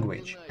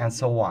 language, and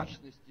so on.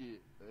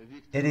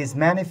 It is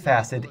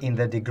manifested in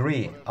the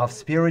degree of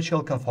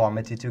spiritual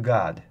conformity to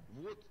God.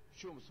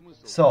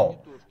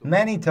 So,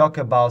 many talk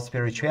about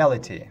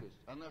spirituality.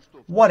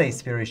 What is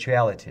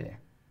spirituality?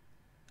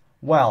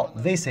 Well,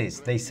 this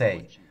is, they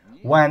say,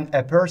 when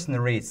a person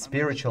reads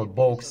spiritual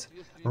books,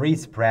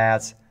 reads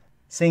prayers,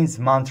 sings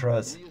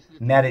mantras,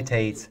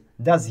 meditates,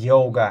 does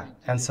yoga,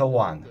 and so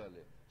on.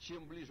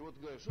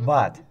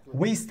 But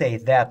we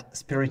state that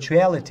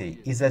spirituality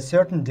is a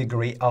certain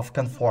degree of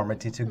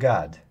conformity to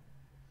God.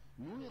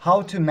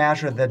 How to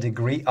measure the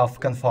degree of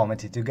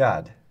conformity to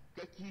God?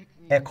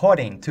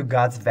 According to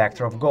God's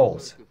vector of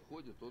goals.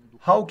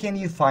 How can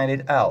you find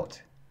it out?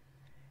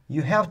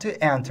 You have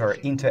to enter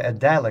into a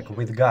dialogue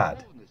with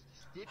God.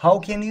 How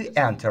can you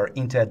enter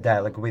into a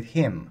dialogue with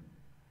Him?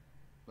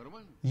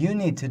 You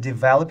need to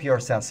develop your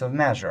sense of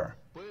measure.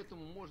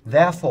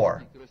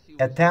 Therefore,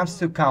 attempts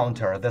to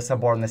counter the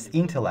соборность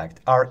intellect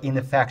are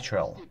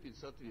ineffectual.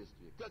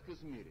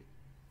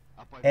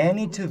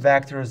 Any two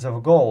vectors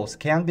of goals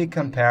can be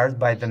compared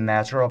by the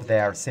measure of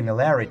their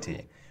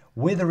similarity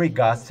with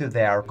regards to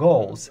their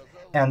goals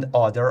and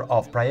order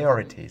of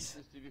priorities.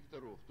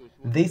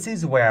 This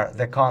is where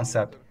the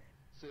concept,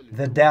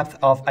 the depth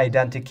of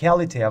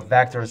identicality of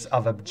vectors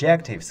of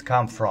objectives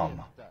come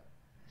from.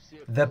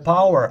 The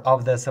power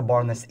of the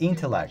соборность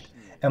intellect,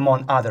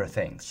 among other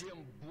things,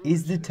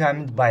 is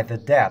determined by the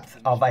depth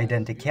of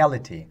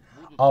identicality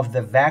of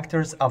the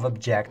vectors of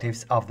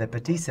objectives of the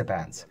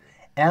participants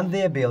and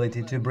the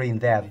ability to bring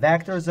their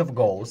vectors of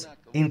goals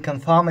in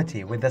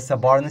conformity with the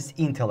соборность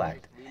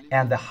intellect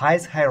and the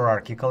highest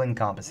hierarchical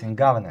encompassing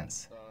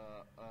governance.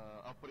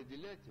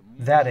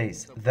 That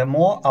is, the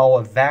more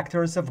our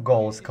vectors of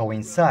goals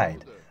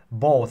coincide,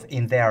 both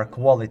in their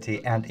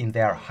quality and in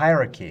their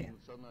hierarchy,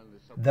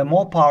 the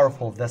more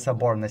powerful the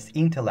соборность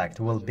intellect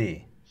will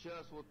be.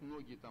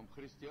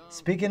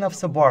 Speaking of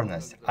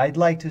соборность, I'd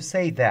like to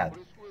say that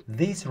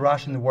this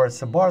Russian word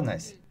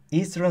соборность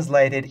is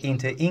translated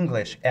into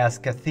English as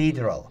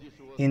cathedral,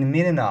 in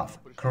meaning of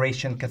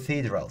Christian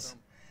cathedrals.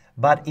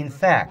 But in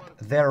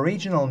fact, the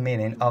original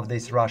meaning of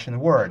this Russian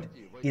word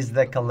is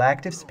the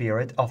collective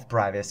spirit of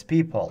previous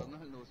people,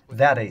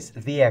 that is,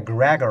 the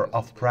egregor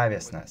of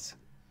previousness.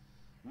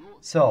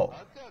 So,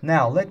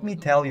 now let me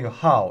tell you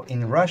how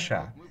in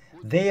Russia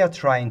they are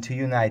trying to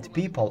unite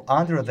people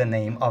under the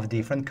name of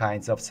different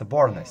kinds of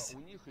subordinates,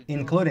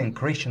 including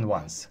Christian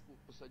ones.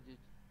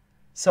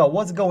 So,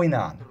 what's going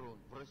on?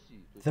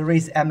 There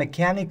is a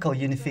mechanical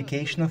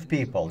unification of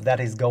people that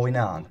is going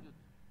on.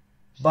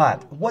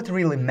 But what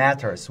really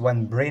matters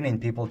when bringing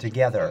people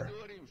together?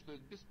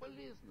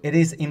 It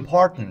is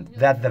important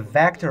that the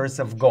vectors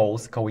of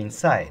goals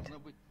coincide.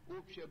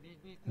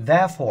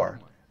 Therefore,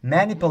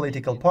 many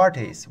political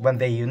parties, when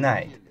they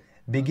unite,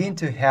 begin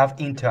to have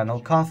internal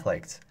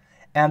conflicts,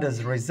 and as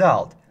a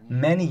result,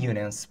 many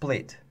unions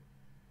split.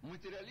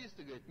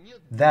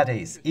 That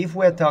is, if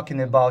we're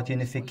talking about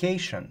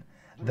unification,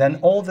 then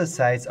all the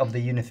sides of the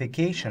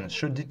unification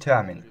should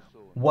determine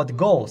what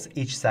goals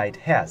each side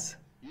has.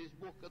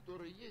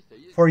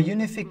 For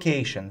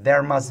unification,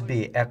 there must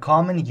be a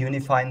common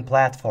unifying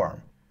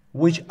platform,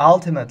 which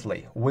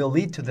ultimately will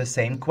lead to the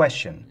same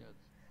question: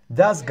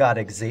 does God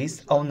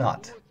exist or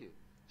not?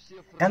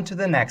 And to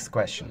the next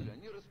question: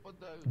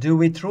 do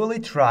we truly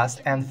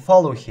trust and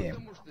follow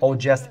Him or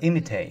just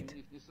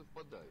imitate?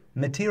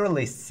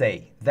 Materialists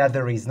say that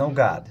there is no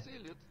God.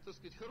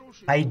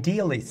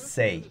 Idealists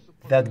say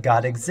that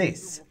God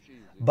exists,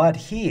 but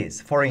He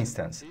is, for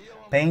instance,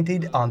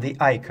 painted on the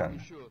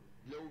icon.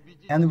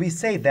 And we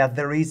say that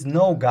there is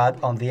no God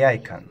on the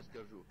icon,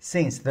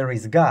 since there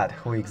is God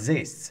who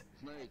exists,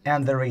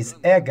 and there is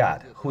a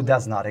God who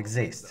does not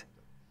exist.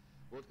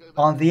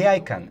 On the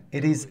icon,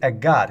 it is a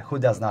God who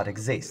does not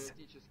exist.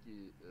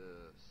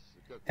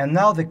 And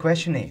now the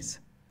question is,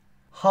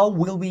 how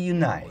will we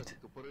unite?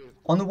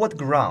 On what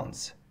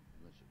grounds?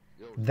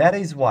 That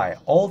is why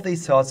all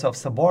these sorts of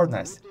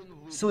subordinates,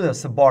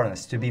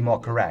 pseudo-subordinates to be more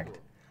correct,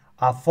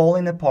 are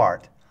falling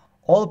apart.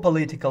 All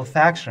political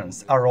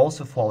factions are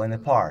also falling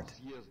apart.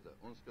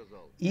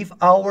 If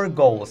our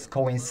goals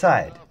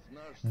coincide,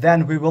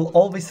 then we will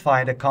always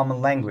find a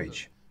common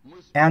language.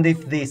 And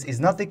if this is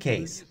not the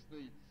case,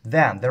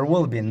 then there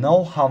will be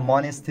no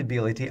harmonious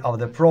stability of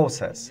the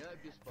process,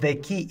 the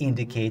key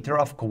indicator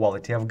of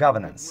quality of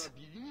governance.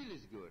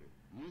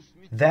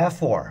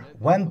 Therefore,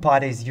 when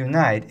parties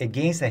unite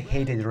against a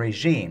hated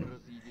regime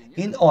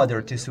in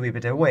order to sweep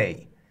it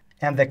away,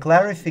 and the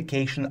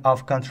clarification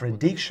of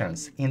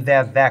contradictions in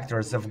their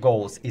vectors of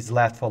goals is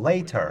left for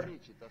later,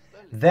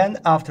 then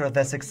after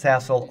the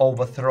successful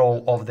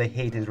overthrow of the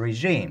hated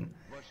regime,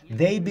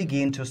 they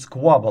begin to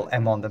squabble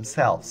among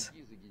themselves.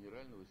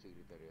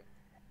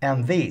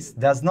 And this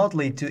does not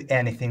lead to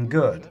anything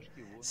good,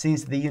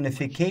 since the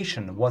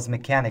unification was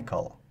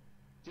mechanical.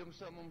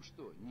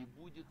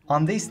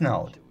 On this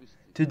note,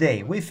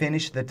 today we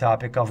finish the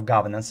topic of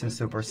governance in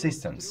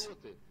supersystems.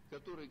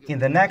 In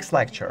the next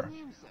lecture,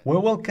 we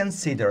will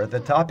consider the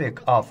topic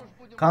of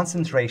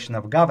concentration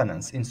of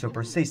governance in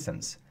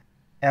supersystems,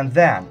 and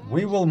then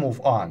we will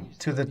move on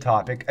to the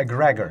topic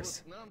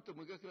egregors.